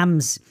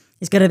Drams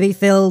is going to be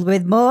filled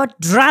with more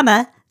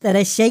drama than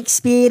a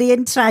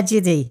Shakespearean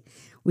tragedy.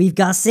 We've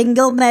got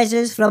single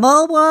measures from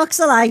all walks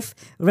of life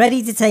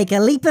ready to take a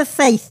leap of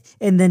faith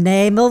in the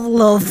name of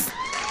love.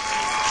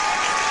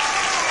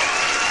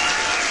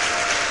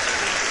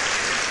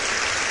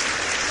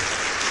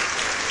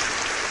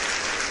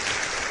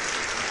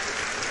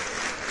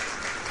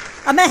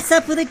 I met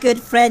up with a good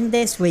friend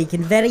this week,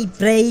 and very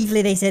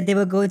bravely they said they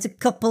were going to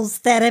couples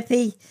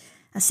therapy.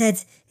 I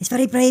said, it's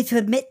very brave to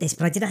admit this,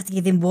 but I did have to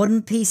give him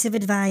one piece of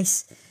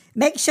advice.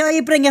 Make sure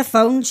you bring a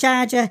phone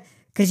charger,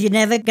 because you're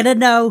never going to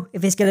know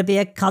if it's going to be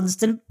a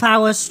constant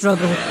power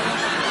struggle.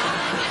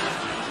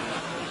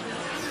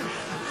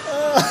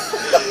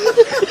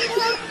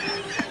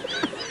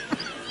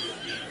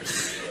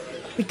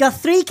 We've got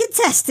 3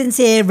 contestants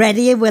here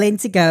ready and willing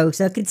to go.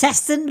 So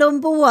contestant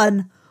number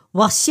 1,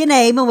 what's your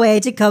name and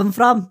where'd you come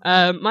from?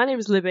 My name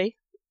is Libby,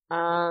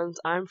 and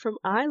I'm from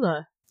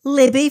Isla.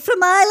 Libby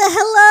from Isla,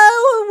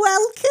 hello and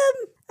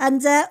welcome.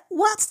 And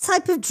what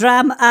type of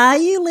dram are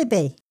you,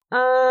 Libby?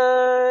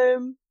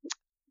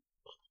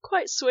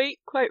 Quite sweet,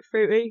 quite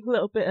fruity, a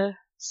little bit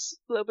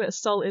of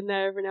salt in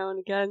there every now and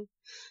again.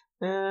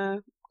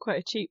 Quite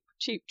a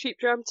cheap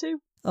dram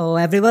too. Oh,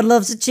 everyone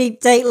loves a cheap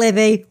date,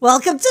 Libby.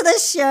 Welcome to the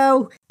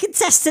show.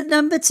 Contestant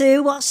number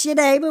 2, what's your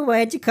name and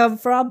where'd you come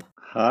from?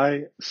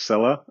 Hi,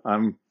 Scylla.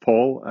 I'm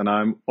Paul, and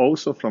I'm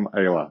also from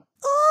Islay.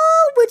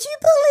 Oh, would you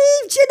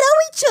believe? Do you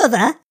know each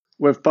other?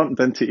 We've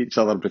bumped into each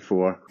other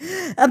before.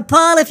 And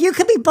Paul, if you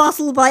could be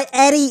bottled by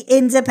any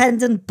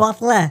independent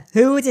bottler,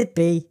 who would it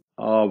be?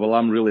 Oh, well,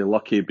 I'm really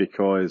lucky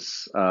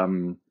because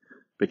I'm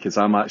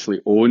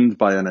actually owned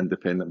by an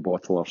independent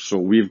bottler. So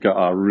we've got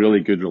a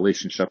really good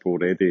relationship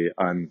already,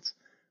 and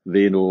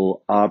they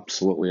know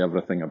absolutely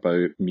everything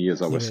about me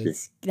as a whiskey.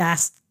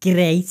 That's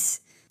great.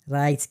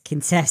 Right,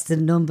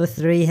 contestant number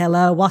 3,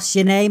 hello. What's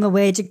your name and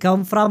where'd you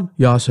come from?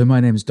 Yeah, so my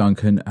name's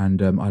Duncan,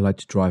 and I like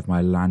to drive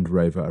my Land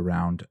Rover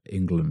around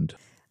England.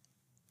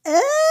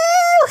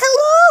 Oh,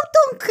 hello,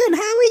 Duncan.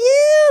 How are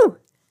you?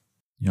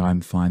 Yeah,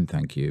 I'm fine,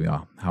 thank you.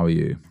 Yeah, how are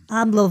you?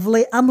 I'm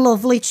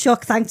lovely,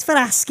 Chuck. Thanks for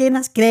asking.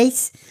 That's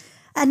great.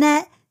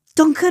 And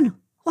Duncan,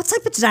 what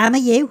type of dram are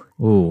you?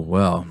 Oh,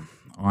 well,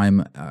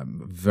 I'm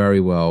very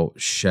well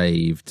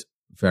shaved,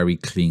 very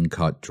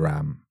clean-cut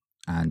dram,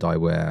 and I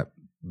wear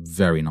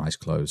very nice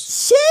clothes.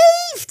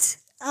 Shaved?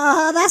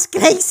 Oh, that's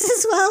great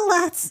as well,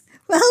 that.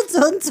 Well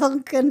done,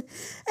 Duncan.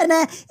 And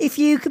if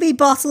you could be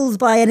bottled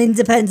by an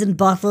independent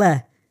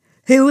bottler,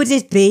 who would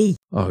it be?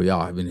 Oh, yeah,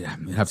 I mean,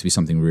 it'd have to be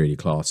something really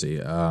classy.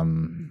 I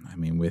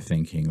mean, we're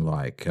thinking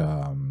like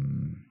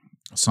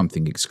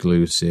something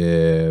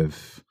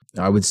exclusive.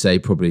 I would say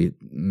probably,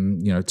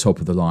 top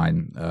of the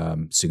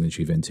line,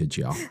 signature vintage,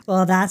 yeah.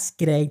 Well, that's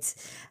great.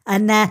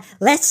 And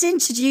let's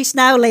introduce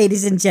now,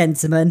 ladies and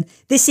gentlemen,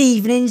 this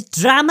evening's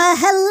drama.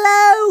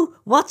 Hello!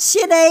 What's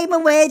your name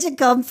and where'd you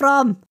come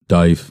from?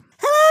 Dave.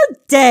 Hello,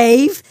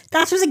 Dave.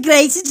 That was a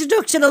great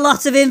introduction, a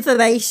lot of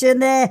information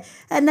there.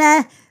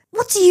 And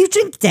what do you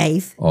drink,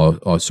 Dave?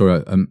 Oh,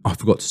 sorry, I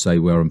forgot to say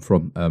where I'm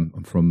from.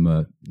 I'm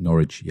from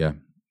Norwich, yeah.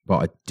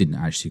 But I didn't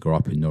actually grow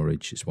up in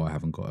Norwich. That's why I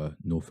haven't got a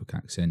Norfolk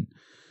accent.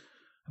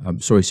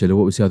 Sorry, Scylla,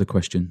 what was the other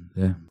question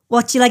there?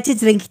 What do you like to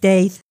drink,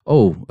 Dave?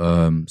 Oh,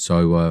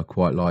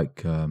 quite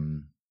like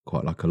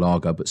a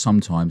lager, but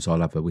sometimes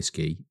I'll have a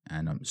whiskey,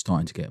 and I'm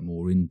starting to get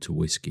more into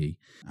whiskey.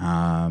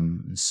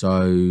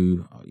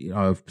 So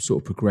I've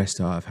sort of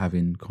progressed out of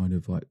having kind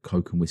of like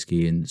Coke and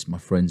whiskey, and my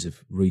friends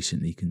have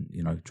recently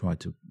tried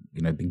to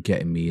been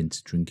getting me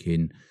into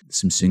drinking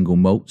some single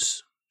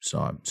malts. So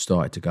I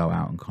started to go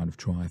out and kind of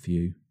try a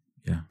few.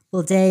 Yeah.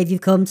 Well, Dave,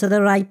 you've come to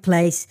the right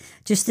place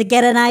just to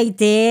get an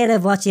idea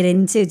of what you're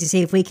into, to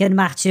see if we can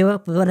match you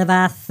up with one of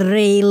our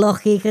 3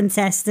 lucky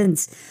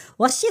contestants.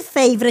 What's your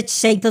favourite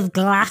shape of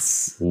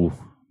glass? Oh,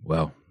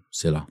 well,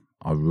 Scylla,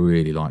 I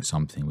really like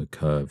something with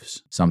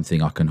curves,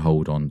 something I can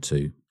hold on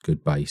to,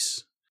 good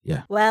base.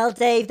 Yeah. Well,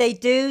 Dave, they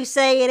do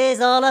say it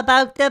is all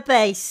about the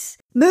base.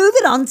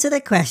 Moving on to the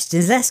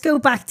questions, let's go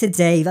back to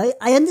Dave.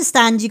 I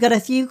understand you got a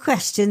few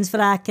questions for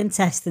our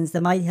contestants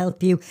that might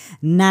help you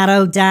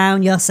narrow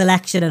down your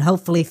selection and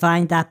hopefully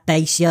find that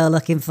base you're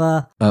looking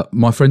for.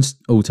 My friends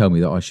all tell me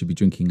that I should be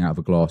drinking out of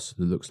a glass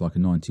that looks like a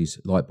 90s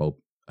light bulb,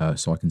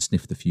 so I can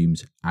sniff the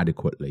fumes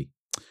adequately.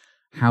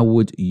 How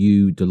would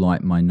you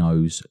delight my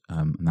nose?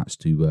 And that's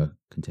to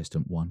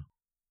contestant 1.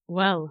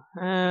 Well,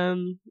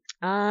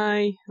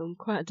 I am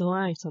quite a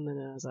delight on the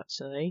nose,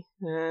 actually.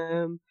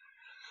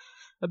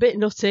 A bit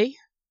nutty,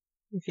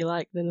 if you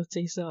like the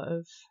nutty sort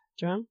of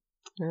dram.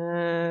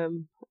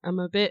 I'm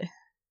a bit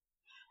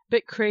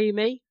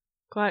creamy,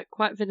 quite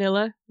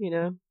vanilla,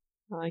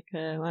 like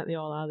they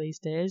all are these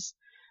days.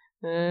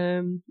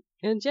 And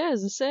yeah,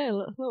 as I say, a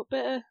little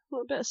bit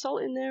of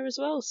salt in there as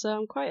well. So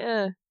I'm quite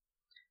a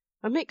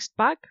mixed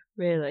bag,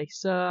 really.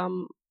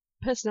 So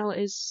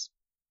personality's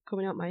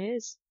coming out my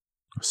ears.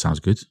 Sounds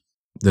good.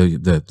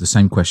 The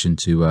same question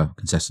to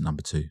contestant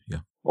number 2. Yeah.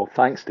 Well,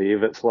 thanks,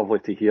 Dave. It's lovely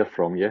to hear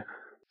from you.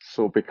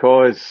 So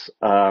because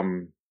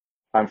I'm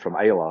from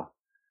Islay,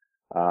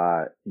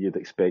 you'd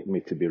expect me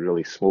to be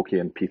really smoky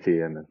and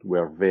peaty, and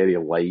we're very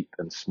light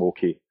and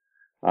smoky.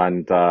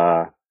 And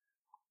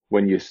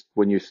when you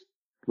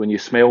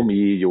smell me,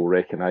 you'll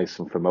recognise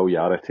some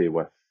familiarity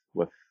with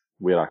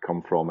where I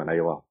come from in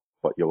Islay,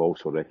 but you'll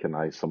also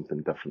recognise something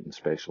different and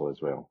special as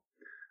well.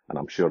 And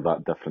I'm sure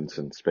that difference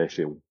and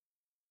special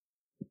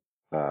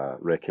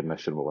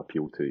recognition will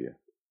appeal to you.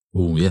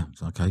 Oh, yeah.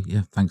 Okay.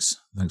 Yeah.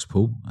 Thanks,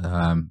 Paul.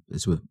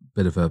 It's a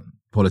bit of a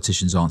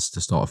politician's answer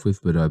to start off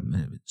with, but it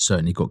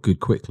certainly got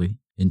good quickly.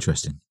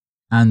 Interesting.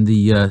 And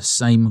the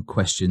same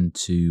question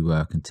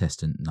to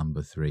contestant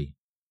number 3.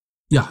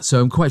 Yeah.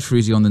 So I'm quite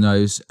fruity on the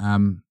nose,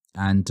 and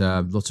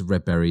lots of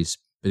red berries,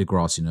 bit of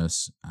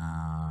grassiness,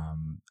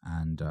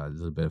 and a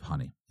little bit of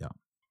honey. Yeah.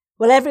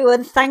 Well,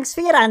 everyone, thanks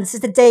for your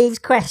answers to Dave's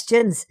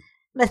questions.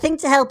 And I think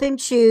to help him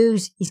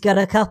choose, he's got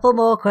a couple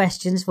more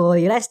questions for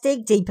you. Let's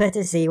dig deeper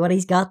to see what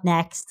he's got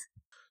next.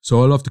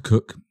 So I love to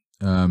cook,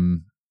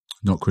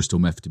 not crystal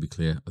meth to be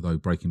clear, although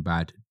Breaking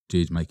Bad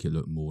did make it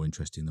look more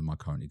interesting than my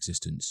current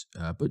existence.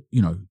 But,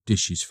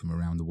 dishes from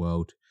around the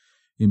world.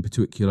 In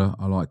particular,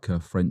 I like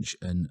French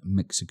and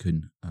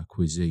Mexican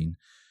cuisine.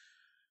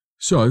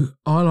 So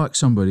I like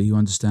somebody who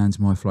understands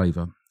my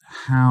flavour.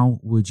 How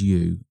would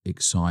you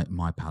excite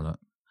my palate?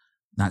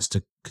 that's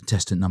to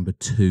contestant number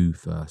 2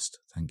 first.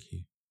 Thank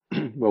you.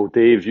 Well,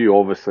 Dave, you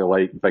obviously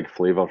like big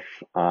flavours,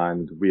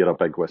 and we're a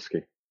big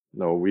whiskey.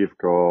 No, we've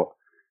got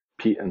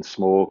peat and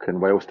smoke,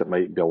 and whilst it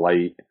might be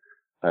light,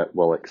 it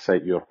will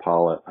excite your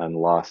palate and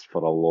last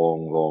for a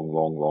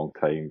long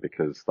time,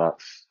 because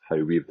that's how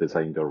we've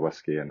designed our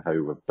whiskey and how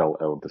we've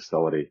built our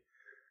distillery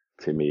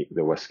to make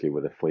the whiskey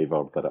with the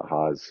flavour that it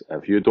has.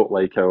 If you don't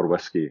like our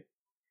whiskey,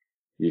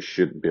 you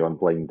shouldn't be on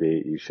blind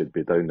date. You should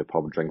be down the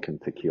pub drinking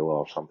tequila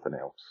or something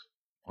else.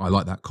 I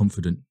like that.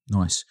 Confident.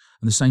 Nice.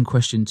 And the same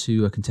question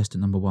to contestant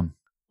number 1.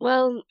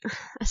 Well,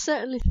 I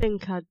certainly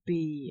think I'd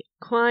be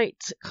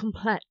quite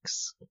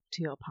complex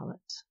to your palate,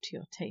 to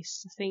your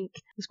taste. I think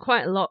there's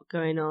quite a lot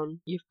going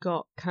on. You've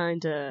got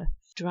kind of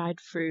dried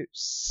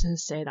fruits, and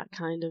say that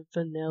kind of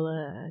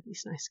vanilla,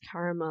 this nice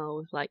caramel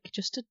with like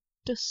just a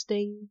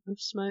dusting of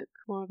smoke,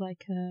 more of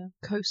like a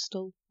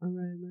coastal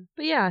aroma.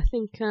 But yeah, I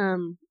think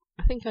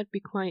I'd be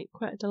quite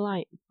a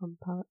delight on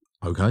the palate.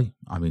 Okay.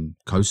 I mean,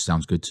 coast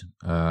sounds good.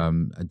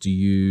 Do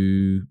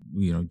you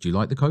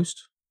like the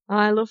coast?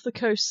 I love the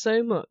coast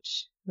so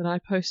much that I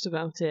post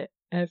about it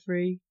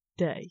every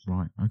day.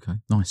 Right, okay,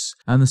 nice.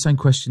 And the same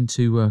question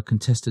to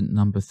contestant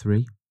number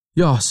 3.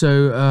 Yeah,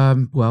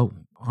 so, well,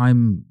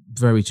 I'm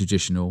very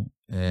traditional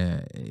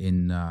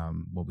in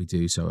what we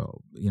do.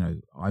 So,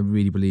 I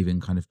really believe in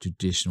kind of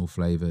traditional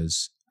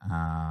flavours,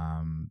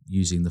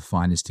 using the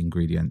finest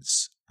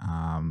ingredients.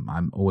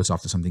 I'm always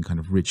after something kind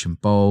of rich and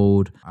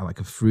bold. I like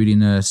a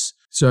fruitiness.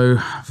 So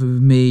for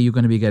me, you're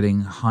going to be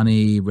getting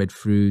honey, red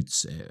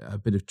fruits, a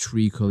bit of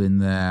treacle in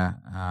there.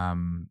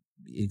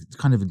 It's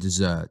kind of a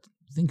dessert.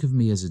 Think of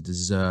me as a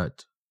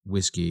dessert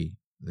whiskey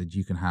that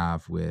you can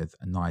have with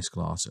a nice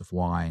glass of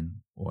wine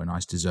or a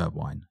nice dessert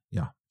wine.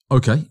 Yeah.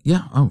 Okay.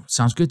 Yeah. Oh,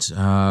 sounds good.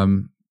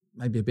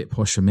 Maybe a bit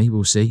posh for me.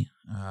 We'll see.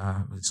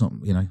 It's not,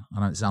 I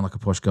don't sound like a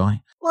posh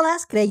guy. Well,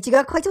 that's great. You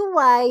got quite a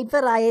wide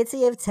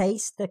variety of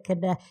taste that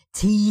can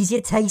tease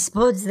your taste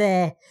buds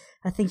there.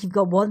 I think you've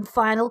got one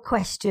final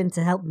question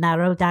to help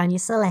narrow down your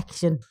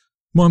selection.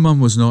 My mum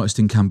was an artist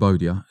in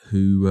Cambodia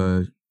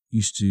who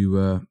used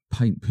to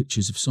paint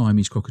pictures of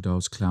Siamese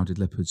crocodiles, clouded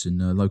leopards and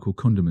local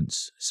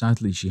condiments.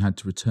 Sadly, she had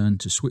to return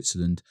to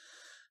Switzerland,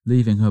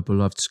 leaving her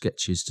beloved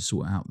sketches to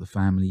sort out the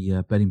family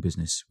bedding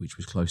business, which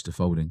was close to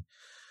folding.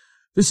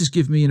 This has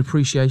given me an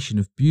appreciation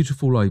of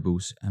beautiful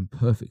labels and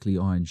perfectly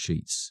ironed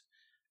sheets.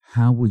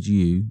 How would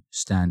you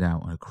stand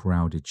out on a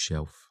crowded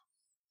shelf?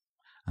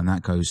 And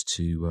that goes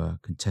to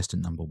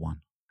contestant number 1.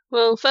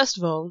 Well, first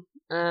of all,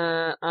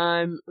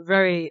 I'm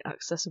very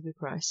accessibly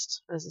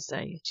priced, as I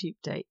say, a cheap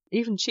date.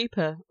 Even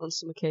cheaper on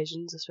some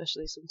occasions,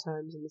 especially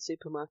sometimes in the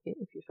supermarket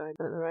if you find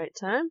it at the right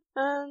time.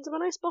 And I'm a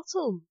nice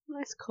bottle,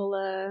 nice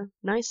colour,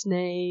 nice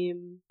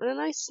name, and a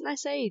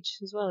nice age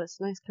as well. It's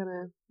a nice kind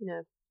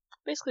of,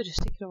 basically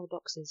just ticking all the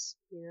boxes,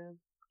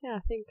 Yeah, I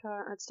think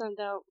I'd stand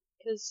out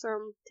because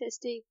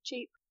tasty,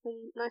 cheap,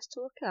 and nice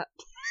to look at.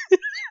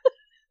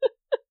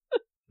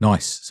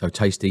 Nice. So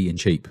tasty and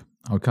cheap.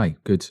 Okay,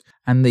 good.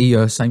 And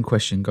the same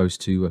question goes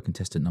to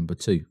contestant number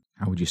 2.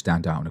 How would you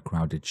stand out on a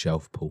crowded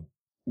shelf, Paul?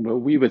 Well,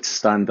 we would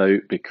stand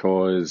out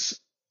because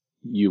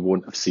you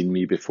won't have seen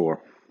me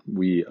before.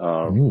 We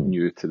are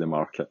new to the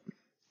market.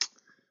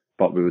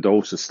 But we would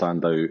also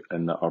stand out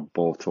in that our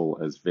bottle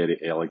is very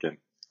elegant.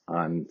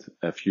 And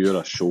if you're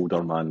a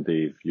shoulder man,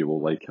 Dave, you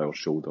will like our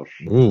shoulders.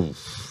 Ooh,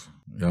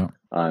 yeah.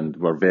 And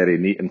we're very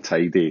neat and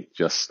tidy,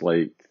 just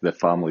like the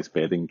family's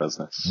bedding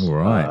business. All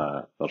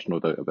right. There's no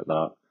doubt about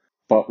that.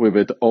 But we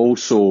would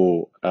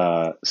also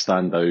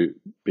stand out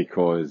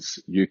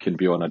because you can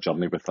be on a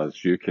journey with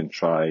us. You can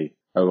try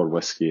our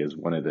whiskey as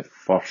one of the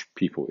first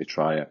people to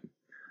try it.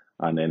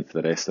 And then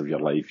for the rest of your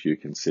life, you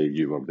can say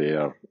you were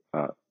there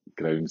at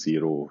ground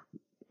zero,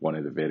 one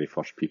of the very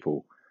first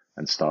people,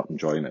 and start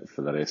enjoying it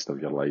for the rest of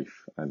your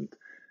life. And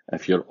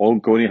if you're all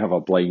going to have a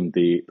blind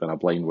date and a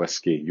blind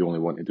whiskey, you only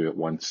want to do it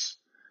once.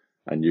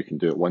 And you can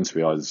do it once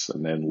with us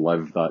and then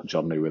live that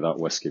journey with that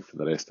whiskey for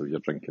the rest of your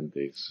drinking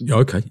days. Yeah,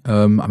 okay.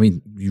 I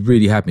mean, you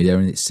really had me there,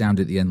 and it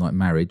sounded at the end like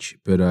marriage.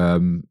 But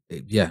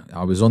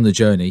I was on the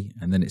journey,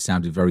 and then it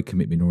sounded very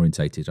commitment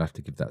orientated. I have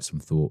to give that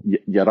some thought.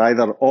 You're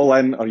either all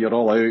in or you're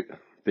all out,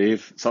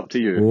 Dave. It's up to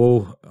you.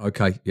 Oh,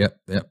 okay. Yep.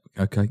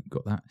 Okay,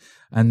 got that.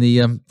 And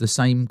the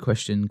same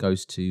question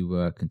goes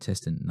to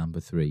contestant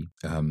number 3.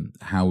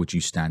 How would you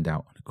stand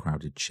out on a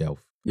crowded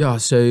shelf? Yeah,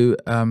 so,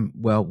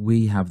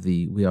 we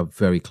are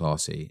very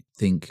classy.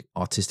 Think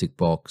artistic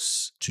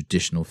box,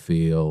 traditional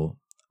feel,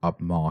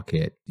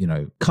 upmarket,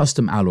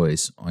 custom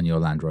alloys on your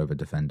Land Rover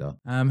Defender.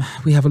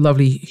 We have a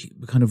lovely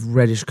kind of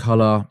reddish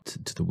colour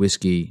to the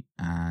whiskey,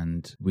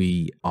 and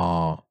we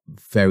are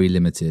very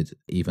limited,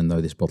 even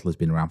though this bottle has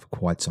been around for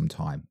quite some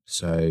time.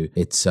 So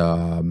it's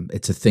a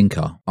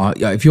thinker.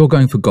 If you're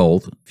going for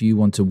gold, if you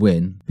want to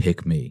win,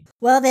 pick me.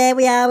 Well, there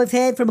we are. We've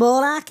heard from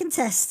all our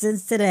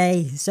contestants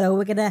today. So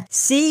we're going to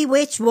see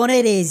which one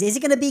it is. Is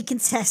it going to be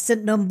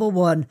contestant number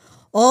 1?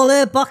 All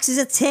her boxes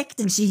are ticked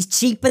and she's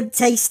cheap and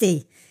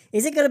tasty.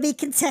 is it going to be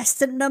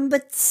contestant number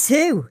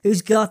 2,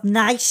 who's got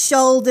nice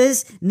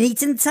shoulders,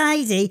 neat and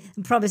tidy,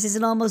 and promises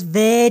an almost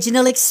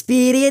virginal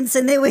experience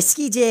in their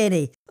whiskey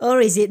journey?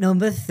 Or is it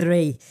number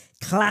 3,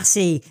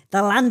 classy,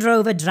 the Land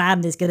Rover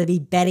Dram is going to be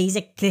berries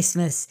at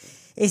Christmas?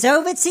 It's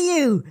over to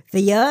you for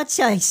your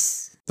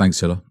choice. Thanks,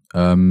 Hilla.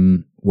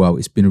 Well,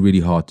 it's been a really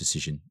hard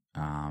decision.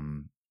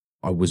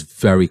 I was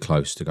very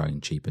close to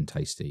going cheap and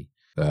tasty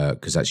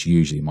because that's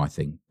usually my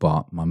thing.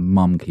 But my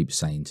mum keeps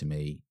saying to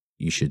me,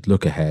 you should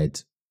look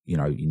ahead. You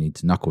know, you need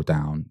to knuckle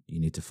down. You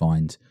need to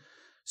find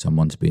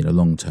someone to be in a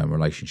long-term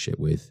relationship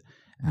with.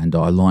 And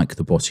I like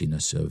the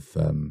bottiness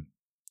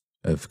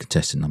of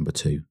contestant number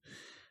 2.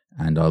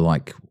 And I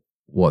like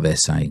what they're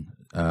saying.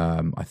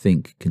 I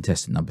think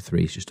contestant number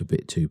 3 is just a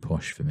bit too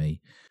posh for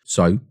me.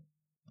 So I'm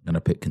going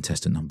to pick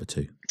contestant number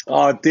 2.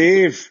 Oh,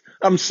 Dave,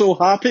 I'm so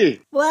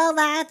happy. Well,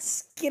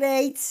 that's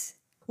great.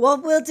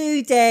 What we'll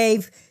do,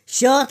 Dave,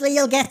 shortly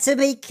you'll get to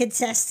meet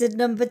contestant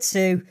number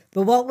 2.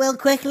 But what we'll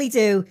quickly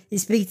do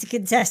is speak to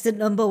contestant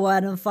number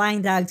 1 and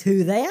find out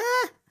who they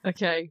are.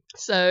 Okay,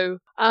 so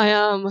I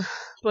am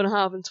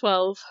Bunnahabhain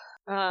 12,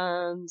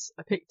 and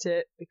I picked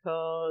it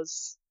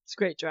because it's a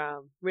great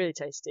dram, really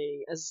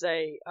tasty. As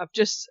I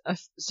say,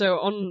 so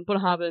on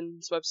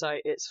Bunnahabhain's website,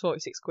 it's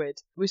 46 quid.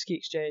 Whiskey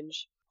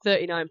Exchange,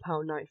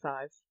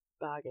 £39.95,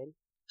 bargain.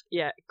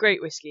 Yeah,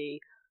 great whiskey.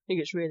 I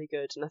think it's really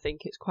good, and I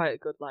think it's quite a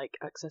good, like,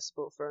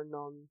 accessible for a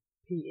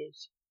non-peated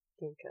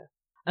drinker.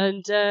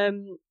 And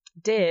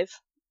Dave,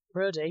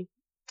 Brody,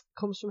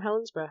 comes from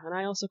Helensburgh, and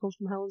I also come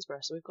from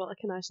Helensburgh, so we've got, like,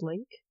 a nice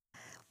link.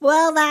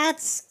 Well,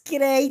 that's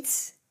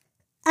great.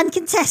 And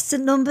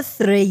contestant number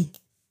 3,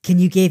 can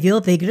you give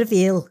your big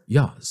reveal?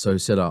 Yeah, so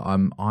Silla,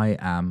 I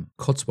am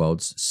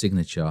Cotswold's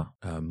signature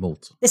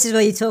malt. This is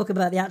where you talk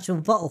about the actual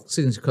bottle.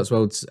 Signature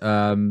Cotswold's,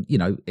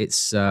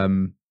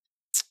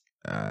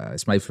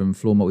 it's made from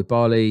floor malt with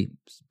barley,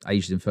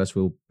 aged in first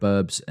wheel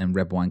burbs and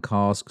red wine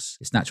casks.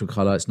 It's natural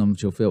colour, it's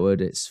non-chill filtered,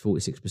 it's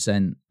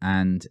 46%,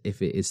 and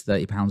if it is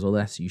 £30 or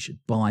less, you should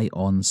buy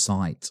on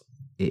site.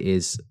 It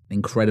is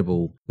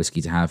incredible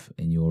whiskey to have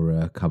in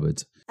your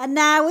cupboard. And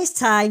now it's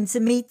time to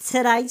meet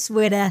tonight's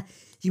winner.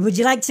 Would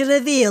you like to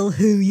reveal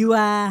who you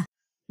are?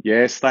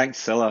 Yes, thanks,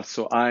 Silla.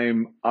 So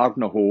I'm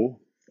Ardnahoe,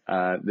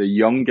 the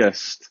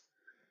youngest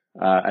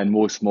and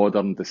most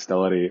modern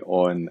distillery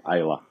on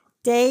Islay.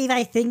 Dave,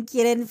 I think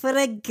you're in for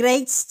a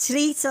great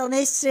treat on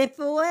this trip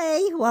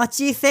away. What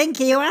do you think?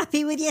 Are you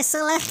happy with your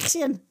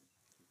selection?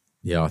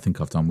 Yeah, I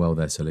think I've done well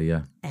there, Silla,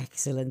 yeah.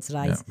 Excellent,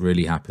 right. Yeah,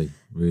 really happy,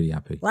 really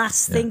happy.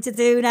 Last thing to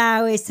do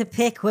now is to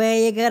pick where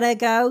you're going to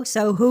go.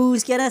 So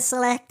who's going to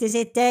select? Is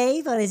it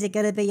Dave or is it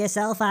going to be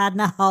yourself,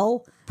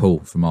 Ardnahoe? Paul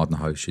from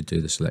Ardnahoe should do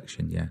the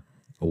selection, yeah,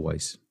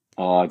 always.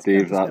 Oh,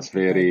 Dave, that's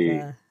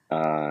very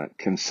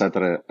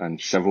considerate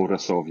and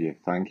chivalrous of you.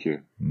 Thank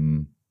you.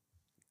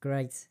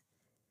 Great.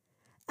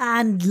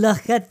 And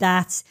look at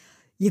that.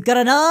 You've got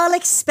an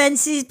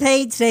all-expenses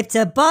paid trip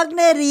to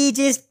Bognor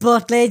Regis,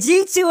 Butledge.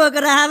 You two are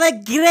going to have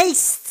a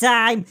great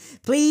time.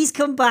 Please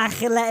come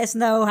back and let us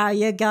know how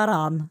you got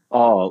on.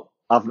 Oh,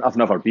 I've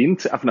never been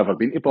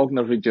to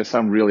Bognor Regis.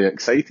 I'm really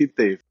excited,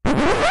 Dave.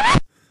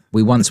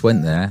 We once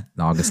went there.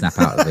 No, I'm going to snap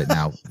out of it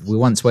now. We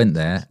once went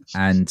there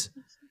and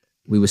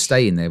we were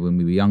staying there when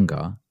we were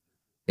younger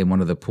in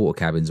one of the porter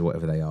cabins or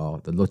whatever they are,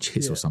 the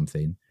lodges or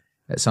something,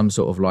 at some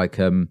sort of like...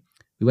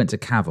 we went to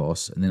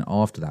Cavos, and then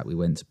after that, we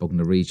went to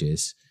Bognor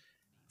Regis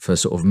for a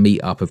sort of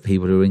meet up of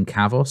people who are in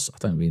Cavos. I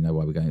don't really know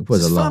why we're going. It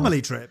was a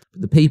family trip.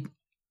 The people.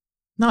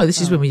 No, this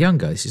is when we're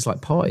younger. This is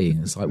like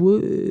partying. It's like woo,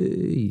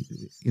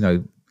 you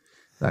know,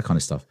 that kind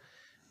of stuff.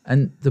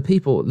 And the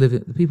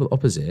people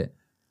opposite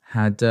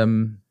had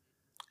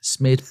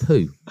smeared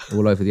poo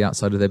all over the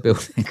outside of their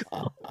building.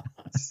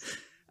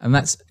 And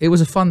it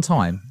was a fun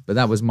time, but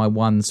that was my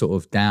one sort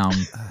of down,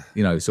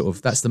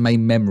 that's the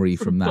main memory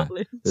from that.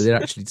 That they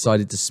actually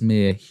decided to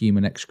smear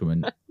human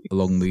excrement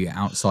along the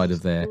outside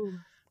of their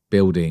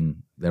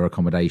building, their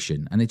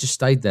accommodation, and it just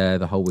stayed there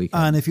the whole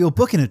weekend. And if you're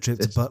booking a trip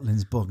to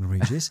Butlins Bognor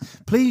Regis,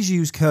 please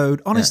use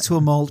code Honest to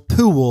a Malt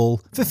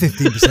Pool for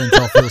 15%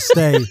 off your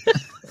stay.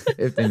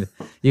 You're going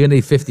to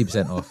need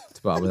 50% off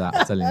to put up with that,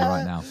 I'm telling you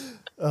right now.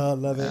 Oh,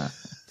 love it.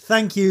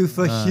 Thank you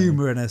for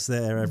humouring us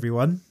there,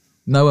 everyone.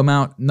 No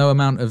amount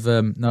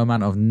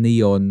of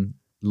neon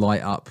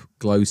light up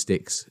glow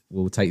sticks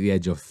will take the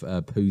edge off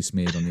poo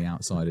smeared on the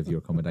outside of your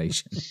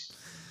accommodation.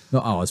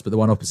 Not ours, but the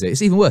one opposite.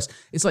 It's even worse.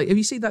 It's like, have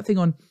you seen that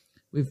thing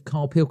with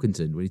Carl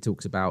Pilkington where he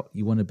talks about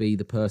you want to be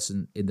the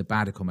person in the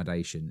bad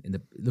accommodation,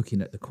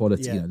 looking at the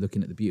quality,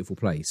 looking at the beautiful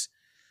place.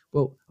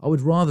 Well, I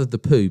would rather the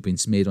poo been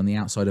smeared on the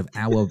outside of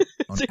our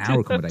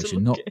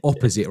accommodation, not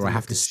opposite, where I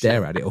have to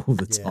stare at it all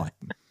the time.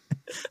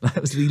 That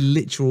was the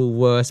literal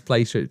worst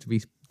place for it to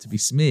be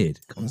smeared.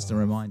 Constant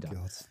reminder.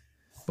 God.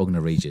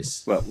 Bognor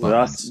Regis. Well,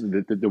 that's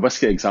the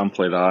whiskey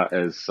example of that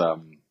is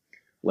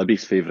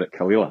Libby's favourite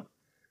Kalila.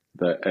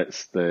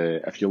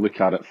 If you look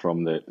at it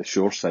from the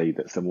shore side,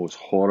 it's the most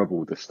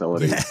horrible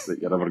distillery that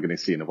you're ever going to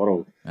see in the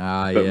world.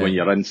 But when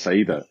you're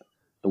inside it,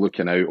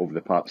 looking out over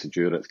the Paps of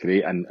Jura, it's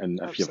great.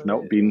 And if you've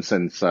not been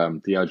since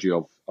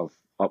Diageo of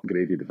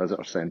upgraded the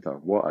visitor centre.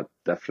 What a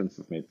difference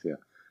it's made to you.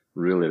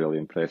 Really, really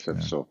impressive.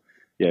 Yeah. So,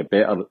 yeah,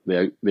 better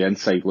the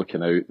inside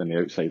looking out than the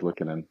outside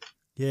looking in.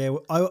 Yeah,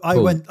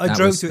 I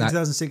drove to it in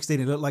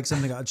 2016. It looked like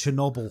something out of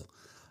Chernobyl.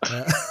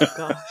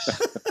 Gosh.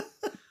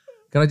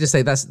 Can I just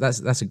say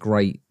that's a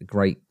great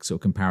sort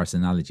of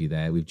comparison analogy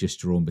there. We've just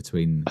drawn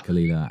between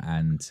Kalila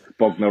and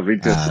Bognor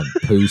Regis.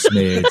 Poo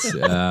smeared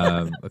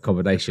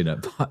accommodation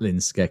at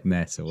Butlin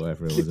Skegness or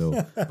whatever it was,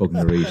 or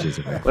Bognor Regis.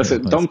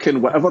 Listen,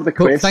 Duncan, whatever the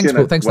question is,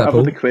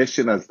 the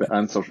question is, the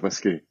answer's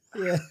whiskey.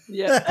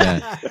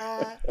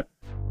 Yeah.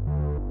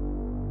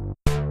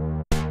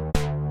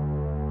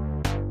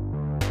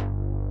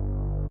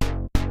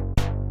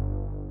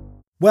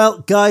 Well,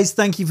 guys,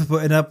 thank you for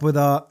putting up with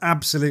our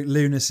absolute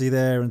lunacy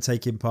there and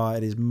taking part.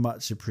 It is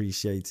much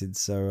appreciated.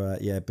 So,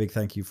 big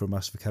thank you from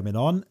us for coming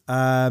on.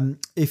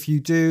 If you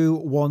do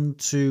want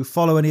to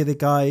follow any of the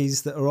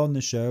guys that are on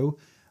the show,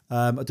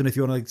 I don't know if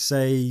you want to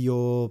say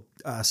your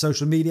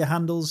social media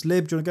handles.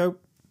 Lib, do you want to go?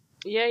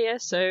 Yeah.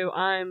 So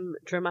I'm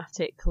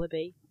Dramatic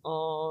Libby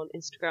on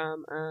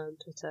Instagram and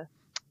Twitter.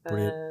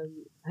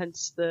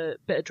 Hence the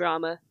bit of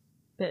drama,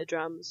 bit of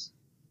drams.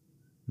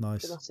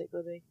 Nice. Dramatic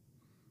Libby.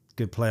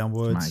 Good play on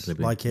words.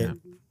 Like it. Yeah.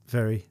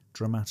 Very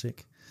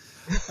dramatic.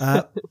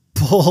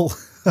 Paul,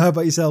 how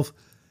about yourself?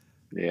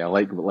 Yeah, I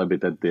like what Libby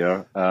did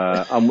there.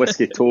 I'm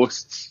Whiskey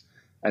Toasts.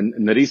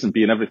 And the reason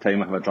being, every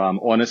time I have a dram,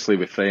 honestly,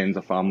 with friends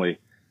or family,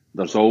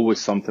 there's always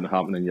something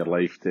happening in your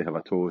life to have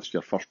a toast.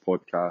 Your first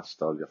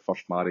podcast, or your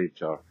first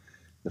marriage, or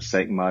your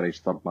second marriage,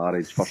 third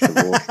marriage, first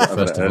divorce,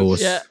 whatever first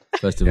divorce. Yeah.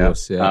 First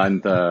divorce, yeah.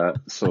 And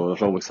so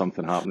there's always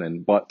something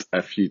happening. But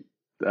if you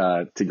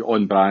to get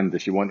on brand,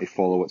 if you want to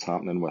follow what's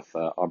happening with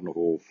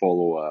Arnahoe,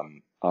 follow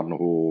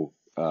Arnahoe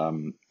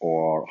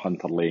or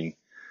Hunter Lane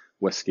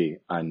whiskey,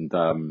 and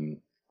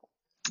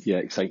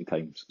exciting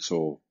times.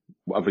 So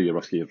whatever your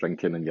whiskey you're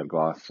drinking in your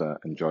glass,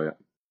 enjoy it.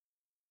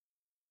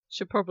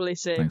 Should probably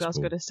say Thanks,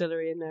 Glasgow Paul.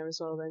 Distillery in there as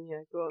well then,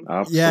 yeah, go on.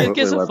 Absolutely,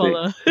 give us a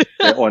follow.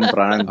 Get on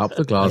brand. Up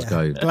the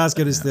Glasgow. Yeah.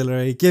 Glasgow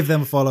Distillery. Give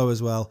them a follow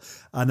as well.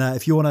 And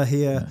if you want to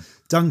hear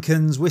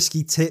Duncan's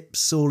whiskey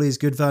tips, all his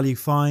good value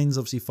finds,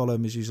 obviously follow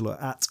him as usual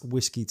at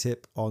Whiskey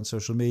Tip on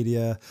social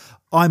media.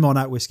 I'm on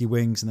at Whiskey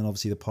Wings, and then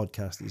obviously the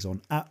podcast is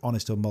on at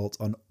Honest to Malt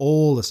on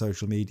all the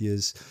social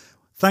medias.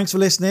 Thanks for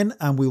listening,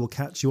 and we will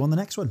catch you on the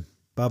next one.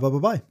 Bye, bye, bye,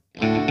 bye.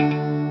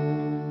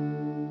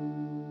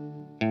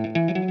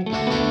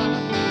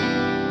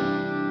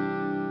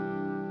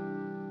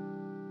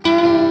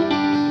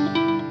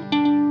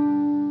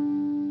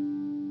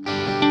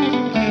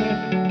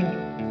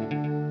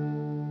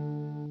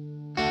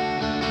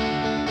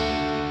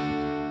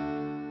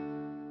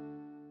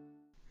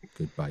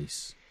 Good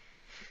bass.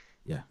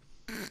 Yeah.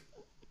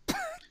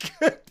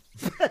 Good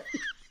bass.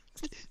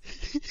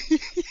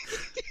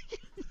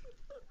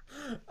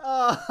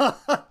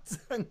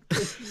 Duncan,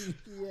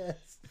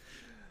 yes.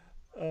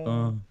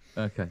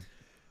 Okay.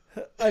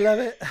 I love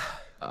it.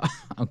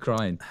 I'm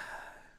crying.